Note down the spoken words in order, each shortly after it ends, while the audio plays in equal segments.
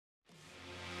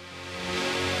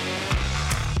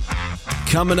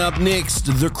Coming up next,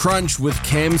 The Crunch with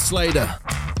Cam Slater.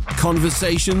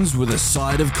 Conversations with a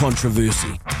side of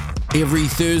controversy. Every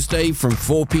Thursday from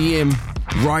 4 p.m,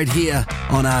 right here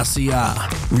on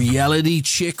RCR, Reality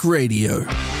Check Radio.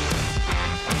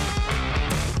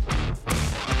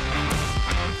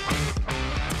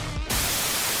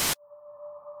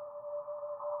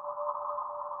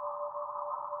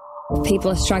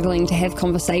 People are struggling to have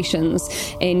conversations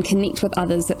and connect with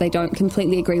others that they don't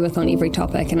completely agree with on every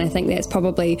topic. And I think that's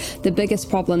probably the biggest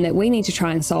problem that we need to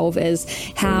try and solve, is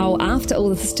how after all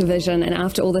this division and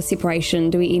after all this separation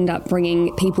do we end up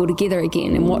bringing people together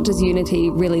again, and what does unity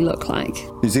really look like?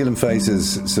 New Zealand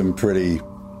faces some pretty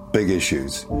big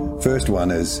issues. First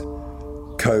one is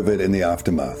COVID and the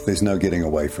aftermath. There's no getting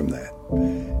away from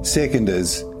that. Second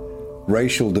is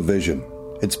racial division.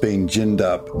 It's been ginned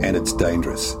up and it's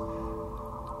dangerous.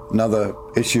 Another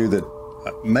issue that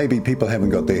maybe people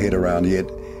haven't got their head around yet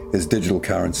is digital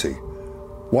currency.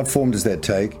 What form does that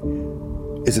take?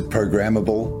 Is it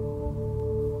programmable?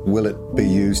 Will it be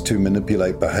used to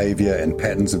manipulate behaviour and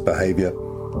patterns of behaviour?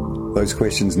 Those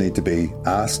questions need to be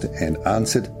asked and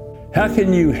answered. How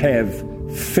can you have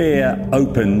fair,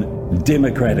 open,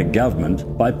 democratic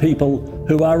government by people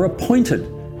who are appointed?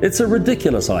 It's a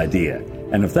ridiculous idea.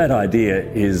 And if that idea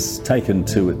is taken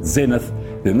to its zenith,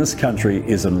 then this country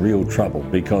is in real trouble,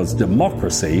 because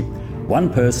democracy,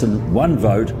 one person, one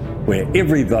vote, where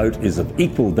every vote is of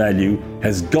equal value,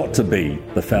 has got to be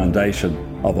the foundation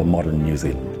of a modern New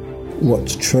Zealand.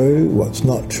 What's true, what's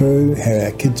not true, how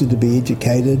our kids are to be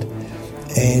educated.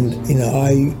 And,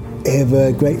 I have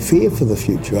a great fear for the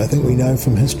future. I think we know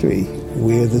from history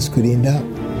where this could end up.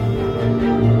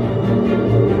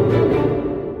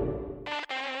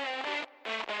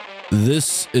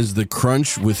 This is The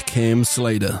Crunch with Cam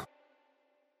Slater.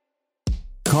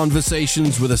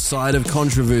 Conversations with a side of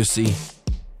controversy,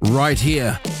 right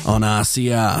here on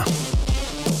RCR.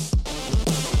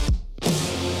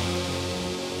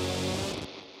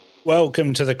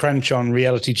 Welcome to The Crunch on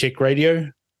Reality Check Radio.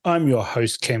 I'm your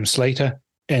host, Cam Slater,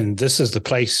 and this is the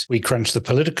place we crunch the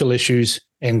political issues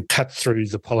and cut through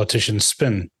the politician's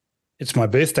spin. It's my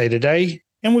birthday today,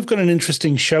 and we've got an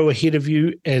interesting show ahead of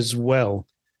you as well,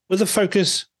 with a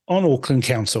focus on Auckland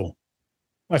Council.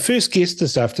 My first guest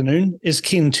this afternoon is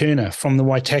Ken Turner from the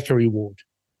Waitakere ward.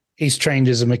 He's trained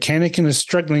as a mechanic and is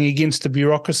struggling against the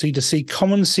bureaucracy to see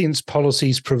common sense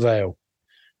policies prevail.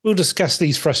 We'll discuss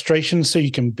these frustrations so you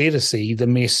can better see the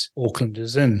mess Auckland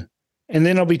is in. And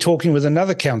then I'll be talking with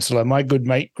another councillor, my good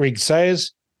mate Greg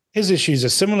Sayers. His issues are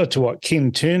similar to what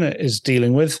Ken Turner is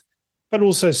dealing with, but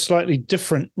also slightly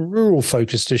different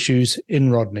rural-focused issues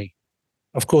in Rodney.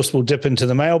 Of course, we'll dip into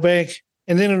the mailbag,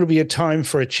 and then it'll be a time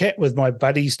for a chat with my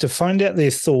buddies to find out their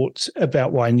thoughts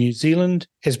about why New Zealand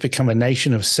has become a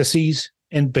nation of sissies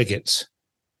and bigots.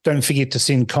 Don't forget to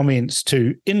send comments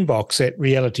to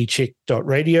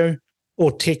inbox@realitycheck.radio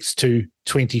or text to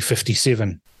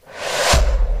 2057.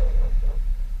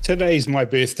 Today's my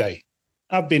birthday.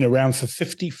 I've been around for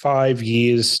 55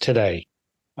 years today.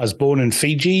 I was born in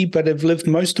Fiji, but have lived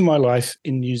most of my life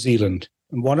in New Zealand.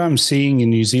 And what I'm seeing in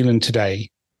New Zealand today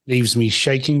leaves me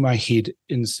shaking my head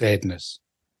in sadness.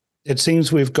 It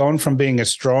seems we've gone from being a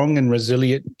strong and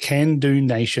resilient can-do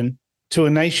nation to a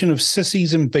nation of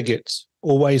sissies and bigots,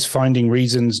 always finding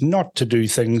reasons not to do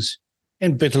things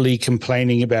and bitterly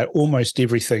complaining about almost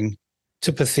everything,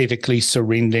 to pathetically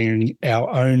surrendering our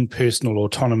own personal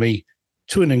autonomy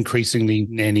to an increasingly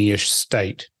nanny-ish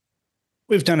state.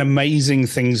 We've done amazing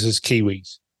things as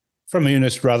Kiwis. From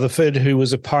Ernest Rutherford, who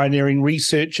was a pioneering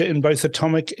researcher in both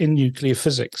atomic and nuclear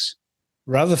physics.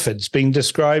 Rutherford's been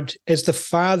described as the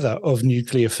father of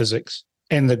nuclear physics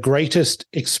and the greatest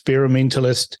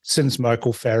experimentalist since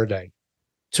Michael Faraday.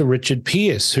 To Richard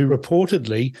Pearce, who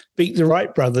reportedly beat the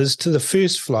Wright brothers to the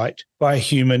first flight by a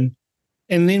human.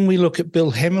 And then we look at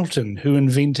Bill Hamilton, who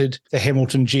invented the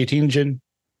Hamilton jet engine,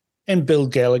 and Bill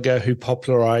Gallagher, who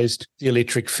popularised the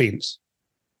electric fence.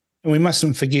 And we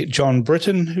mustn't forget John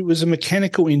Britton, who was a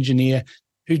mechanical engineer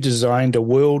who designed a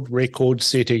world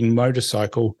record-setting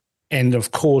motorcycle. And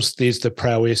of course, there's the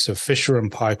prowess of Fisher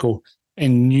and Paykel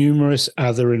and numerous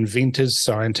other inventors,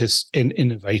 scientists, and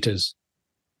innovators.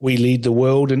 We lead the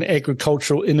world in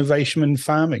agricultural innovation and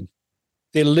farming.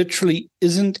 There literally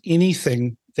isn't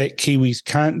anything that Kiwis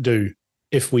can't do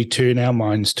if we turn our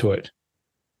minds to it.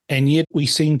 And yet we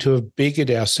seem to have beggared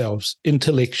ourselves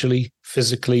intellectually,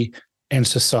 physically, and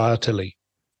societally.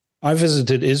 I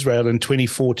visited Israel in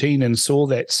 2014 and saw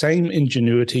that same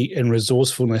ingenuity and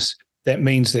resourcefulness that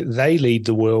means that they lead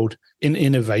the world in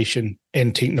innovation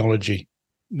and technology.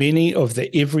 Many of the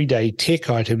everyday tech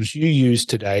items you use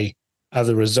today are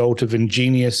the result of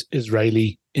ingenious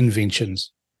Israeli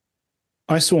inventions.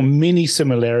 I saw many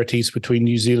similarities between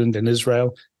New Zealand and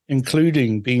Israel,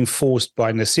 including being forced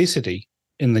by necessity,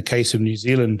 in the case of New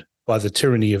Zealand by the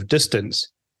tyranny of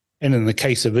distance, and in the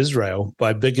case of Israel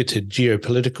by bigoted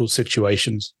geopolitical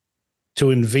situations,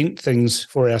 to invent things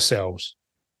for ourselves.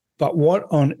 But what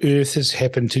on earth has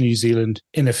happened to New Zealand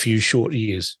in a few short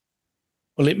years?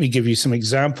 Well, let me give you some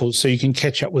examples so you can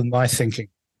catch up with my thinking.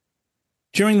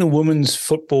 During the Women's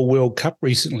Football World Cup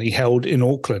recently held in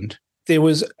Auckland, there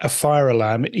was a fire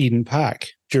alarm at Eden Park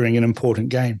during an important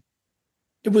game.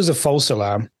 It was a false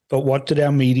alarm, but what did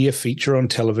our media feature on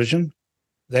television?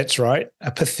 That's right,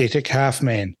 a pathetic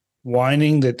half-man,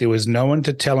 whining that there was no one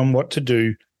to tell him what to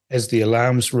do as the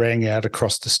alarms rang out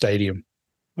across the stadium.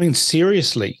 I mean,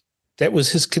 seriously, that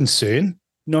was his concern,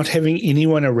 not having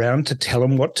anyone around to tell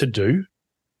him what to do?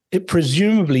 It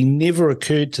presumably never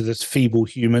occurred to this feeble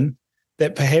human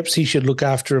that perhaps he should look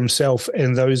after himself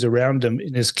and those around him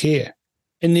in his care.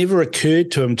 It never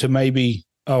occurred to him to maybe,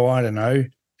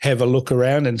 have a look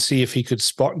around and see if he could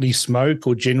spot any smoke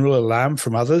or general alarm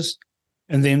from others,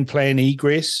 and then plan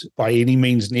egress by any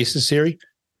means necessary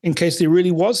in case there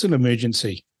really was an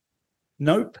emergency.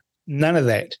 Nope, none of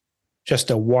that.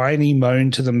 Just a whiny moan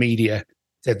to the media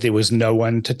that there was no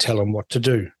one to tell him what to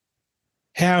do.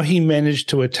 How he managed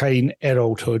to attain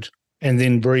adulthood and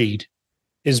then breed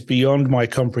is beyond my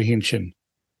comprehension.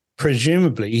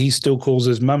 Presumably, he still calls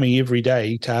his mummy every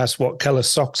day to ask what colour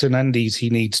socks and undies he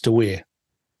needs to wear.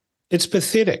 It's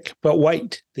pathetic, but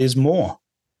wait, there's more.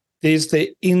 There's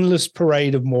the endless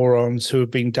parade of morons who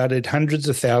have been dudded hundreds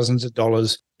of thousands of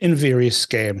dollars in various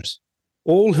scams,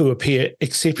 all who appear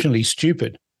exceptionally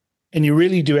stupid. And you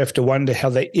really do have to wonder how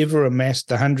they ever amassed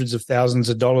the hundreds of thousands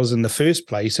of dollars in the first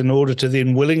place in order to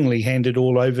then willingly hand it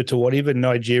all over to whatever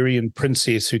Nigerian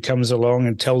princess who comes along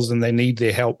and tells them they need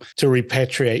their help to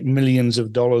repatriate millions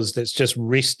of dollars that's just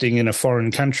resting in a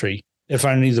foreign country. If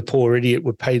only the poor idiot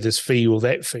would pay this fee or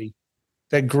that fee.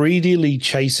 They're greedily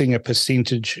chasing a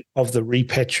percentage of the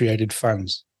repatriated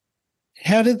funds.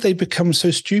 How did they become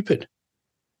so stupid?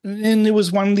 And there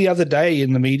was one the other day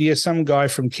in the media, some guy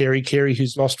from Kerry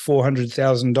who's lost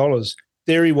 $400,000.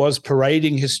 There he was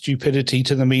parading his stupidity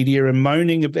to the media and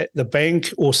moaning about the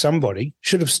bank or somebody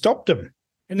should have stopped him.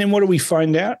 And then what do we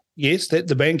find out? Yes, that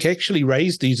the bank actually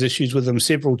raised these issues with him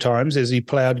several times as he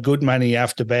ploughed good money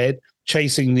after bad,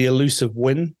 chasing the elusive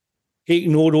win. He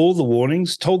ignored all the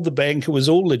warnings, told the bank it was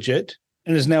all legit,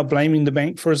 and is now blaming the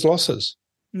bank for his losses.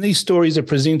 And these stories are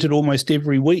presented almost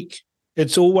every week.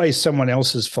 It's always someone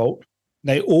else's fault.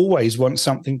 They always want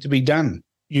something to be done,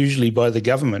 usually by the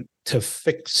government, to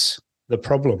fix the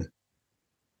problem,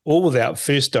 all without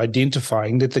first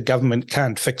identifying that the government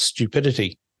can't fix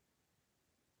stupidity.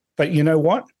 But you know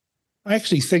what? I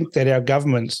actually think that our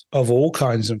governments of all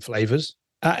kinds and flavours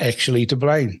are actually to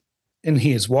blame. And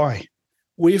here's why.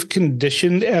 We've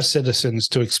conditioned our citizens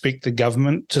to expect the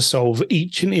government to solve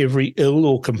each and every ill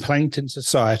or complaint in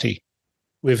society.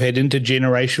 We've had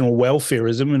intergenerational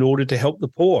welfareism in order to help the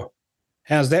poor.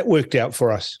 How's that worked out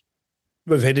for us?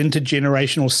 We've had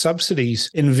intergenerational subsidies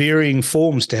in varying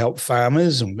forms to help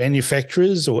farmers or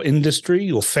manufacturers or industry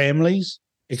or families,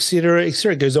 etc.,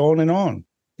 etc. It goes on and on.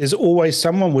 There's always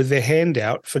someone with their hand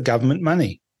out for government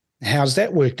money. How's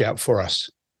that worked out for us?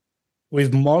 We've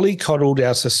mollycoddled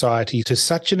our society to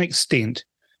such an extent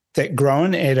that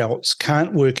grown adults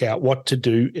can't work out what to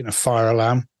do in a fire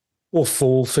alarm or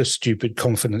fall for stupid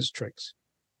confidence tricks.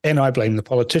 And I blame the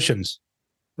politicians.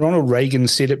 Ronald Reagan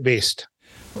said it best.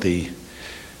 The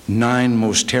 9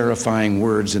 most terrifying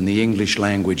words in the English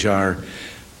language are,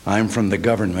 I'm from the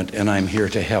government and I'm here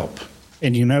to help.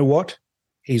 And you know what?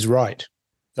 He's right.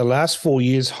 The last 4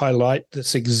 years highlight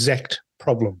this exact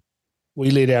problem. We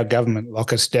let our government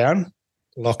lock us down,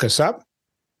 lock us up,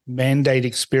 mandate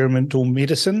experimental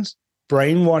medicines,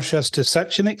 brainwash us to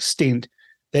such an extent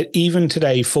that even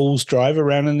today fools drive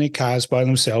around in their cars by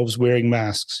themselves wearing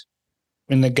masks.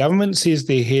 When the government says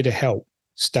they're here to help,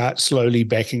 start slowly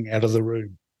backing out of the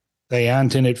room. They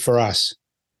aren't in it for us.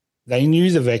 They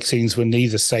knew the vaccines were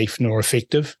neither safe nor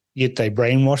effective, yet they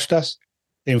brainwashed us,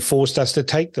 then forced us to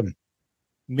take them.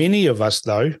 Many of us,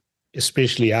 though,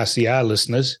 especially RCR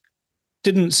listeners,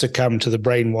 didn't succumb to the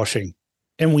brainwashing,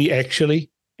 and we actually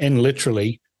and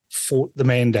literally fought the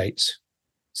mandates.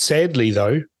 Sadly,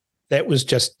 though, that was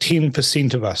just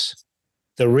 10% of us.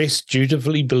 The rest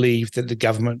dutifully believed that the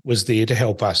government was there to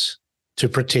help us, to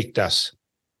protect us.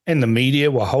 And the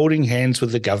media were holding hands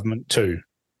with the government too.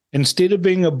 Instead of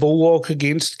being a bulwark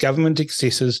against government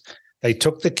excesses, they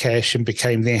took the cash and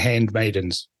became their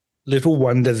handmaidens. Little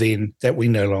wonder then that we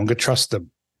no longer trust them.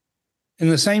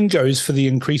 And the same goes for the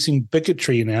increasing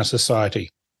bigotry in our society,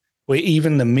 where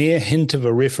even the mere hint of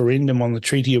a referendum on the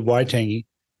Treaty of Waitangi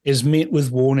is met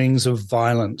with warnings of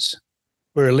violence,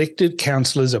 where elected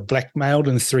councillors are blackmailed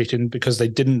and threatened because they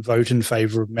didn't vote in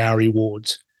favour of Maori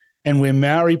wards, and where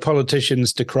Maori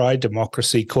politicians decry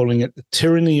democracy, calling it the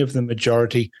tyranny of the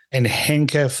majority, and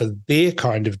hanker for their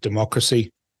kind of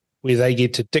democracy, where they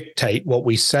get to dictate what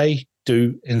we say,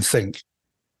 do, and think.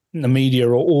 And the media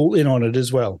are all in on it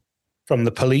as well. From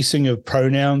the policing of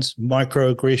pronouns,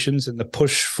 microaggressions, and the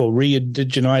push for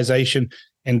re-indigenisation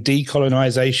and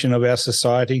decolonisation of our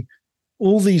society,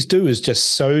 all these do is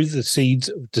just sow the seeds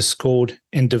of discord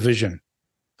and division.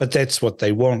 But that's what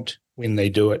they want when they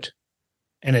do it.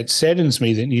 And it saddens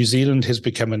me that New Zealand has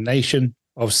become a nation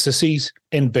of sissies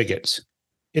and bigots.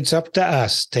 It's up to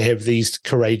us to have these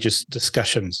courageous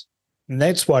discussions. And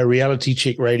that's why Reality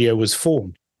Check Radio was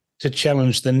formed, to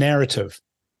challenge the narrative,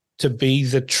 to be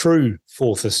the true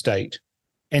fourth estate,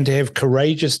 and to have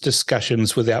courageous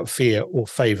discussions without fear or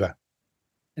favour.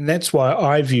 And that's why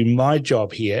I view my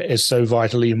job here as so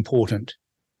vitally important.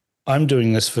 I'm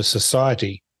doing this for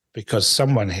society because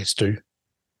someone has to.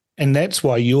 And that's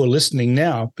why you're listening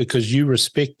now, because you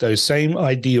respect those same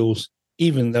ideals,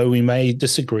 even though we may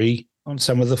disagree on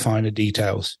some of the finer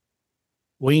details.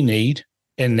 We need,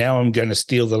 and now I'm going to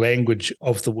steal the language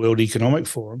of the World Economic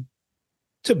Forum,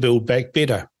 to build back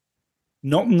better.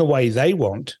 Not in the way they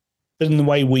want, but in the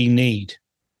way we need.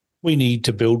 We need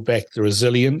to build back the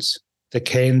resilience, the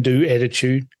can-do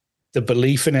attitude, the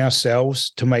belief in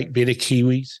ourselves to make better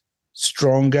Kiwis,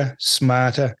 stronger,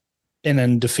 smarter, and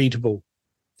undefeatable.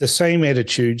 The same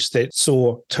attitudes that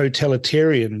saw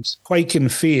totalitarians quake in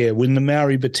fear when the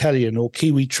Maori battalion or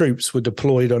Kiwi troops were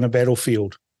deployed on a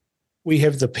battlefield. We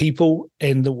have the people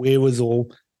and the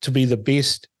wherewithal to be the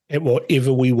best at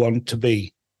whatever we want to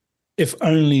be, if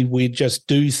only we just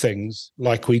do things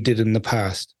like we did in the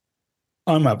past.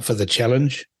 I'm up for the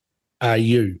challenge. Are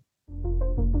you?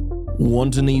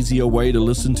 Want an easier way to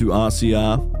listen to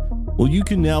RCR? Well, you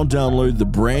can now download the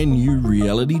brand new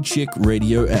Reality Check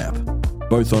Radio app,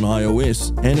 both on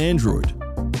iOS and Android.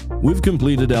 We've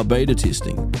completed our beta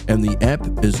testing, and the app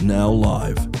is now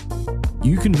live.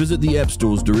 You can visit the app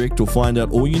stores direct or find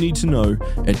out all you need to know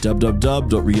at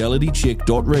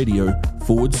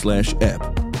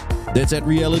www.realitycheck.radio/app. That's at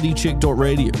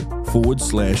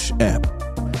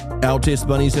realitycheck.radio/app. Our test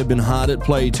bunnies have been hard at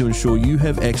play to ensure you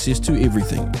have access to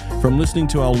everything, from listening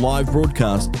to our live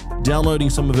broadcast, downloading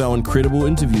some of our incredible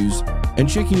interviews, and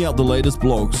checking out the latest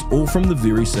blogs, all from the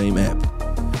very same app.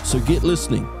 So get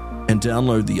listening and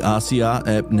download the RCR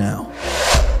app now.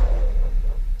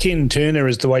 Ken Turner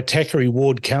is the Waitakere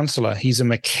Ward Councillor. He's a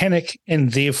mechanic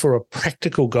and therefore a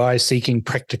practical guy seeking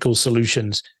practical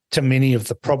solutions to many of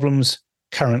the problems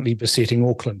currently besetting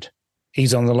Auckland.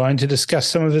 He's on the line to discuss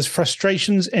some of his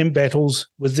frustrations and battles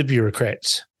with the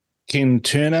bureaucrats. Ken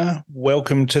Turner,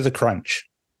 welcome to The Crunch.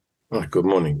 Oh, good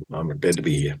morning. I'm glad to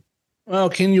be here.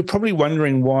 Well, Ken, you're probably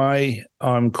wondering why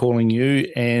I'm calling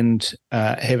you and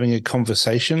having a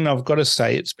conversation. I've got to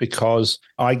say it's because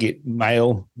I get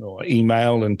mail or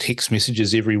email and text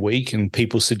messages every week and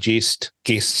people suggest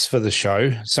guests for the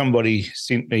show. Somebody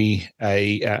sent me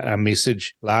a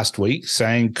message last week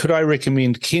saying, could I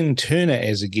recommend Ken Turner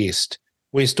as a guest?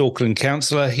 West Auckland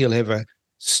councillor. He'll have a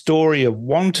story of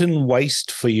wanton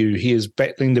waste for you. He is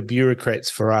battling the bureaucrats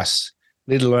for us,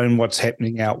 let alone what's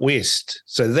happening out west.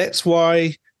 So that's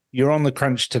why you're on The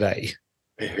Crunch today.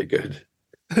 Very good.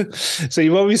 So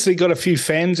you've obviously got a few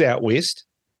fans out west.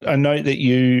 I know that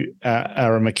you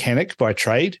are a mechanic by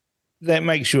trade. That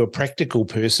makes you a practical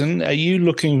person. Are you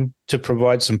looking to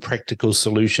provide some practical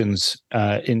solutions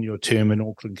in your term in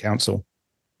Auckland Council?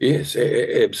 Yes,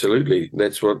 absolutely.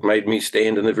 That's what made me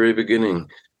stand in the very beginning.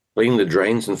 Clean the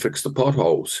drains and fix the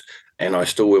potholes. And I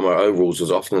still wear my overalls as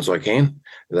often as I can.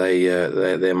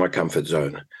 They're my comfort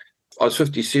zone. I was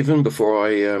 57 before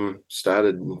I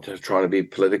started trying to be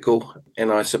political.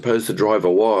 And I suppose the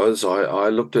driver was, I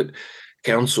looked at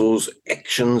council's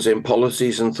actions and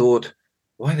policies and thought,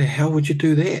 why the hell would you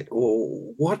do that? Or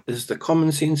what is the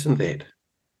common sense in that?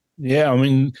 Yeah, I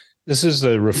mean, this is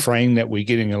the refrain that we're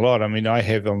getting a lot. I mean, I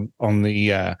have on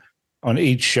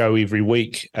each show every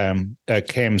week,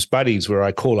 Cam's Buddies, where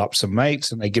I call up some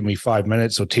mates and they give me 5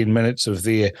 minutes or 10 minutes of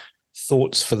their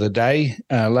thoughts for the day.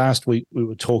 Last week, we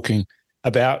were talking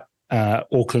about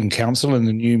Auckland Council and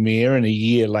the new mayor and a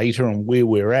year later and where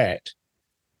we're at.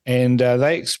 And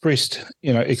they expressed,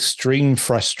 extreme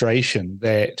frustration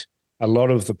that a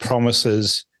lot of the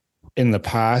promises in the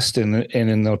past and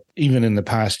even in the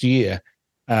past year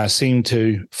seem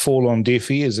to fall on deaf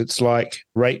ears. It's like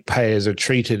ratepayers are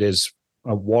treated as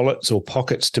wallets or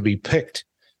pockets to be picked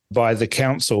by the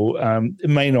council. It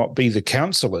may not be the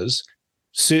councillors.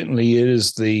 Certainly it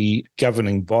is the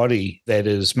governing body that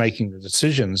is making the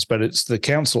decisions, but it's the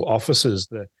council officers,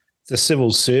 the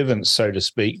civil servants, so to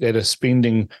speak, that are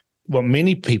spending what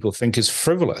many people think is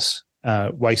frivolous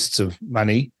wastes of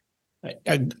money.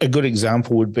 A good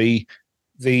example would be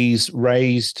these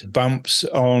raised bumps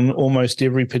on almost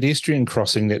every pedestrian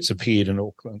crossing that's appeared in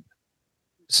Auckland.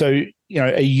 So,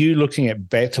 are you looking at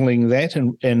battling that?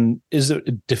 And is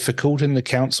it difficult in the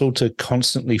council to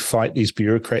constantly fight these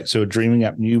bureaucrats who are dreaming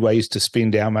up new ways to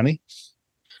spend our money?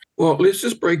 Well, let's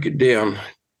just break it down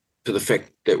to the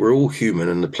fact that we're all human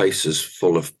and the place is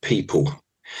full of people.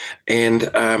 And,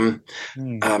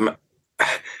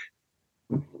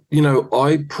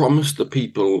 I promised the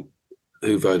people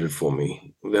who voted for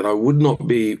me that I would not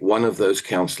be one of those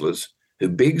councillors who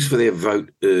begs for their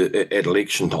vote at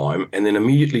election time and then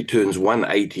immediately turns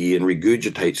 180 and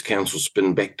regurgitates council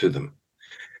spin back to them.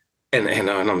 And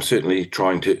I'm certainly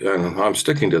trying to, and I'm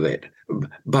sticking to that.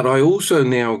 But I also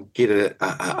now get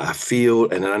a feel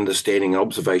and an understanding and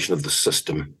observation of the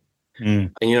system.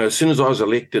 And, as soon as I was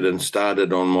elected and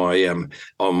started on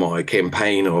my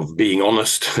campaign of being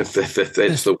honest, if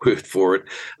that's the word for it,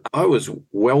 I was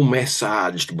well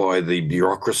massaged by the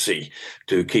bureaucracy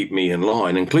to keep me in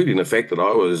line, including the fact that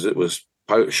it was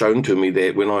shown to me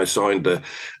that when I signed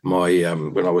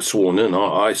when I was sworn in,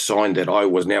 I signed that I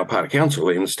was now part of council,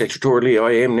 and statutorily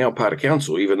I am now part of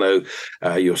council, even though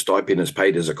your stipend is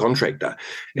paid as a contractor.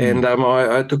 And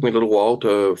it took me a little while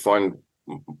to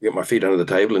get my feet under the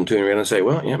table and turn around and say,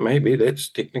 well, yeah, maybe that's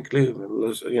technically,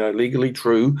 legally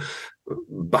true,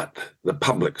 but the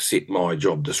public set my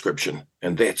job description,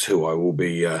 and that's who I will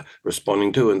be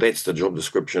responding to, and that's the job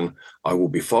description I will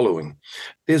be following.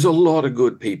 There's a lot of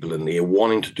good people in there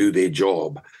wanting to do their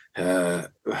job, in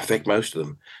fact, most of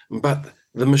them, but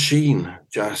the machine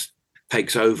just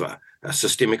takes over, a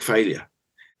systemic failure.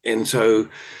 And so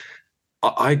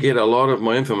I get a lot of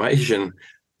my information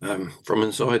from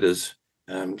insiders.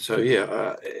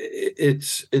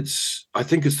 It's. I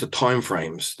think it's the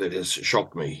timeframes that has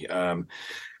shocked me. I'm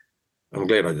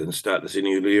glad I didn't start this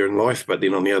any earlier in life, but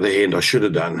then on the other hand, I should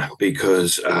have done,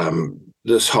 because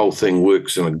this whole thing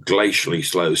works in a glacially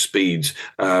slow speeds.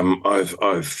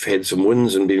 I've had some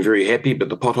wins and been very happy, but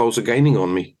the potholes are gaining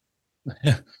on me.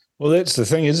 Well, that's the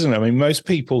thing, isn't it? I mean, most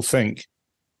people think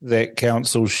that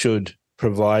councils should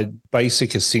provide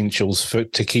basic essentials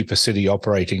to keep a city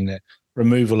operating, that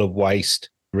removal of waste,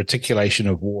 reticulation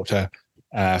of water,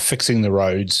 fixing the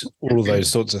roads, all of those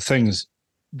sorts of things.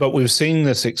 But we've seen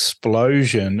this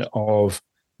explosion of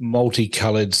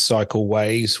multicolored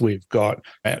cycleways. We've got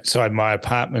outside my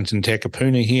apartment in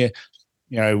Takapuna here,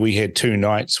 we had 2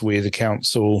 nights where the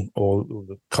council or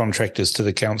the contractors to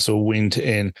the council went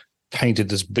and painted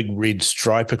this big red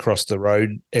stripe across the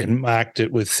road and marked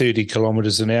it with 30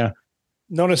 kilometres an hour.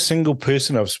 Not a single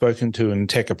person I've spoken to in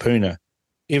Takapuna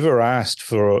ever asked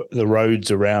for the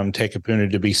roads around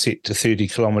Takapuna to be set to 30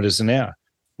 kilometres an hour.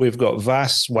 We've got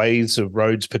vast swathes of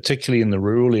roads, particularly in the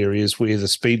rural areas, where the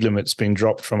speed limit's been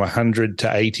dropped from 100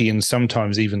 to 80 and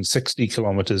sometimes even 60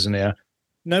 kilometres an hour.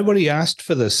 Nobody asked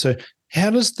for this. So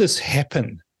how does this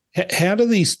happen? How do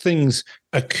these things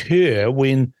occur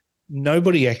when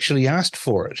nobody actually asked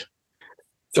for it?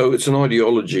 So it's an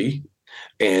ideology,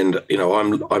 and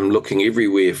I'm looking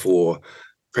everywhere for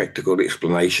practical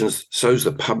explanations. So's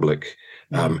the public.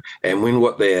 And when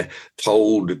what they're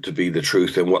told to be the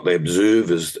truth and what they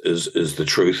observe is the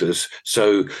truth is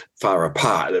so far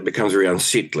apart, it becomes very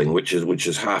unsettling, which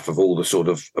is half of all the sort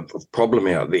of problem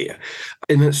out there.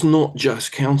 And it's not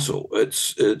just council.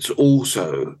 It's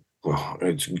also,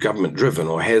 it's government driven,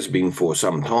 or has been for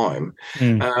some time.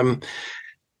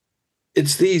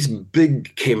 It's these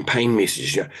big campaign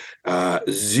messages,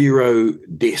 0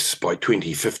 deaths by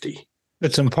 2050.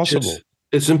 It's impossible.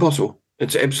 It's impossible.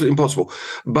 It's absolutely impossible.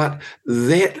 But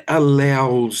that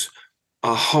allows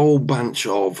a whole bunch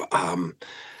of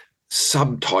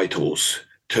subtitles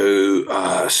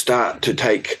to start to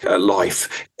take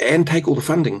life and take all the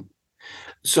funding.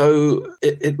 So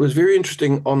it was very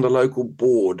interesting on the local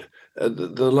board.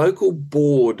 The local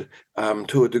board,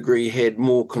 to a degree, had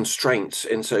more constraints,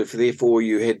 and so therefore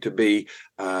you had to be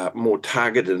more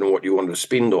targeted in what you wanted to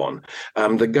spend on.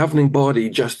 The governing body,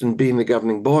 just in being the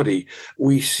governing body,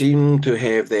 we seem to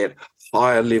have that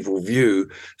higher level view.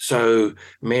 So,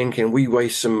 man, can we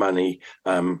waste some money?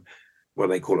 What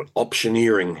they call it,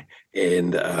 optioneering,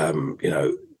 and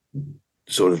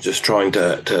sort of just trying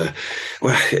to.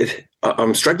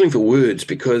 I'm struggling for words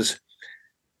because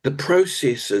the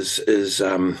process is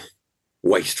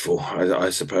wasteful, I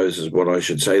suppose is what I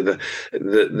should say.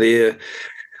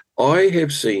 I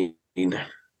have seen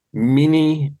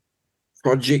many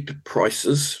project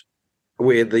prices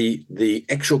where the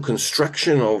actual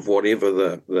construction of whatever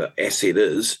the asset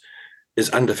is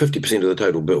under 50% of the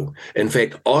total bill. In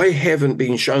fact, I haven't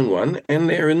been shown one, and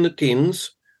they're in the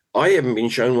tens. I haven't been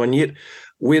shown one yet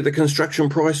where the construction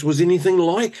price was anything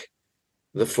like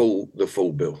the full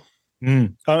bill.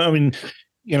 I mean,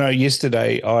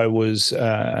 yesterday I was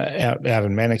out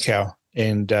in Manukau,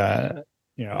 and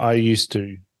I used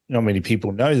to. Not many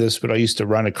people know this, but I used to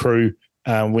run a crew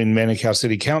when Manukau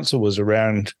City Council was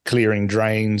around, clearing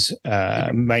drains,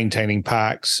 maintaining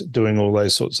parks, doing all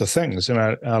those sorts of things. And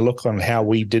I look on how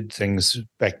we did things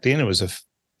back then. It was a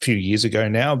few years ago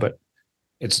now, but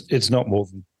it's not more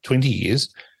than 20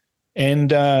 years.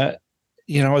 And I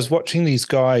was watching these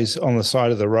guys on the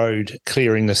side of the road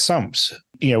clearing the sumps,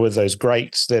 with those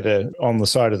grates that are on the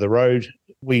side of the road.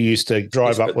 We used to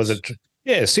drive up with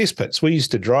cesspits. We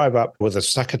used to drive up with a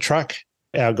sucker truck.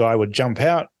 Our guy would jump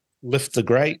out, lift the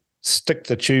grate, stick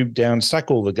the tube down,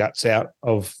 suck all the guts out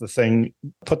of the thing,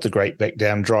 put the grate back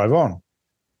down, drive on.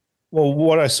 Well,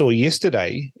 what I saw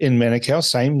yesterday in Manukau,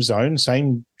 same zone,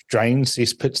 same drain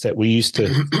cesspits that we used to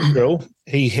drill,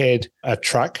 he had a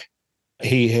truck.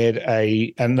 He had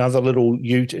another little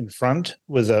ute in front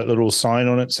with a little sign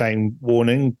on it saying,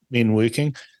 "Warning, men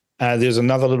working." There's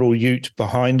another little ute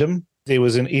behind him. There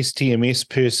was an STMS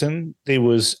person. There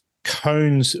was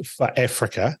cones for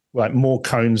Africa, like more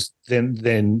cones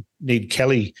than Ned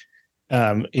Kelly.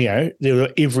 They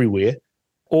were everywhere,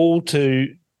 all to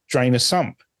drain a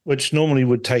sump, which normally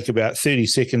would take about 30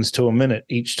 seconds to a minute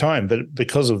each time. But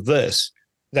because of this,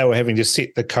 they were having to set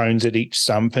the cones at each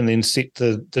sump and then set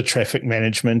the traffic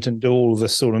management and do all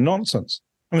this sort of nonsense.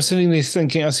 I'm sitting there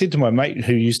thinking, I said to my mate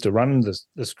who used to run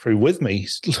this crew with me,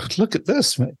 look at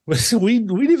this, mate. We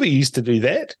never used to do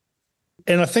that.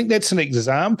 And I think that's an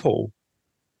example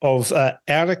of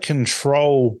out of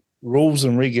control rules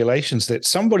and regulations that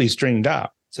somebody's dreamed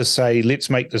up to say, let's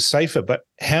make this safer. But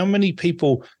how many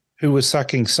people who were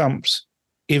sucking sumps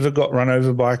ever got run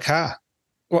over by a car?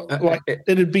 Well,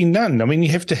 it'd be none. I mean,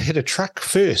 you have to hit a truck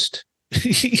first,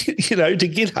 to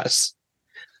get us.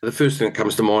 The first thing that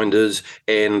comes to mind is,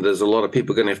 and there's a lot of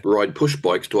people going to have to ride push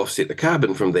bikes to offset the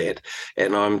carbon from that.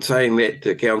 And I'm saying that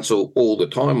to council all the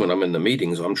time when I'm in the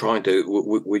meetings. I'm trying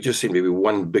to, we just seem to be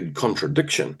one big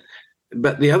contradiction.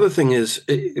 But the other thing is,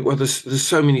 there's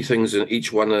so many things in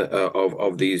each one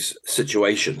of these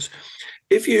situations.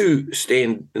 If you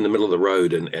stand in the middle of the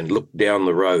road and look down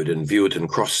the road and view it in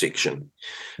cross-section,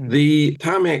 the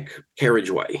tarmac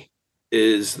carriageway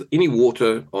is any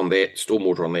water on that,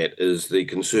 stormwater on that, is the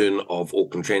concern of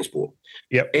Auckland Transport.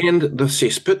 Yep. And the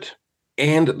cesspit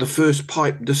and the first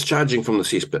pipe discharging from the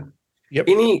cesspit. Yep.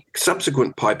 Any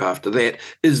subsequent pipe after that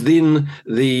is then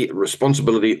the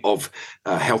responsibility of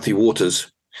Healthy Waters.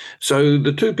 So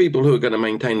the two people who are going to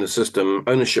maintain the system,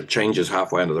 ownership changes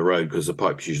halfway under the road because the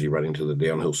pipe's usually running to the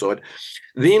downhill side.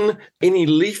 Then any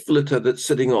leaf litter that's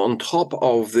sitting on top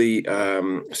of the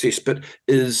cesspit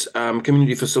is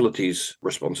community facilities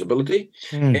responsibility.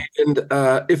 And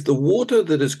if the water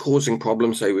that is causing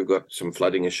problems, say we've got some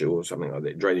flooding issue or something like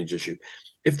that, drainage issue,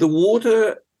 if the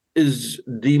water is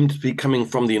deemed to be coming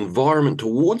from the environment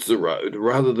towards the road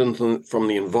rather than from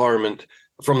the environment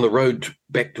from the road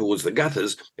back towards the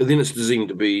gutters, then it's deemed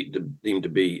to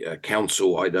be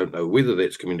council. I don't know whether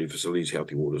that's community facilities,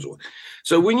 Healthy Waters, or.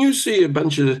 So when you see a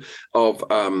bunch of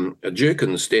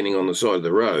jerkins standing on the side of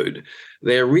the road,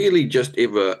 they're really just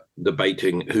ever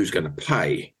debating who's going to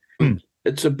pay.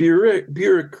 It's a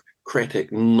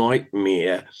bureaucratic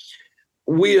nightmare.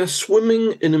 We are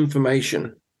swimming in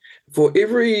information. For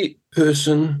every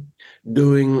person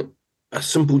doing a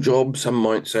simple job, some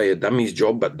might say a dummy's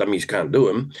job, but dummies can't do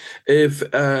them.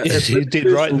 If you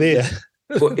did right there.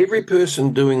 For every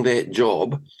person doing that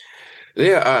job,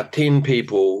 there are 10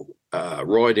 people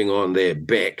riding on their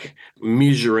back,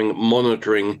 measuring,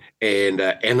 monitoring, and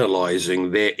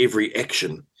analysing their every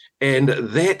action. And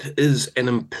that is an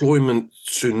employment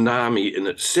tsunami in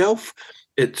itself.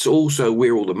 It's also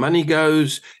where all the money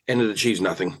goes, and it achieves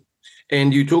nothing.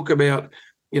 And you talk about,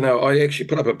 I actually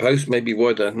put up a post, maybe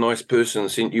why the nice person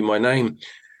sent you my name.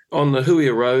 On the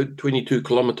Huia Road, 22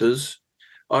 kilometres,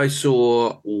 I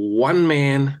saw one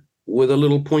man with a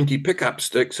little pointy pickup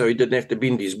stick so he didn't have to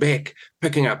bend his back,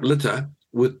 picking up litter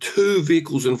with two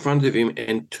vehicles in front of him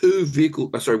and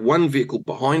one vehicle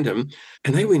behind him,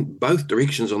 and they went both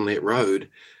directions on that road.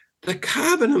 The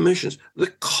carbon emissions, the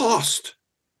cost.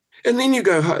 And then you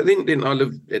go home, then I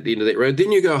live at the end of that road,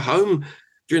 then you go home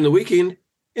during the weekend,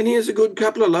 And here's a good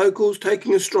couple of locals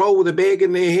taking a stroll with a bag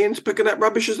in their hands, picking up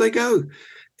rubbish as they go.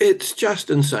 It's just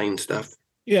insane stuff.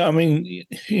 Yeah, I mean,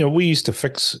 we used to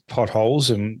fix potholes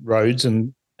and roads,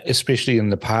 and especially in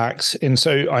the parks. And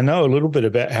so I know a little bit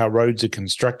about how roads are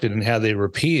constructed and how they're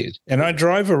repaired. And I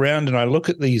drive around and I look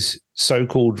at these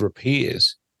so-called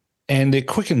repairs, and they're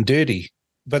quick and dirty,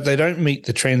 but they don't meet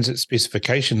the transit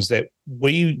specifications that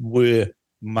we were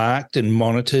marked and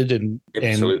monitored and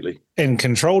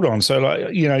controlled on. So,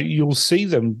 you'll see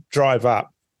them drive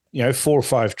up, 4 or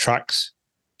 5 trucks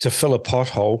to fill a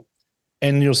pothole,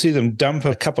 and you'll see them dump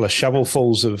a couple of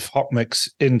shovelfuls of hot mix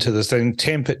into the thing,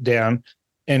 tamp it down,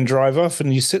 and drive off.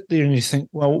 And you sit there and you think,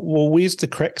 well, where's the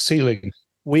crack sealing?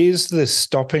 Where's the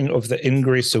stopping of the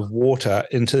ingress of water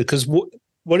into? Because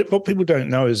what people don't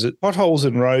know is that potholes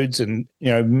in roads and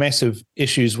massive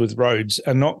issues with roads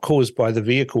are not caused by the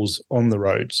vehicles on the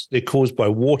roads. They're caused by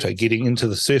water getting into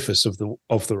the surface of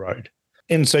the road,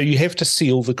 and so you have to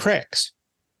seal the cracks.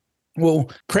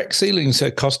 Well, crack sealing is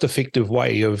a cost-effective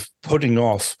way of putting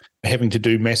off having to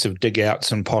do massive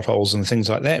dig-outs and potholes and things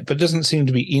like that, but it doesn't seem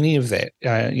to be any of that.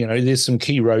 There's some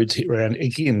key roads around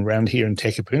here in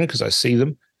Takapuna, because I see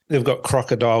them. They've got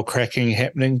crocodile cracking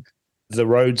happening. The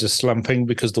roads are slumping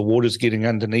because the water's getting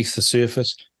underneath the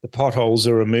surface. The potholes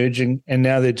are emerging, and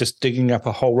now they're just digging up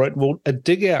a whole road. Well, a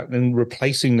dig-out and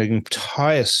replacing the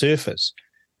entire surface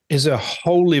is a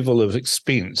whole level of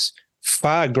expense,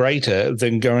 far greater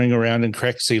than going around and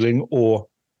crack sealing or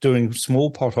doing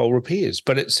small pothole repairs.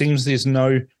 But it seems it's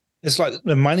like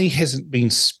the money hasn't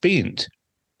been spent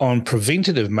on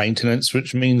preventative maintenance,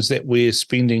 which means that we're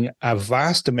spending a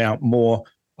vast amount more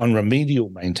on remedial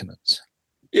maintenance.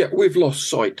 Yeah, we've lost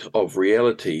sight of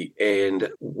reality, and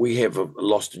we have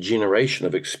lost a generation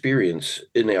of experience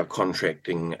in our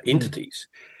contracting entities.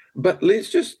 But let's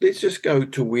just go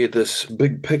to where this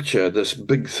big picture, this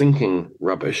big thinking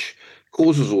rubbish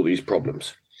causes all these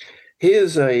problems.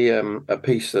 Here's a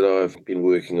piece that I've been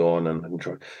working on and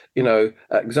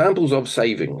examples of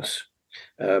savings.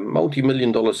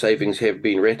 Multi-million-dollar savings have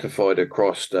been ratified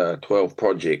across 12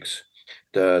 projects.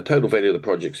 The total value of the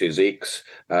projects is X,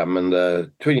 and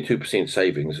the 22%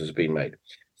 savings has been made.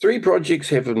 3 projects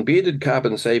have embedded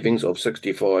carbon savings of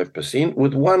 65%,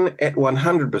 with one at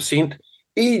 100%,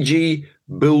 e.g.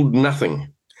 build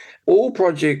nothing. All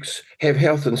projects have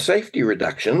health and safety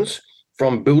reductions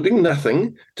from building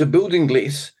nothing to building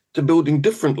less to building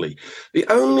differently. The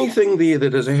only thing there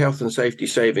that is a health and safety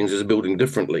savings is building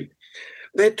differently.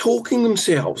 They're talking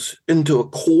themselves into a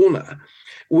corner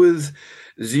with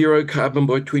zero carbon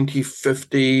by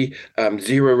 2050,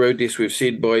 zero road deaths, we've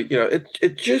said by,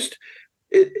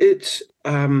 it's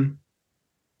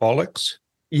bollocks.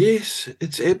 Yes,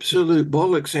 it's absolute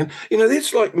bollocks. And,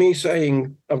 that's like me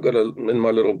saying, I've got in my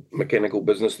little mechanical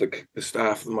business, the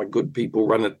staff, my good people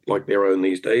run it like their own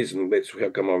these days. And that's how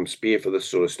come I'm spare for this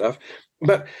sort of stuff.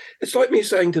 But it's like me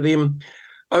saying to them,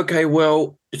 okay,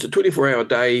 well, it's a 24-hour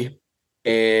day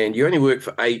and you only work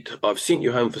for 8. I've sent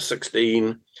you home for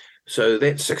 16. So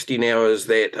that's 16 hours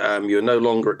that you're no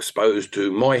longer exposed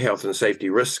to my health and safety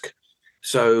risk.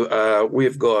 So we're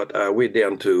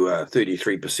down to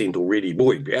 33% already.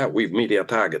 Boy, yeah, we've met our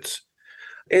targets.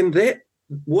 And that,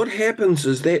 what happens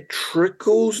is that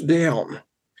trickles down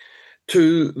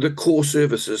to the core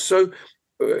services. So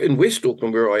in West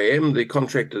Auckland, where I am, the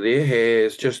contractor there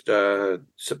has just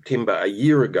September a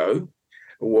year ago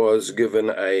was given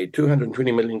a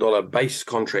 $220 million base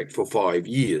contract for 5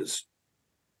 years.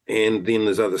 And then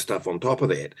there's other stuff on top of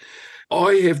that.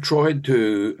 I have tried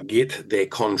to get their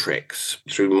contracts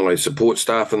through my support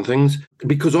staff and things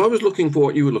because I was looking for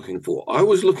what you were looking for. I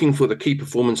was looking for the key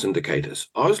performance indicators.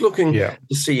 I was looking to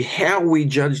see how we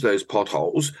judge those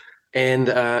potholes, and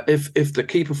if the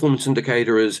key performance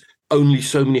indicator is only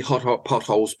so many hot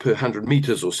potholes per 100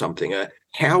 meters or something,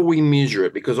 how we measure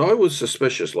it, because I was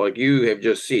suspicious, like you have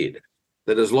just said,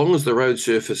 that as long as the road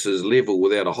surface is level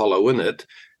without a hollow in it,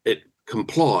 it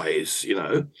complies,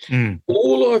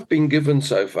 All I've been given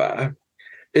so far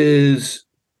is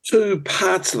 2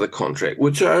 parts of the contract,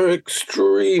 which are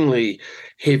extremely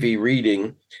heavy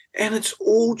reading, and it's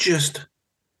all just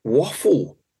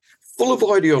waffle, full of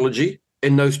ideology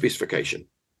and no specification.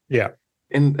 Yeah.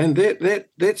 And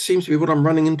that seems to be what I'm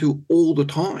running into all the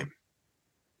time.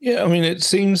 Yeah, I mean, it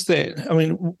seems that,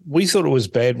 we thought it was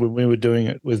bad when we were doing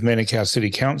it with Manukau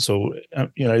City Council.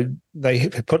 They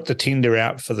put the tender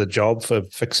out for the job for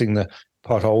fixing the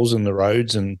potholes in the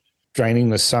roads and draining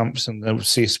the sumps and the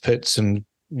cesspits and,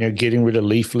 getting rid of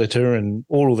leaf litter and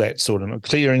all of that sort of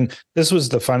clearing. This was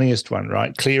the funniest one,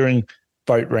 right? Clearing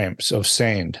boat ramps of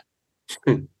sand.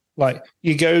 Like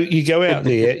you go out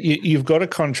there, you've got a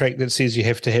contract that says you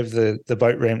have to have the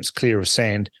boat ramps clear of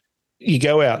sand. You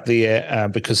go out there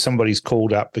because somebody's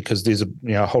called up because there's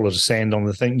a whole lot of sand on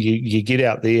the thing. You get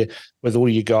out there with all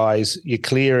your guys, you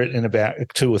clear it in about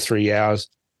 2 or 3 hours.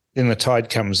 Then the tide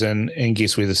comes in, and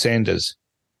guess where the sand is?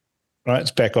 Right,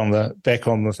 it's back on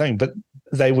the thing. But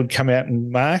they would come out and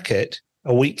mark it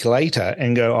a week later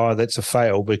and go, "Oh, that's a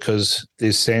fail because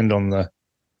there's sand on the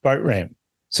boat ramp."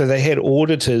 So they had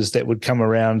auditors that would come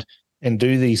around and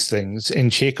do these things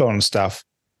and check on stuff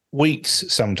weeks,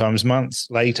 sometimes months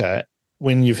later,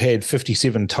 when you've had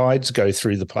 57 tides go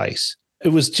through the place. It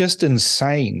was just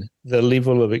insane, the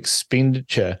level of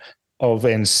expenditure of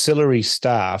ancillary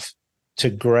staff to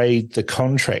grade the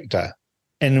contractor.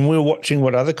 And we were watching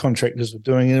what other contractors were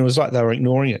doing, and it was like they were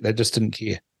ignoring it. They just didn't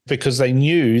care because they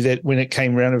knew that when it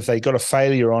came around, if they got a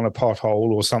failure on a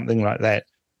pothole or something like that,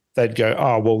 they'd go,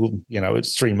 "Oh, well,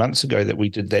 it's 3 months ago that we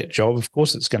did that job. Of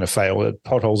course it's going to fail. A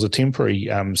pothole's a temporary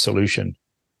solution.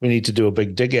 We need to do a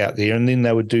big dig out there." And then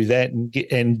they would do that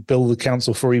and bill the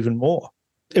council for even more.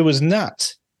 It was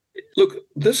nuts. Look,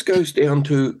 this goes down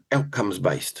to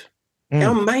outcomes-based.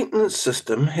 Our maintenance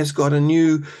system has got a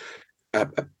new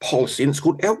policy, and it's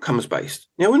called outcomes-based.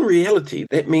 Now, in reality,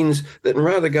 that means that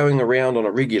rather going around on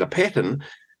a regular pattern,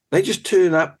 they just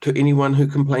turn up to anyone who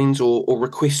complains or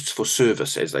requests for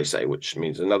service, as they say, which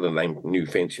means another new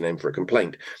fancy name for a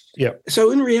complaint. Yeah.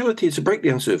 So in reality, it's a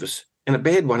breakdown service, and a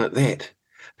bad one at that.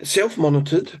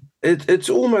 Self-monitored, it's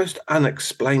almost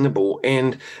unexplainable,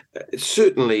 and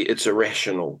certainly it's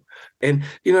irrational. And,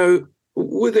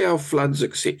 with our floods,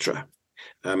 etc.,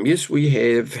 yes, we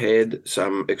have had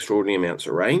some extraordinary amounts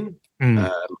of rain.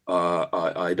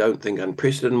 I don't think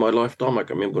unprecedented in my lifetime. I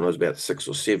can remember when I was about 6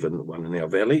 or 7, one in our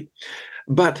valley.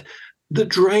 But the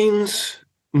drains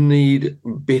need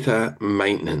better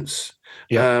maintenance.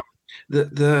 Yeah.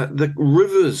 The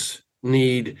rivers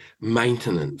need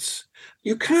maintenance.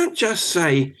 You can't just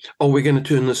say, "Oh, we're going to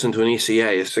turn this into an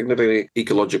SEA, a significant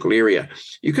ecological area."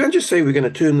 You can't just say, "We're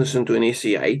going to turn this into an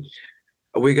SEA.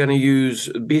 We're going to use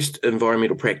best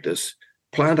environmental practice,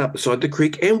 plant up beside the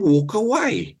creek and walk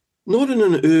away." Not in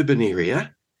an urban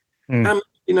area.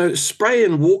 Spray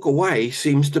and walk away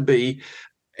seems to be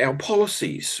our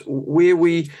policies, where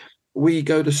we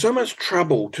go to so much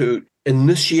trouble to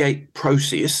initiate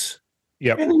process,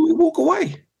 and then we walk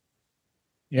away.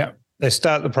 Yeah. They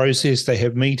start the process, they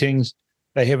have meetings,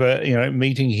 they have a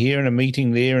meeting here and a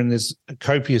meeting there, and there's a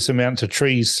copious amount of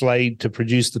trees slayed to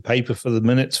produce the paper for the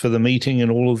minutes for the meeting and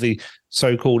all of the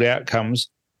so-called outcomes,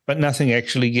 but nothing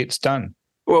actually gets done.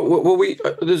 Well,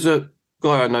 there's a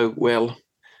guy I know well,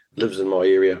 lives in my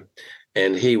area,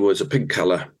 and he was a pig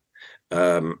culler.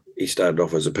 He started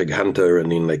off as a pig hunter,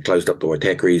 and then they closed up the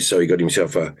Waitakeries, so he got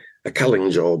himself a culling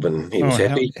job, and he was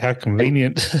happy. How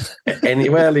convenient! And he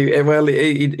was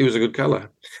a good culler.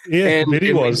 Yeah,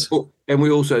 he was. And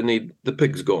we also need the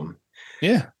pigs gone.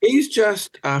 Yeah, he's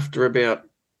just after about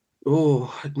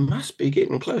it must be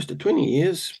getting close to 20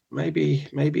 years, maybe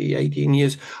 18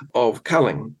 years of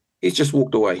culling. He's just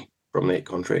walked away from that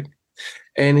contract.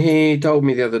 And he told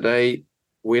me the other day,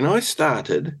 when I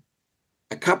started,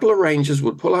 a couple of rangers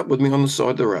would pull up with me on the side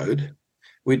of the road.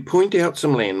 We'd point out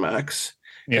some landmarks,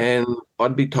 and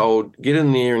I'd be told, "Get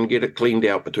in there and get it cleaned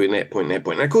out between that point and that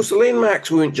point." And of course, the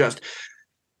landmarks weren't just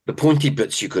the pointy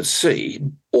bits you could see.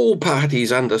 All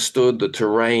parties understood the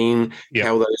terrain,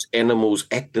 how those animals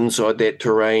act inside that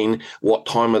terrain, what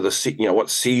time of what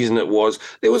season it was.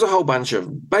 There was a whole bunch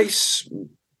of base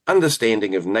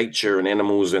understanding of nature and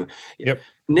animals. And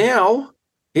now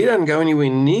he doesn't go anywhere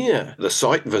near the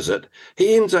site visit.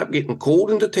 He ends up getting called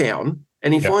into town,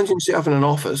 and he finds himself in an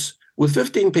office with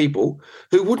 15 people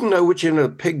who wouldn't know which end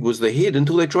of the pig was the head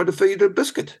until they tried to feed it a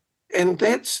biscuit. And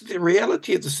that's the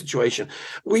reality of the situation.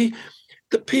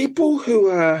 The people who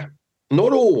are,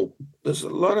 not all, there's a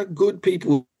lot of good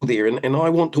people there, and I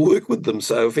want to work with them.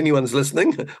 So if anyone's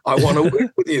listening, I want to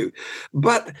work with you.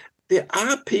 But there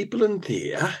are people in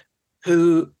there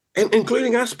who, and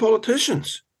including us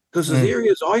politicians, because there's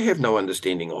areas I have no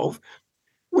understanding of,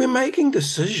 we're making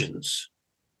decisions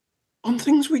on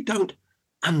things we don't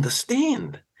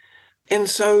understand. And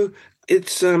so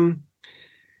it's, and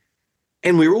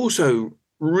we're also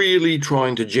really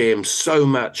trying to jam so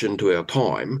much into our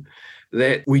time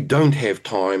that we don't have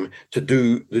time to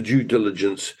do the due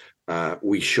diligence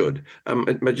we should.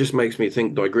 It just makes me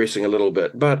think, digressing a little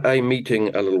bit, but a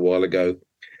meeting a little while ago,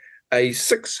 a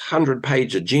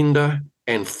 600-page agenda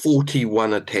and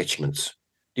 41 attachments.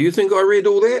 Do you think I read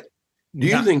all that? Do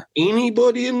you think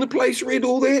anybody in the place read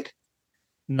all that?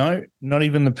 No, not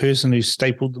even the person who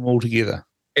stapled them all together.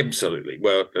 Absolutely.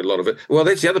 Well, a lot of it. Well,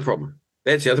 that's the other problem.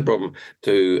 That's the other problem,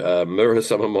 to mirror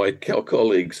some of my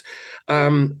colleagues.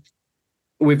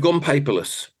 We've gone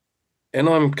paperless, and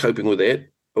I'm coping with that,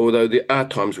 although there are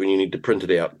times when you need to print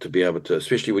it out to be able to,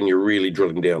 especially when you're really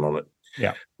drilling down on it.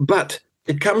 Yeah. But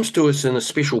it comes to us in a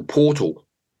special portal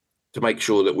to make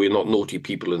sure that we're not naughty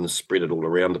people and spread it all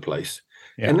around the place.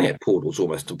 Yeah. And that portal's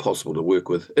almost impossible to work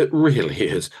with. It really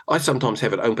is. I sometimes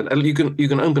have it open. You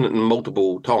can open it in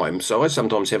multiple times. So I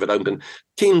sometimes have it open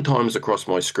 10 times across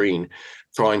my screen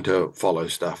trying to follow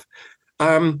stuff.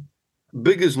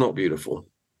 Big is not beautiful.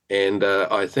 And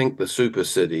I think the super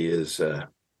city has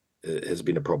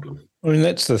been a problem. I mean,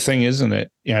 that's the thing, isn't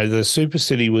it? You know, the super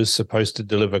city was supposed to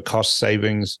deliver cost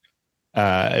savings.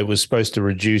 It was supposed to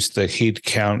reduce the head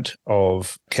count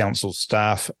of council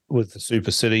staff with the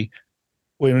super city.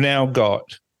 We've now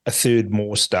got a third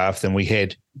more staff than we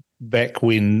had back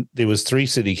when there was 3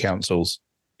 city councils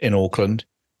in Auckland.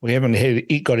 We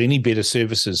haven't got any better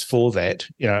services for that.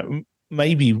 You know,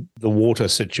 maybe the water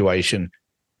situation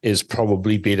is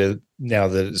probably better now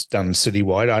that it's done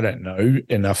citywide. I don't know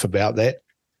enough about that.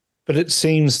 But it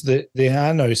seems that there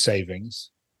are no savings.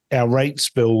 Our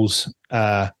rates bills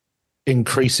are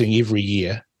increasing every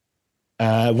year.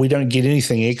 We don't get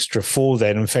anything extra for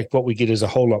that. In fact, what we get is a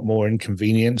whole lot more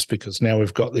inconvenience, because now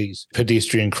we've got these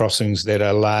pedestrian crossings that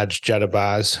are large judder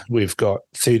bars. We've got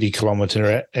 30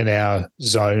 kilometre an hour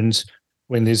zones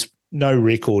when there's no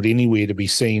record anywhere to be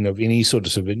seen of any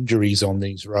sort of injuries on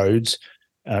these roads.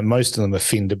 Most of them are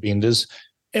fender benders.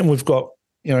 And we've got,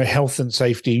 you know, health and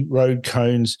safety, road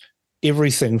cones,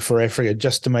 everything for Africa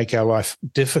just to make our life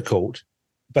difficult.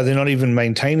 But they're not even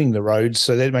maintaining the roads,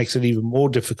 so that makes it even more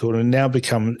difficult. And now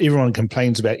everyone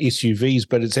complains about SUVs,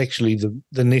 but it's actually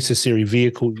the necessary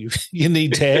vehicle you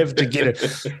need to have to get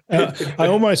it. I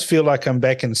almost feel like I'm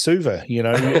back in Suva, you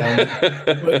know,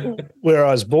 where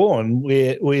I was born,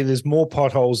 where there's more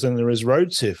potholes than there is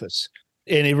road surface.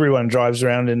 And everyone drives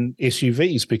around in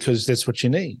SUVs because that's what you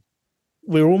need.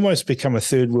 We're almost become a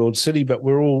third world city, but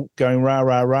we're all going rah,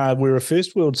 rah, rah. We're a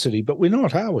first world city, but we're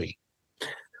not, are we?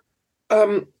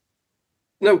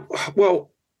 No.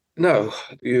 Well, no.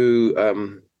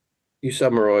 You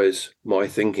summarise my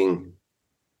thinking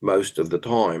most of the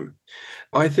time.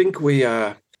 I think we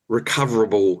are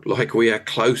recoverable, like we are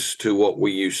close to what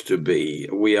we used to be.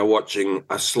 We are watching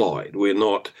a slide. We're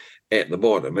not at the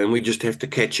bottom, and we just have to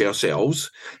catch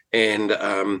ourselves and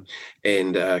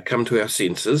come to our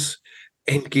senses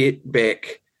and get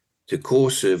back to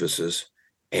core services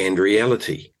and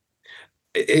reality.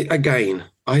 Again,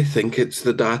 I think it's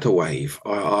the data wave.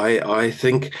 I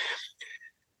think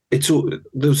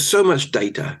there's so much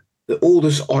data, all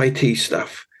this IT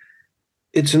stuff.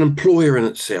 It's an employer in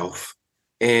itself.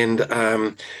 And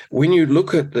when you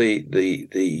look at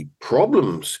the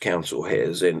problems council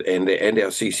has and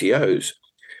our CCOs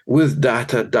with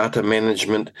data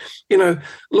management, you know,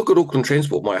 look at Auckland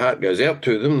Transport. My heart goes out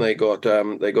to them. They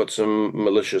got some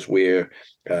malicious ware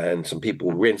and some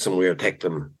people ransomware attacked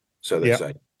them, so they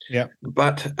say. Yeah.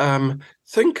 But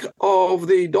think of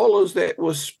the dollars that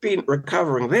was spent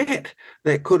recovering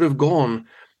that could have gone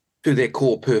to their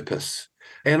core purpose.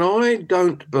 And I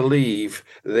don't believe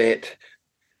that.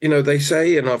 You know, they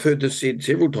say, and I've heard this said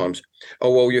several times,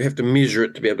 oh, well, you have to measure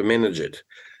it to be able to manage it.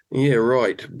 Yeah,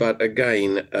 right. But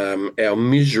again, our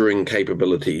measuring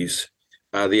capabilities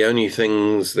are the only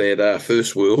things that are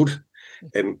first world,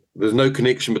 and there's no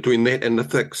connection between that and the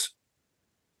fix.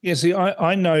 Yeah, see,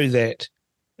 I know that.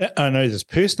 I know this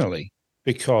personally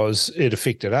because it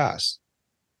affected us.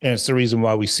 And it's the reason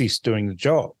why we ceased doing the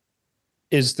job,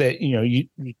 is that, you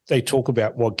know, they talk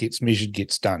about what gets measured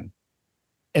gets done.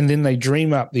 And then they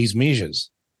dream up these measures.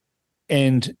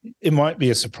 And it might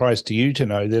be a surprise to you to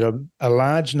know that a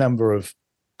large number of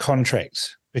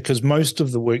contracts, because most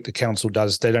of the work the council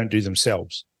does, they don't do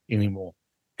themselves anymore.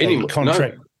 They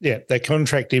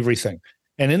contract everything.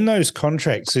 And in those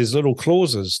contracts, there's little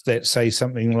clauses that say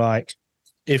something like,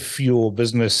 if your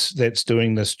business that's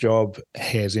doing this job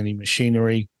has any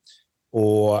machinery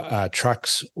or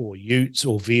trucks or utes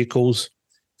or vehicles,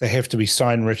 they have to be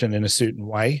sign written in a certain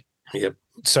way. Yep.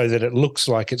 So that it looks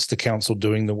like it's the council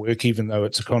doing the work, even though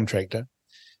it's a contractor.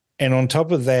 And on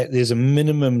top of that, there's a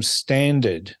minimum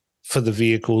standard for the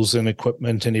vehicles and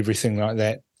equipment and everything like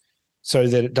that, so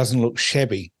that it doesn't look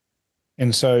shabby.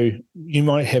 And so you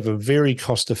might have a very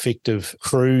cost-effective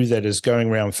crew that is going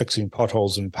around fixing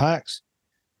potholes in parks,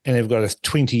 and they've got a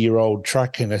 20-year-old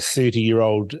truck and a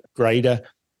 30-year-old grader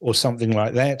or something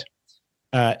like that.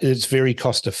 It's very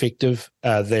cost effective.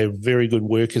 They're very good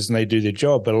workers and they do their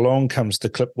job. But along comes the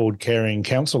clipboard carrying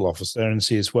council officer and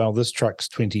says, well, this truck's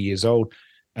 20 years old.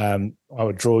 I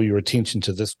would draw your attention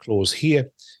to this clause here.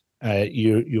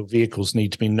 your vehicles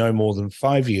need to be no more than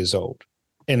 5 years old.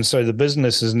 And so the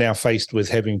business is now faced with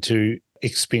having to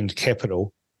expend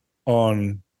capital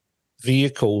on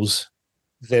vehicles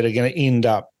that are going to end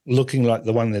up looking like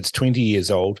the one that's 20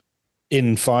 years old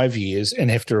in 5 years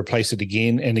and have to replace it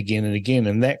again and again and again.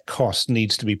 And that cost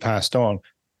needs to be passed on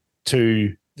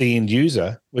to the end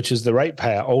user, which is the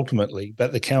ratepayer ultimately,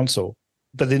 but the council.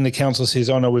 But then the council says,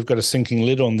 oh, no, we've got a sinking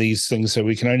lid on these things, so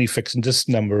we can only fix this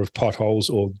number of potholes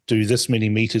or do this many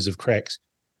meters of cracks.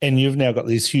 And you've now got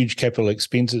these huge capital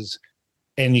expenses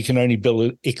and you can only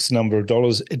bill X number of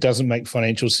dollars. It doesn't make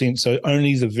financial sense. So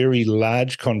only the very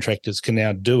large contractors can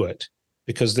now do it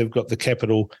because they've got the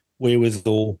capital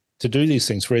wherewithal to do these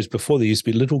things. Whereas before there used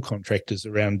to be little contractors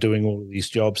around doing all of these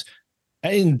jobs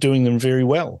and doing them very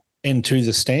well and to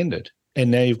the standard. And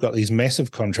now you've got these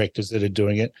massive contractors that are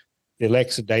doing it. They're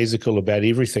lackadaisical about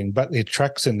everything, but their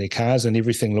trucks and their cars and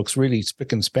everything looks really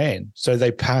spick and span. So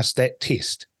they pass that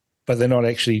test, but they're not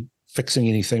actually fixing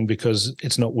anything because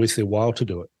it's not worth their while to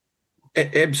do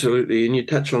it. Absolutely. And you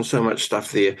touch on so much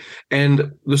stuff there.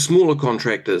 And the smaller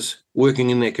contractors working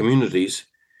in their communities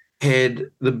had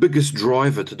the biggest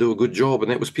driver to do a good job,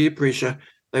 and that was peer pressure.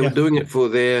 They were doing it for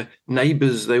their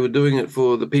neighbours. They were doing it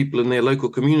for the people in their local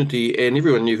community, and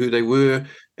everyone knew who they were,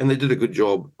 and they did a good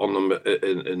job on them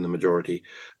in the majority.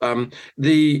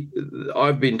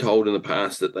 I've been told in the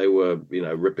past that they were,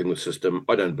 ripping the system.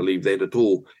 I don't believe that at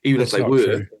all. Even if they were,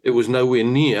 true. It was nowhere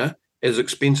near as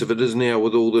expensive it is now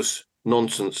with all this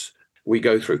nonsense we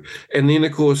go through. And then,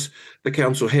 of course, the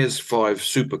council has 5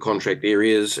 super contract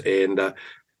areas, and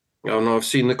I've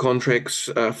seen the contracts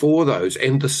for those,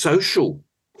 and the social.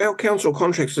 Our council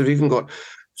contracts have even got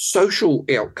social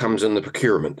outcomes in the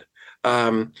procurement.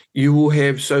 You will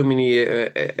have so many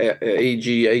EG,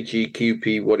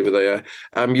 HEQP, whatever they are.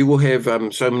 You will have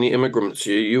so many immigrants.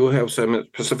 You will have so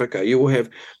much Pacifica. You will have.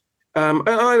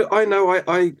 I know.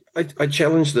 I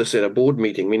challenged this at a board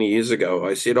meeting many years ago.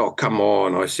 I said, "Oh, come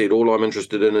on!" I said, "All I'm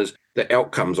interested in is the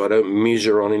outcomes. I don't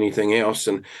measure on anything else."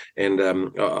 And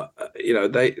I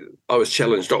was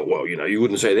challenged. Oh, well, you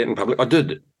wouldn't say that in public. I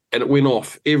did. And it went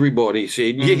off. Everybody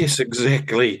said, yes,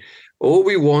 exactly. All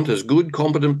we want is good,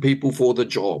 competent people for the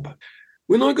job.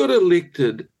 When I got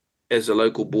elected as a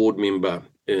local board member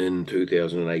in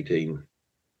 2018,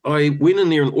 I went in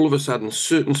there and all of a sudden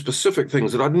certain specific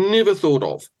things that I'd never thought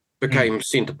of became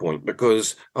centre point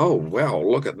because, oh, wow,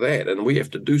 look at that. And we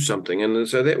have to do something. And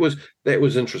so that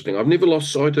was interesting. I've never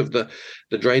lost sight of the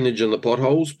drainage and the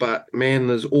potholes, but, man,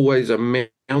 there's always a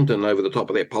mountain over the top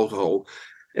of that pothole.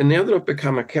 And now that I've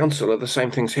become a councillor, the same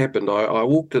thing's happened. I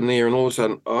walked in there and all of a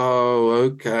sudden, oh,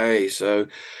 okay. So,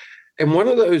 and one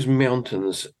of those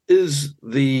mountains is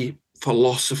the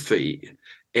philosophy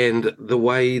and the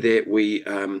way that we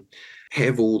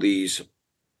have all these.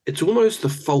 It's almost the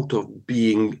fault of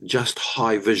being just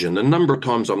high vision. A number of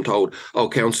times I'm told, oh,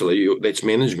 councillor, that's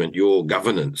management, your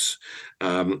governance.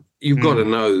 You've got to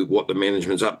know what the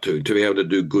management's up to be able to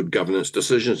do good governance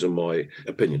decisions, in my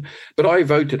opinion. But I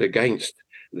voted against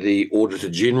the Auditor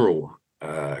General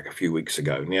a few weeks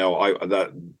ago. Now,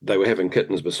 they were having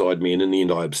kittens beside me, and in the end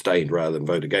I abstained rather than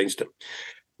vote against him.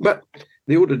 But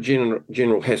the Auditor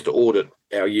General has to audit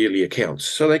our yearly accounts.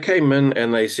 So they came in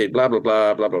and they said, blah, blah,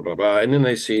 blah, blah, blah, blah, blah. And then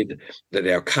they said that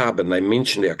they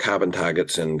mentioned our carbon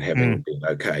targets and having been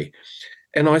okay.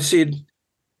 And I said,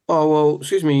 oh, well,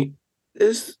 excuse me,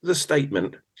 is the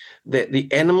statement that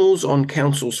the animals on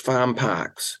council's farm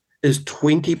parks is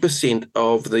 20%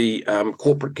 of the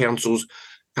corporate council's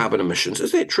carbon emissions?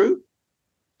 Is that true?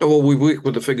 Oh, well, we work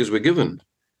with the figures we're given.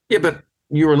 Yeah, but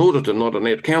you're an auditor, not an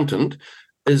accountant.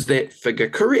 Is that figure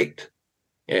correct?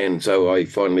 And so I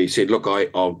finally said, look,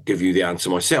 I'll give you the answer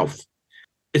myself.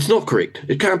 It's not correct.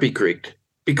 It can't be correct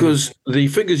because the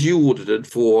figures you audited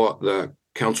for the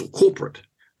council corporate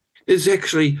is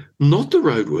actually not the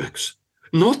roadworks,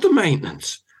 not the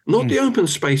maintenance, not the open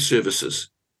space services.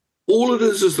 All it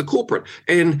is the corporate.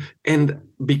 And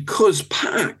because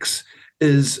parks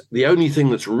is the only thing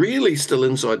that's really still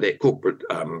inside that corporate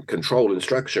control and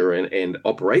structure and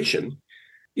operation,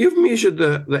 you've measured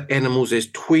the animals as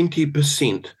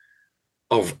 20%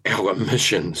 of our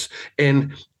emissions.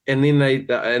 And then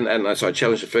so I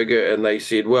challenged the figure and they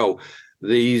said, well,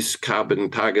 these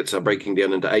carbon targets are breaking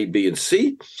down into A, B, and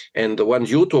C. And the ones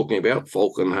you're talking about,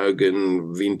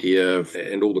 Falkenhagen,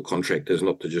 Ventia, and all the contractors,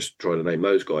 not to just try to name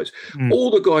those guys, all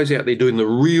the guys out there doing the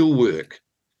real work,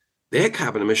 their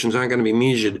carbon emissions aren't going to be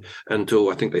measured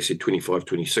until, I think they said 25,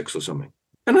 26 or something.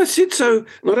 And I said, so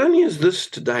not only is this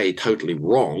today totally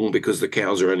wrong because the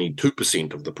cows are only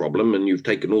 2% of the problem and you've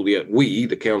taken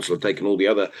the council have taken all the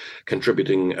other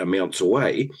contributing amounts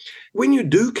away, when you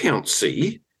do count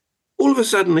C, all of a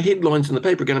sudden the headlines in the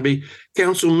paper are going to be,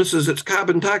 council misses its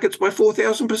carbon targets by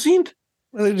 4,000%.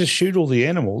 Well, they just shoot all the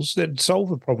animals. That'd solve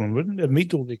the problem, wouldn't it?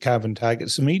 Meet all the carbon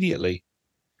targets immediately.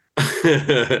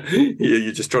 Yeah,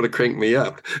 you're just trying to crank me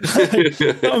up.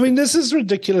 I mean, this is a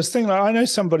ridiculous thing. Like, I know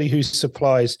somebody who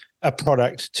supplies a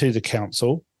product to the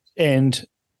council, and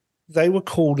they were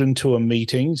called into a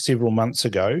meeting several months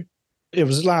ago. It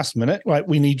was last minute, like,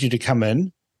 we need you to come in.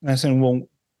 And they're saying, well,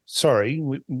 sorry,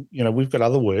 we've got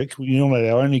other work. You're not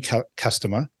our only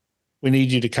customer. We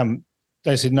need you to come.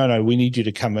 They said, no, we need you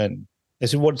to come in. They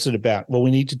said, what's it about? Well,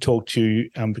 we need to talk to you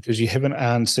because you haven't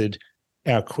answered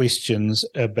our questions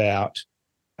about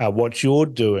what you're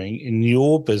doing in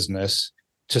your business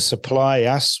to supply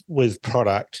us with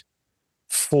product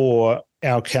for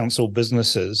our council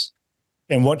businesses,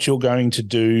 and what you're going to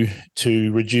do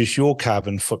to reduce your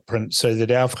carbon footprint so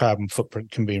that our carbon footprint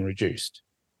can be reduced.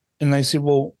 And they said,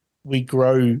 well, we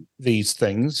grow these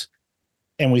things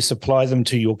and we supply them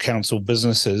to your council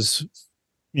businesses,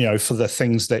 for the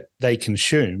things that they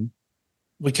consume.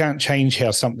 We can't change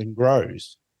how something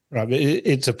grows, right?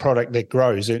 It's a product that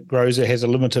grows. It has a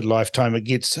limited lifetime. It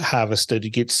gets harvested.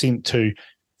 It gets sent to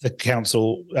the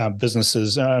council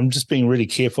businesses. I'm just being really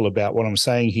careful about what I'm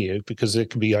saying here because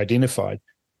it can be identified.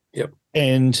 Yep.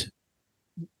 And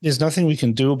there's nothing we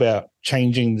can do about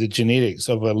changing the genetics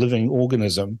of a living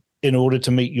organism in order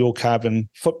to meet your carbon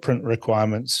footprint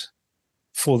requirements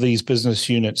for these business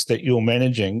units that you're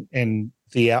managing and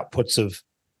the outputs of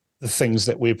the things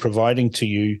that we're providing to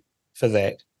you for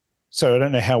that. So I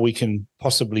don't know how we can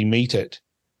possibly meet it.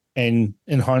 And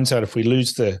in hindsight, if we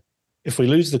lose the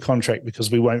contract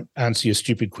because we won't answer your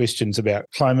stupid questions about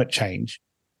climate change,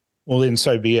 well, then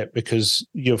so be it, because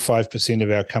your 5%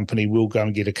 of our company will go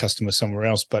and get a customer somewhere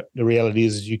else. But the reality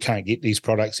is you can't get these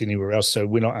products anywhere else, so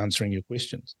we're not answering your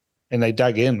questions. And they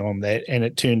dug in on that, and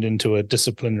it turned into a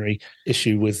disciplinary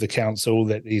issue with the council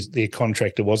that their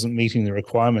contractor wasn't meeting the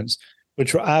requirements,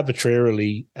 which were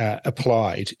arbitrarily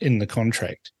applied in the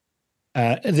contract.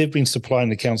 And they've been supplying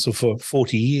the council for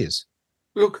 40 years.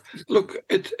 Look,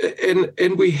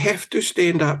 and we have to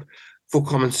stand up for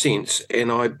common sense. And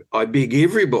I beg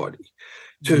everybody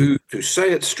to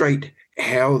say it straight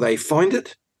how they find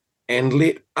it, and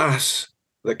let us,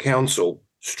 the councillors,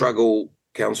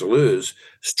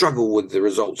 struggle with the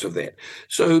results of that.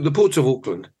 So the Ports of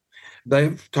Auckland,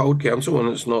 they've told council, and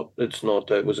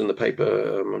it was in the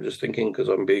paper, I'm just thinking because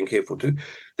I'm being careful too,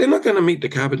 they're not going to meet the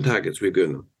carbon targets we've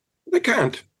given them. They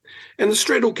can't. And the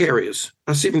straddle carriers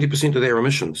are 70% of their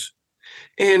emissions.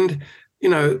 And,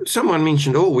 someone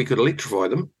mentioned, we could electrify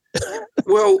them.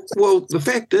 Well, the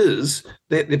fact is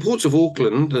that the Ports of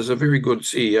Auckland, there's a very good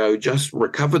CEO, just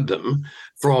recovered them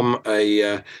from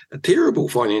a terrible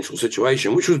financial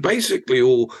situation, which was basically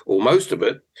all, or most of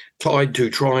it, tied to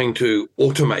trying to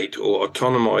automate or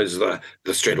autonomize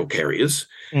the straddle carriers.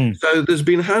 So there's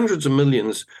been hundreds of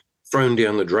millions thrown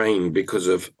down the drain because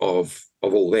of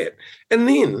all that. And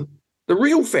then the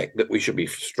real fact that we should be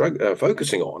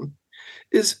focusing on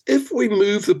is if we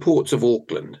move the Ports of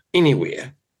Auckland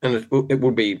anywhere, and it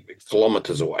will be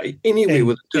kilometres away, anywhere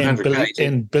with 200 km.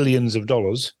 And billions of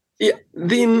dollars. Yeah,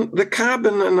 then the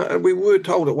carbon, and we were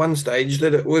told at one stage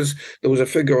that there was a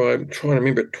figure, I'm trying to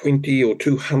remember, 20 or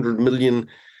 200 million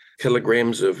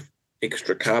kilograms of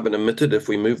extra carbon emitted if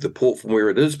we move the port from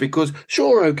where it is, because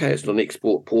sure, okay, it's not an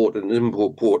export port and an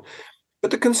import port,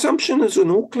 but the consumption is in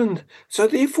Auckland. So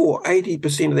therefore,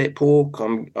 80% of that pork,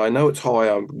 I know it's high,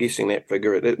 I'm guessing that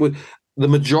figure, the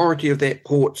majority of that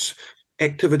port's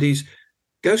activities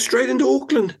go straight into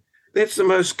Auckland. That's the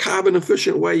most carbon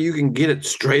efficient way you can get it,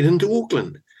 straight into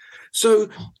Auckland. So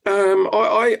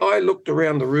I looked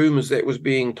around the room as that was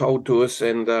being told to us,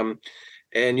 and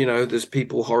there's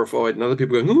people horrified and other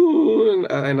people going, ooh,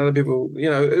 and other people,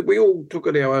 we all took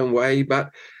it our own way,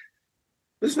 but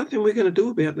there's nothing we're going to do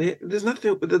about that. There's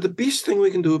nothing. The best thing we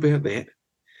can do about that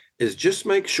is just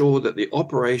make sure that the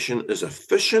operation is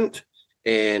efficient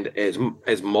and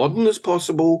as modern as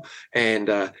possible,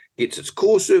 and gets its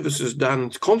core services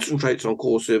done, concentrates on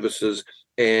core services,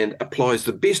 and applies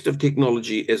the best of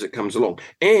technology as it comes along.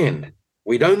 And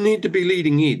we don't need to be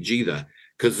leading edge either,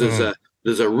 because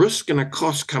there's a risk and a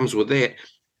cost comes with that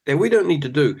we don't need to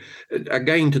do.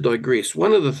 Again, to digress,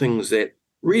 one of the things that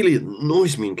really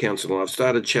annoys me in council, and I've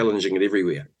started challenging it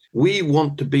everywhere, we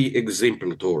want to be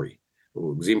exemplary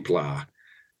or exemplar.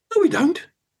 No, we don't.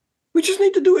 We just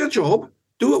need to do our job,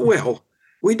 do it well.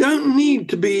 We don't need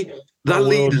to be the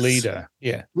leader.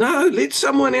 Yeah. No, let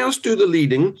someone else do the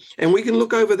leading, and we can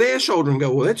look over their shoulder and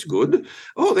go, well, that's good.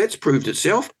 Oh, that's proved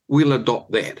itself. We'll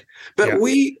adopt that. But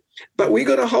we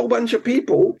got a whole bunch of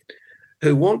people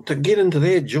who want to get into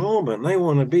their job and they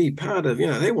want to be part of,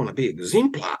 they want to be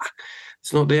exemplar.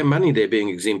 It's not their money they're being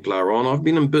exemplar on. I've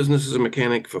been in business as a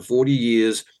mechanic for 40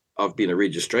 years. I've been a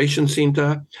registration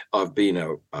centre. I've been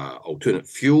a alternate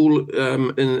fuel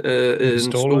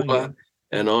installer.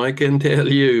 And I can tell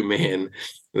you, man,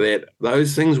 that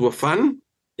those things were fun,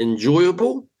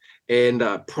 enjoyable, and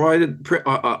proud of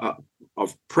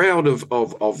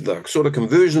the sort of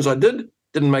conversions I didn't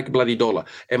make a bloody dollar.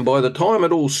 And by the time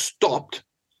it all stopped,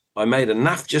 I made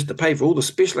enough just to pay for all the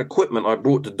special equipment I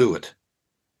brought to do it.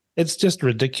 It's just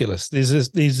ridiculous. There's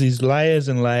these layers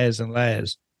and layers and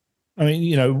layers. I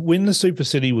mean, when the Super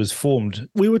City was formed,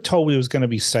 we were told there was going to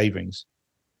be savings.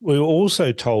 We were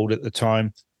also told at the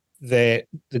time that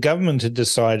the government had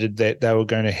decided that they were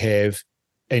going to have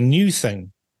a new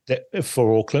thing that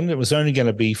for Auckland. It was only going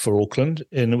to be for Auckland,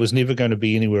 and it was never going to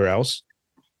be anywhere else.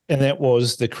 And that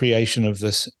was the creation of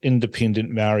this independent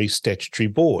Maori statutory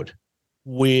board,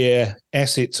 where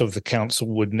assets of the council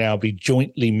would now be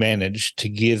jointly managed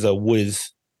together with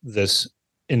this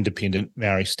independent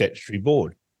Maori statutory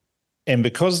board. And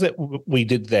because that we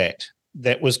did that,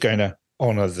 that was going to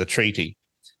honour the treaty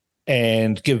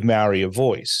and give Maori a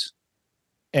voice.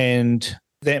 And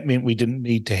that meant we didn't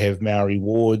need to have Maori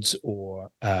wards or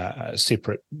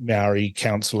separate Maori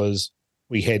councillors.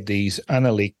 We had these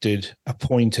unelected,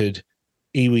 appointed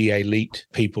iwi elite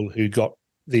people who got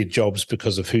their jobs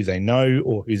because of who they know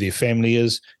or who their family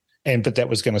is, but that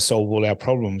was going to solve all our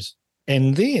problems.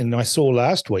 And then I saw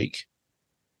last week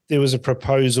there was a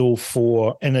proposal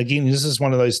for, and again, this is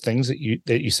one of those things that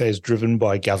you say is driven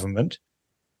by government.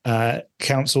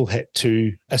 Council had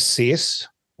to assess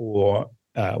or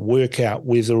work out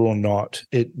whether or not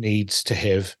it needs to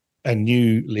have a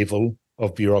new level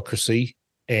of bureaucracy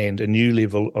and a new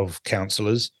level of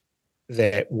councillors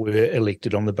that were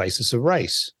elected on the basis of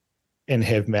race and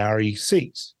have Maori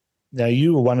seats. Now,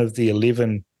 you were one of the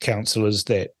 11 councillors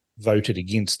that voted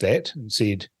against that and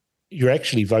said, you're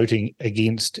actually voting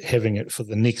against having it for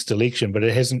the next election, but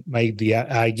it hasn't made the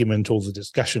argument or the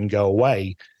discussion go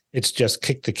away. It's just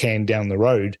kicked the can down the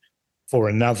road for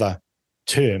another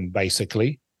term,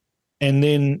 basically. And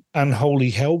then unholy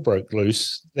hell broke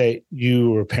loose that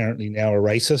you were apparently now a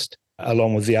racist,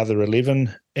 along with the other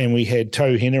 11. And we had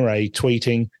Tau Henare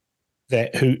tweeting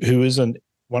that who isn't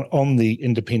on the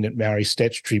independent Maori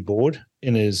statutory board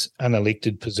in his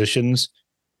unelected positions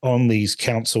on these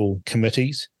council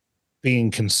committees,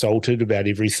 being consulted about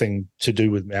everything to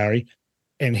do with Maori.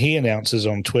 And he announces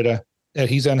on Twitter that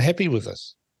he's unhappy with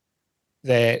this,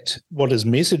 that what his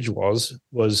message was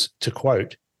to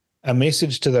quote, a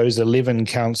message to those 11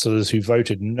 councillors who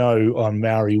voted no on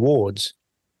Maori wards,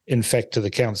 in fact, to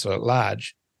the council at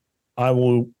large, I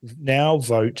will now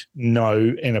vote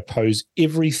no and oppose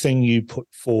everything you put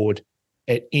forward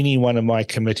at any one of my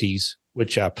committees,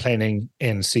 which are planning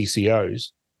and CCOs.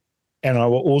 And I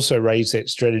will also raise that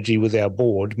strategy with our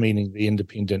board, meaning the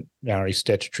independent Maori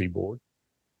statutory board,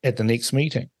 at the next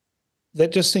meeting.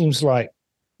 That just seems like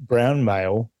brown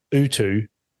mail, utu,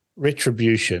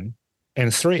 retribution,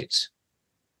 and threats.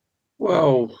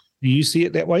 Well, do you see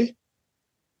it that way?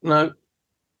 No,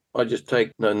 I just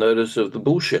take no notice of the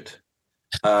bullshit.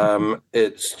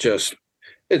 It's just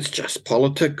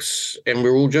politics, and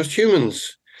we're all just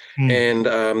humans, and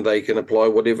they can apply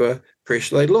whatever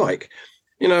pressure they like.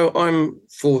 I'm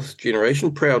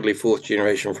proudly fourth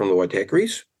generation from the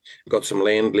Waitakeris. Got some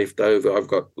land left over. I've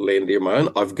got land there of my own.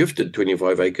 I've gifted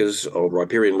 25 acres of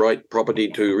riparian right property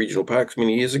to regional parks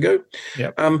many years ago.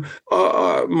 Yep.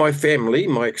 My family,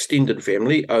 my extended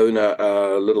family, own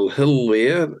a little hill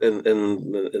there in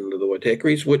the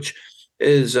Waitakeris, which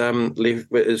is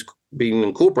been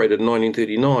incorporated in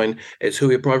 1939 as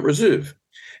Hui Private Reserve.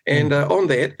 And on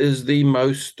that is the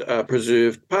most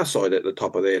preserved parside at the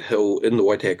top of that hill in the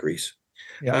Waitakeris.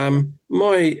 Yep.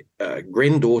 My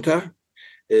granddaughter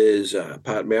is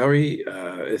part Maori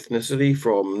ethnicity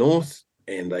from North,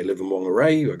 and they live in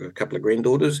Whangarei. I've got a couple of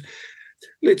granddaughters.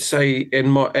 Let's say,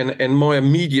 and my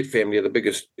immediate family are the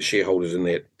biggest shareholders in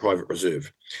that private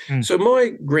reserve. So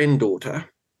my granddaughter,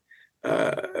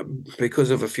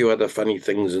 because of a few other funny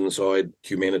things inside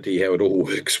humanity, how it all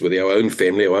works with our own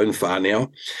family, our own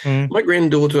whānau, my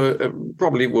granddaughter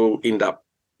probably will end up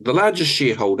the largest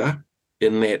shareholder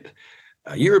in that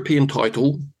European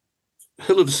title,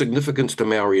 hill of significance to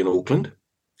Maori in Auckland.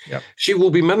 Yep. She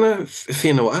will be mana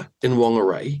whenua in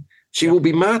Whangarei. She will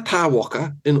be mā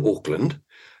tāwaka in Auckland.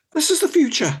 This is the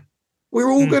future.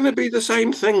 We're all going to be the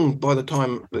same thing by the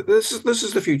time. This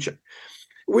is the future.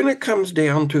 When it comes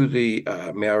down to the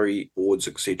Maori boards,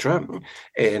 etc.,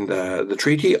 and the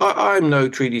treaty, I'm no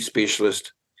treaty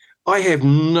specialist. I have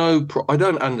I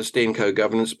don't understand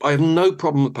co-governance. I have no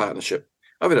problem with partnership.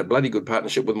 I've had a bloody good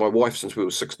partnership with my wife since we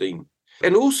were 16.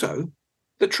 And also,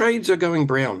 the trades are going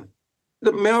brown.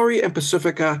 The Maori and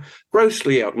Pacifica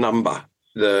grossly outnumber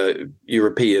the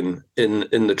European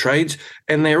in the trades,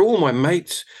 and they're all my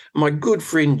mates. My good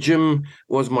friend Jim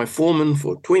was my foreman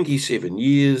for 27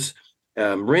 years,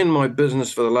 ran my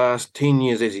business for the last 10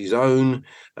 years as his own,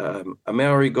 a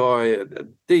Maori guy, a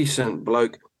decent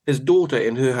bloke. His daughter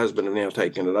and her husband are now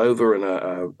taking it over and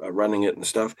are running it and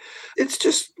stuff. It's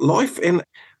just life. And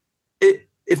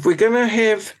if we're going to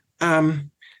have,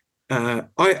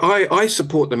 I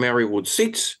support the Maori ward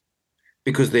seats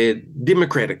because they're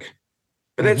democratic.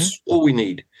 But that's all we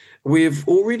need. We've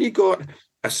already got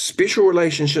a special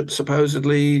relationship,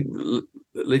 supposedly,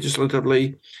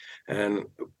 legislatively, and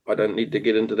I don't need to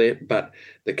get into that, but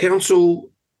the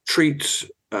council treats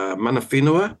mana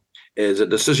whenua as a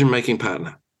decision-making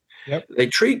partner. Yep. They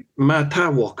treat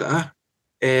Mātāwaka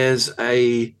as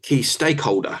a key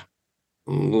stakeholder,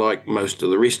 like most of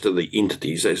the rest of the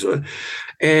entities.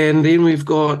 And then we've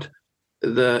got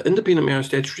the Independent Maori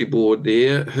Statutory Board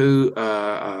there, who,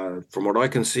 from what I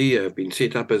can see, have been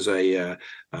set up as a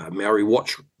Maori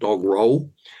watchdog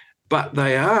role, but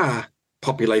they are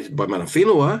populated by mana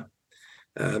whenua.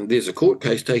 There's a court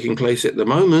case taking place at the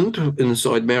moment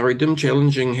inside Maoridom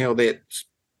challenging how that's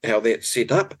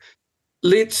set up.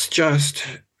 Let's just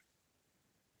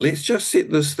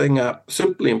set this thing up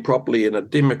simply and properly in a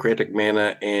democratic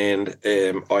manner, and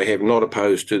I have not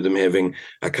opposed to them having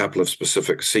a couple of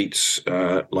specific seats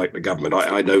like the government.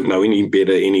 I don't know any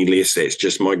better, any less. That's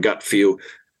just my gut feel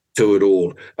to it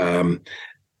all.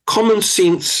 Common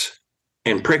sense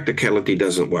and practicality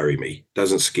doesn't worry me,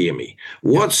 doesn't scare me.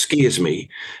 What scares me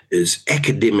is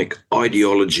academic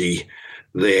ideology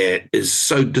that is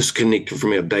so disconnected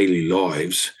from our daily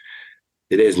lives,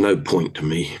 it has no point to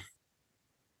me.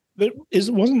 But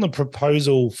wasn't the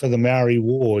proposal for the Maori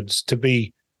wards to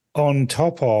be on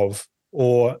top of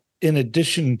or in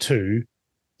addition to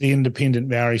the Independent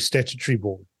Maori Statutory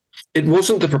Board? It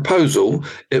wasn't the proposal,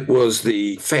 it was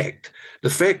the fact. The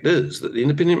fact is that the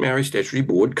Independent Maori Statutory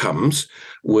Board comes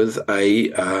with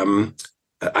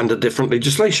under different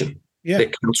legislation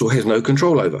that council has no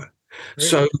control over. Really?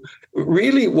 So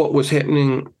really what was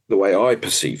happening, the way I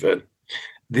perceive it,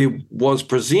 there was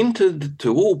presented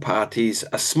to all parties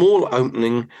a small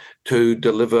opening to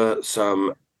deliver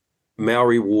some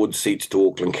Maori ward seats to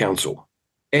Auckland Council.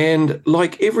 And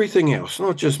like everything else,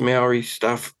 not just Maori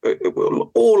stuff,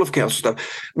 all of council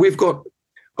stuff, we've got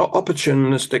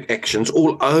opportunistic actions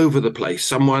all over the place.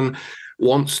 Someone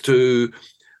wants to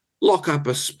lock up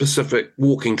a specific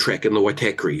walking track in the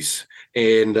Waitakeris,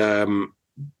 and,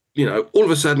 all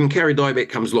of a sudden, Carry Dieback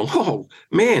comes along. Oh,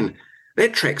 man,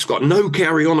 that track's got no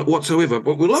carry on it whatsoever,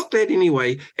 but we'll lock that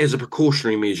anyway as a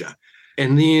precautionary measure.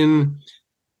 And then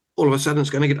all of a sudden it's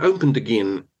going to get opened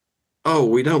again. Oh,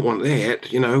 we don't want that.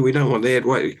 We don't want that.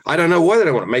 Wait, I don't know why they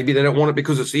don't want it. Maybe they don't want it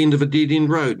because it's the end of a dead-end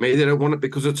road. Maybe they don't want it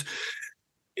because it's,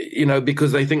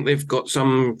 because they think they've got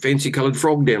some fancy-coloured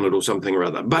frog down it or something or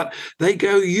other. But they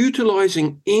go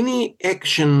utilising any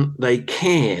action they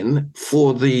can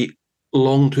for the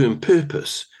long-term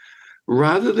purpose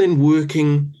rather than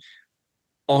working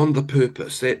on the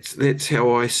purpose. That's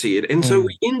how I see it. And so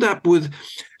we end up with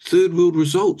third world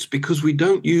results because we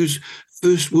don't use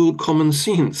first world common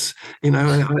sense. I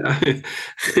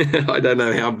don't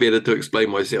know how better to explain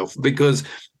myself, because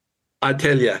I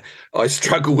tell you, I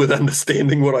struggle with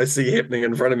understanding what I see happening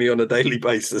in front of me on a daily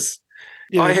basis.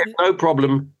 Yeah. I have no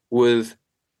problem with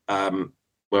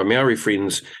my Maori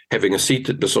friends having a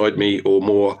seat beside me or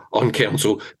more on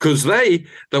council, because the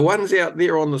ones out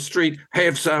there on the street,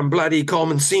 have some bloody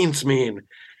common sense, man.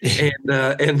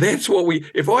 And that's what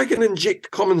if I can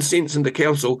inject common sense into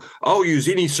council, I'll use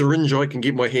any syringe I can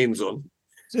get my hands on.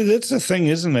 So that's the thing,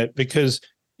 isn't it? Because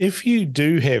if you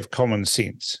do have common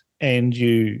sense and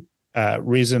you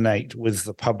resonate with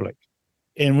the public,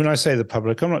 and when I say the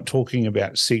public, I'm not talking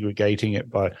about segregating it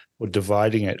or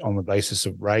dividing it on the basis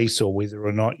of race or whether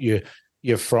or not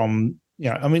you're from,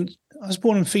 I was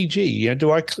born in Fiji.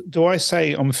 Do I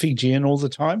say I'm Fijian all the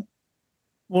time?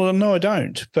 Well, no, I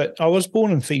don't. But I was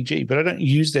born in Fiji, but I don't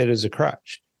use that as a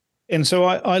crutch. And so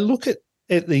I look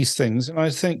at these things and I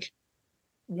think,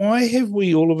 why have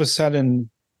we all of a sudden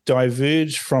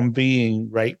diverged from being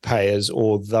ratepayers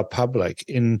or the public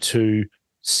into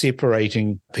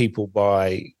separating people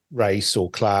by race or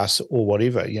class or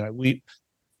whatever?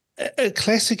 A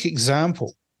classic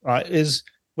example, right, is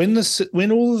when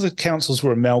all of the councils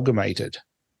were amalgamated,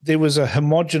 there was a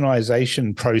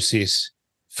homogenization process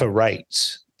for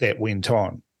rates that went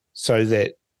on, so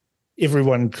that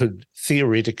everyone could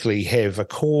theoretically have a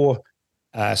core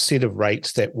set of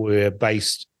rates that were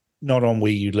based not on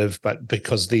where you live, but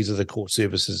because these are the core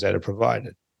services that are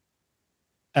provided.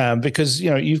 Because,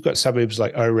 you've got suburbs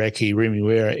like Aoraki,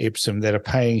 Remuera, Epsom that are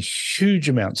paying huge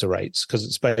amounts of rates because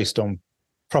it's based on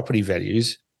property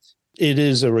values. It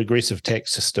is a regressive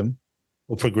tax system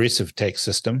or progressive tax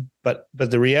system, but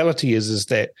the reality is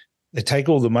that they take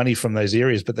all the money from those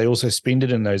areas, but they also spend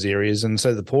it in those areas. And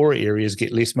so the poorer areas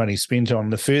get less money spent on.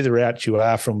 The further out you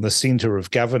are from the centre of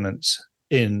governance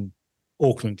in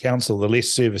Auckland Council, the less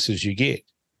services you get.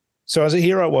 So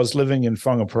here I was living in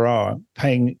Whangaparoa,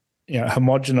 paying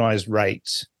homogenised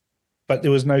rates, but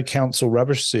there was no council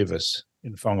rubbish service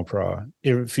in Whangaparoa.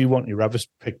 If you want your rubbish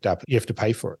picked up, you have to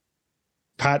pay for it.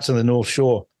 Parts of the North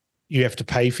Shore, you have to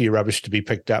pay for your rubbish to be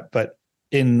picked up, but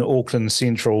in Auckland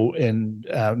Central and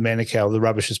Manukau, the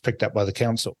rubbish is picked up by the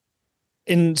council.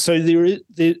 And so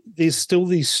there's still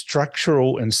these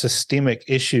structural and systemic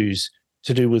issues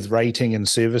to do with rating and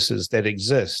services that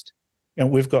exist. And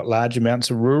we've got large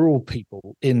amounts of rural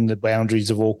people in the boundaries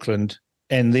of Auckland,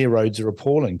 and their roads are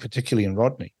appalling, particularly in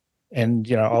Rodney.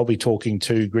 And, I'll be talking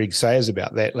to Greg Sayers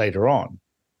about that later on.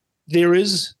 There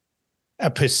is a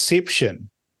perception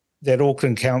that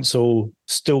Auckland Council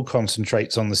still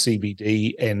concentrates on the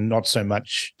CBD and not so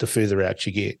much the further out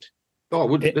you get. Oh,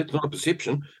 well, that's not a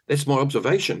perception. That's my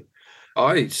observation.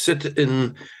 I sit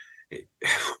in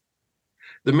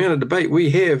the amount of debate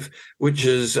we have, which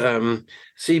is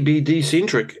CBD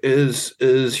centric, is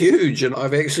huge, and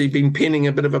I've actually been penning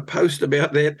a bit of a post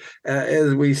about that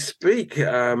as we speak.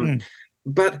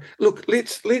 But look,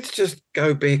 let's just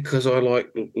go back because I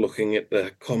like looking at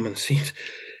the common sense.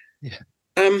 Yeah.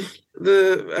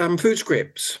 The food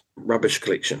scraps rubbish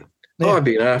collection. Yeah. I've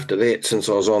been after that since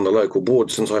I was on the local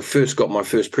board, since I first got my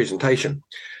first presentation.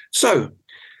 So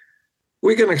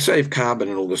we're going to save carbon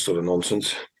and all this sort of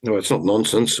nonsense. No, it's not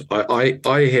nonsense.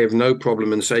 I have no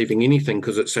problem in saving anything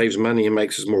because it saves money and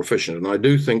makes us more efficient. And I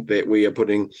do think that we are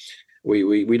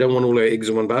we don't want all our eggs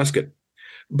in one basket.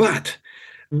 But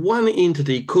one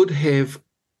entity could have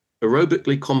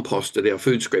aerobically composted our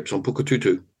food scraps on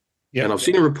Pukatutu. Yeah. And I've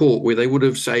seen a report where they would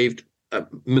have saved a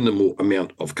minimal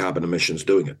amount of carbon emissions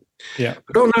doing it. Yeah.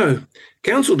 But oh no,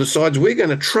 council decides we're going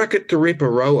to truck it to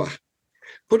Reparoa,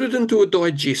 put it into a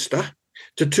digester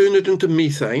to turn it into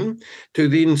methane, to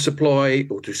then supply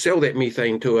or to sell that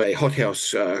methane to a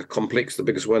hothouse complex, the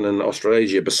biggest one in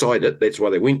Australasia beside it. That's why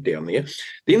they went down there.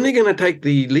 Then they're going to take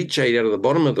the leachate out of the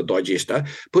bottom of the digester,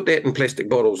 put that in plastic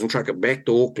bottles and truck it back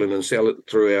to Auckland and sell it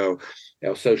through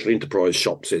our social enterprise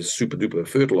shops as super duper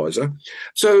fertilizer.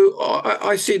 So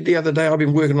I said the other day, I've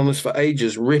been working on this for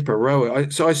ages,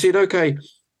 Reparoa. So I said, okay,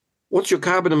 what's your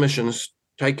carbon emissions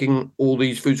taking all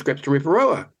these food scraps to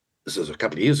Reparoa? This is a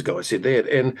couple of years ago I said that.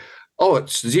 And,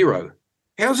 it's zero.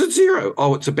 How's it zero?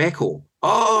 It's a backhaul.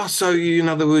 So in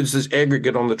other words, there's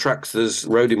aggregate on the trucks, there's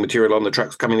roading material on the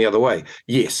trucks coming the other way.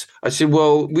 Yes. I said,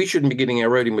 well, we shouldn't be getting our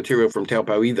roading material from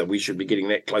Taupo either. We should be getting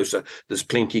that closer. There's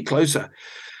plenty closer.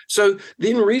 So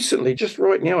then recently, just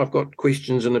right now, I've got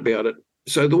questions in about it.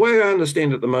 So the way I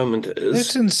understand at the moment is...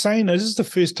 That's insane. This is the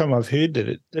first time I've heard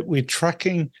that we're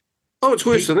trucking... Oh, it's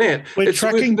worse than that. We're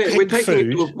trucking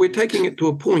food. We're taking it to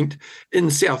a point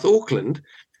in South Auckland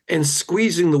and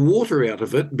squeezing the water out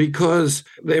of it because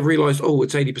they've realised,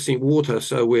 it's 80% water,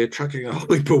 so we're trucking a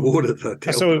whole heap of water.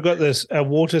 So we've got this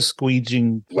water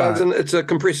squeeging plant. Well, it's a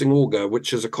compressing auger,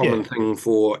 which is a common thing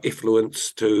for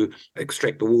effluents to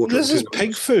extract the water. This is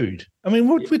pig food. I mean,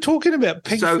 we're talking about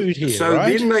pig food here,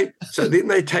 right? Then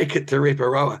they take it to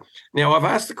Reparoa. Now, I've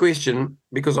asked the question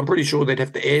because I'm pretty sure they'd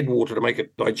have to add water to make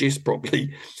it digest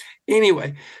properly.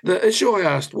 Anyway, the issue I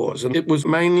asked was, and it was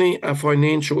mainly a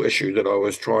financial issue that I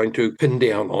was trying to pin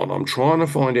down on. I'm trying to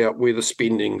find out where the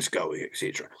spending's going,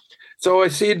 etc. So I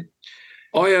said,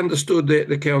 I understood that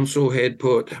the council had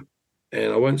put,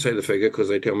 and I won't say the figure because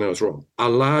they tell me I was wrong, a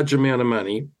large amount of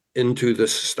money into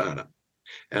this startup.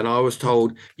 And I was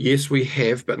told, yes, we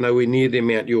have, but nowhere near the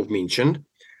amount you've mentioned.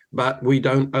 But we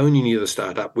don't own any of the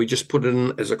startup. We just put it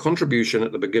in as a contribution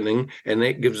at the beginning, and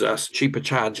that gives us cheaper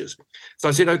charges. So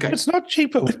I said, okay. It's not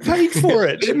cheaper. We paid for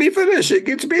it. Let me finish. It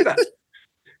gets better.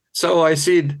 So I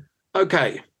said,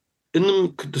 okay. In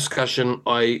the discussion,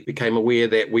 I became aware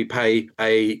that we pay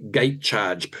a gate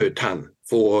charge per tonne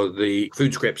for the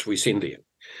food scraps we send there.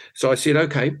 So I said,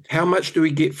 okay, how much do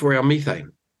we get for our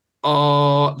methane?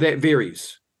 That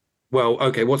varies. Well,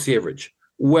 okay, what's the average?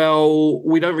 Well,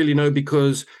 we don't really know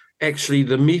because actually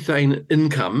the methane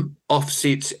income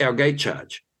offsets our gate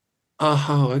charge.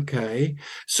 Oh, okay.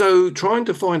 So trying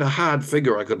to find a hard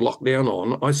figure I could lock down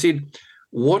on, I said,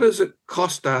 what does it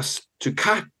cost us to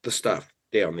cut the stuff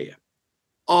down there?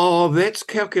 Oh, that's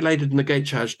calculated in the gate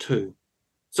charge too.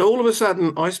 So all of a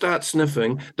sudden, I start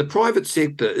sniffing. The private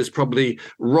sector is probably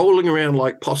rolling around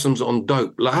like possums on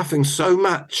dope, laughing so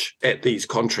much at these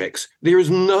contracts. There is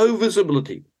no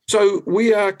visibility. So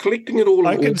we are collecting it all.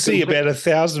 I can see about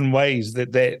 1,000 ways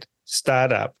that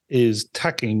startup is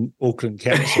tucking Auckland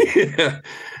Council. Yeah.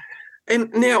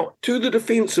 And now, to the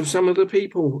defence of some of the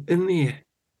people in there,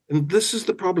 and this is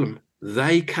the problem,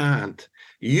 they can't.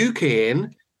 You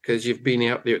can, because you've been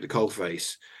out there at the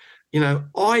coalface.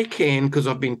 I can because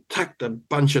I've been tucked a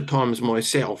bunch of times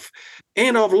myself,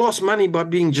 and I've lost money by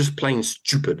being just plain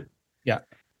stupid. Yeah.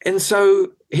 And so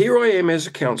here I am as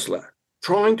a councillor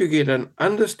trying to get an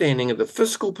understanding of the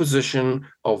fiscal position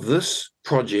of this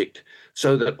project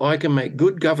so that I can make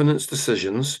good governance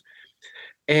decisions.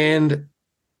 And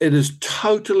it is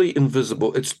totally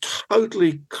invisible. It's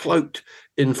totally cloaked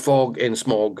in fog and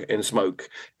smog and smoke.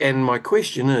 And my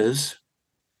question is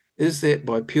that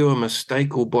by pure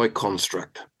mistake or by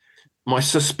construct? My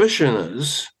suspicion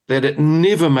is that it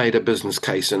never made a business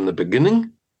case in the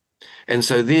beginning, and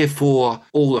so therefore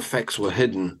all the facts were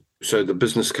hidden, so the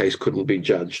business case couldn't be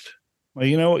judged. Well,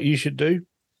 you know what you should do?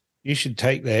 You should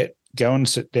take that, go and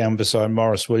sit down beside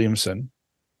Morris Williamson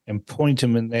and point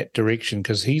him in that direction,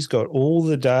 because he's got all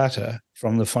the data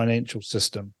from the financial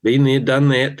system. Been there, done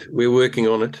that. We're working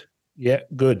on it. Yeah,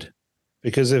 good.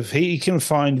 Because if he can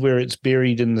find where it's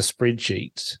buried in the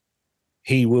spreadsheets,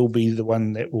 he will be the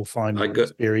one that will find where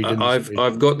it's buried in the spreadsheets.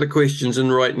 I've got the questions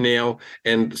in right now,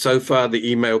 and so far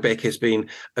the email back has been,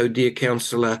 "Oh dear,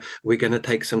 councillor, we're going to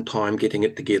take some time getting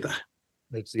it together."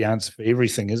 That's the answer for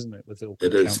everything, isn't it? With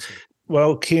it is. Council.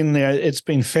 Well, Ken, it's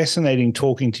been fascinating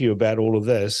talking to you about all of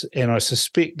this, and I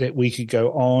suspect that we could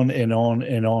go on and on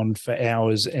and on for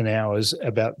hours and hours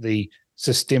about the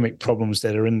systemic problems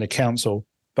that are in the council.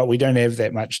 But we don't have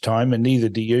that much time, and neither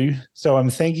do you. So I'm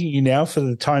thanking you now for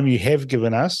the time you have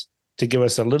given us to give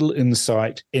us a little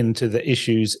insight into the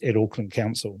issues at Auckland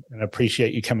Council. And I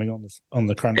appreciate you coming on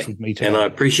the crunch with me today. And I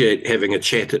appreciate having a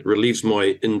chat. It relieves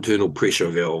my internal pressure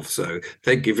valve. So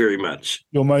thank you very much.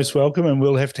 You're most welcome, and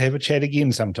we'll have to have a chat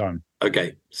again sometime.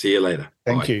 Okay. See you later.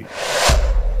 Thank you.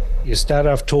 You start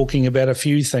off talking about a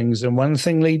few things, and one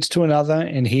thing leads to another,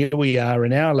 and here we are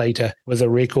an hour later with a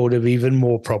record of even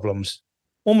more problems,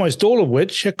 almost all of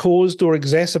which are caused or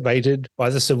exacerbated by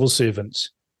the civil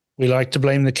servants. We like to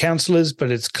blame the councillors,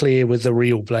 but it's clear where the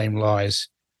real blame lies.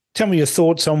 Tell me your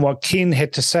thoughts on what Ken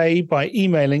had to say by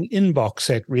emailing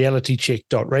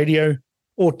inbox@realitycheck.radio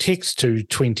or text to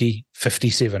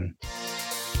 2057.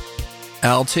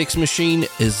 Our text machine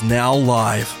is now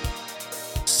live.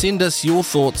 Send us your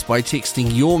thoughts by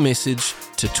texting your message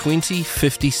to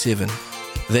 2057.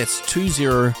 That's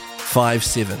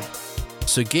 2057.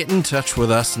 So get in touch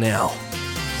with us now.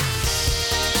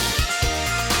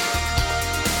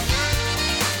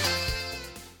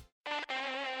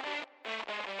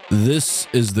 This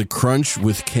is The Crunch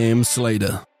with Cam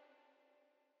Slater.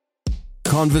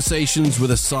 Conversations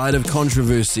with a side of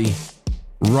controversy,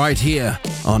 right here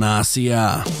on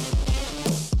RCR.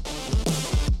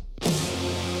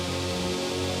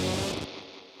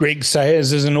 Greg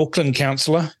Sayers is an Auckland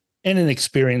councillor and an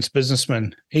experienced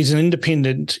businessman. He's an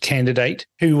independent candidate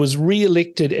who was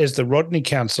re-elected as the Rodney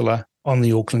councillor on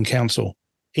the Auckland Council.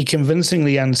 He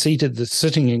convincingly unseated the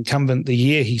sitting incumbent the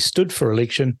year he stood for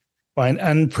election by an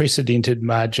unprecedented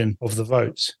margin of the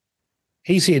votes.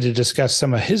 He's here to discuss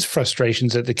some of his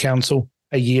frustrations at the council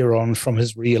a year on from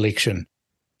his re-election.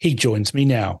 He joins me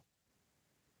now.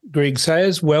 Greg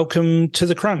Sayers, welcome to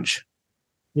The Crunch.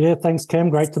 Yeah, thanks, Cam.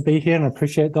 Great to be here and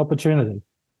appreciate the opportunity.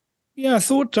 Yeah, I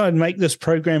thought I'd make this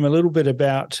program a little bit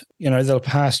about, the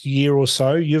past year or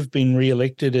so. You've been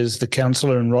re-elected as the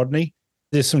councillor in Rodney.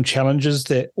 There's some challenges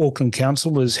that Auckland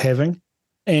Council is having,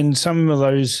 and some of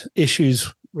those issues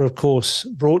were, of course,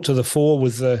 brought to the fore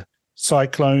with the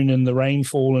cyclone and the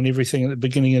rainfall and everything at the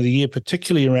beginning of the year,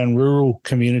 particularly around rural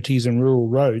communities and rural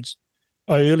roads.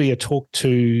 I earlier talked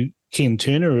to Ken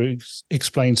Turner, who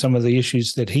explained some of the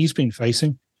issues that he's been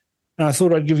facing. And I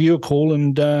thought I'd give you a call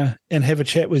and have a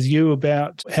chat with you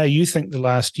about how you think the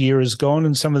last year has gone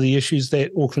and some of the issues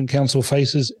that Auckland Council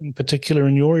faces, in particular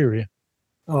in your area.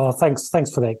 Oh, thanks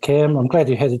for that, Cam. I'm glad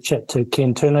you had a chat to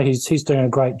Ken Turner. He's doing a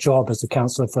great job as a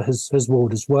councillor for his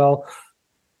ward as well.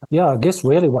 Yeah, I guess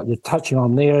really what you're touching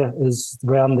on there is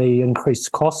around the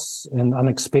increased costs and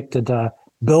unexpected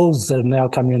bills that are now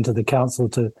coming into the council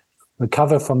to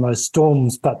recover from those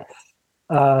storms. But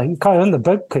kind of in the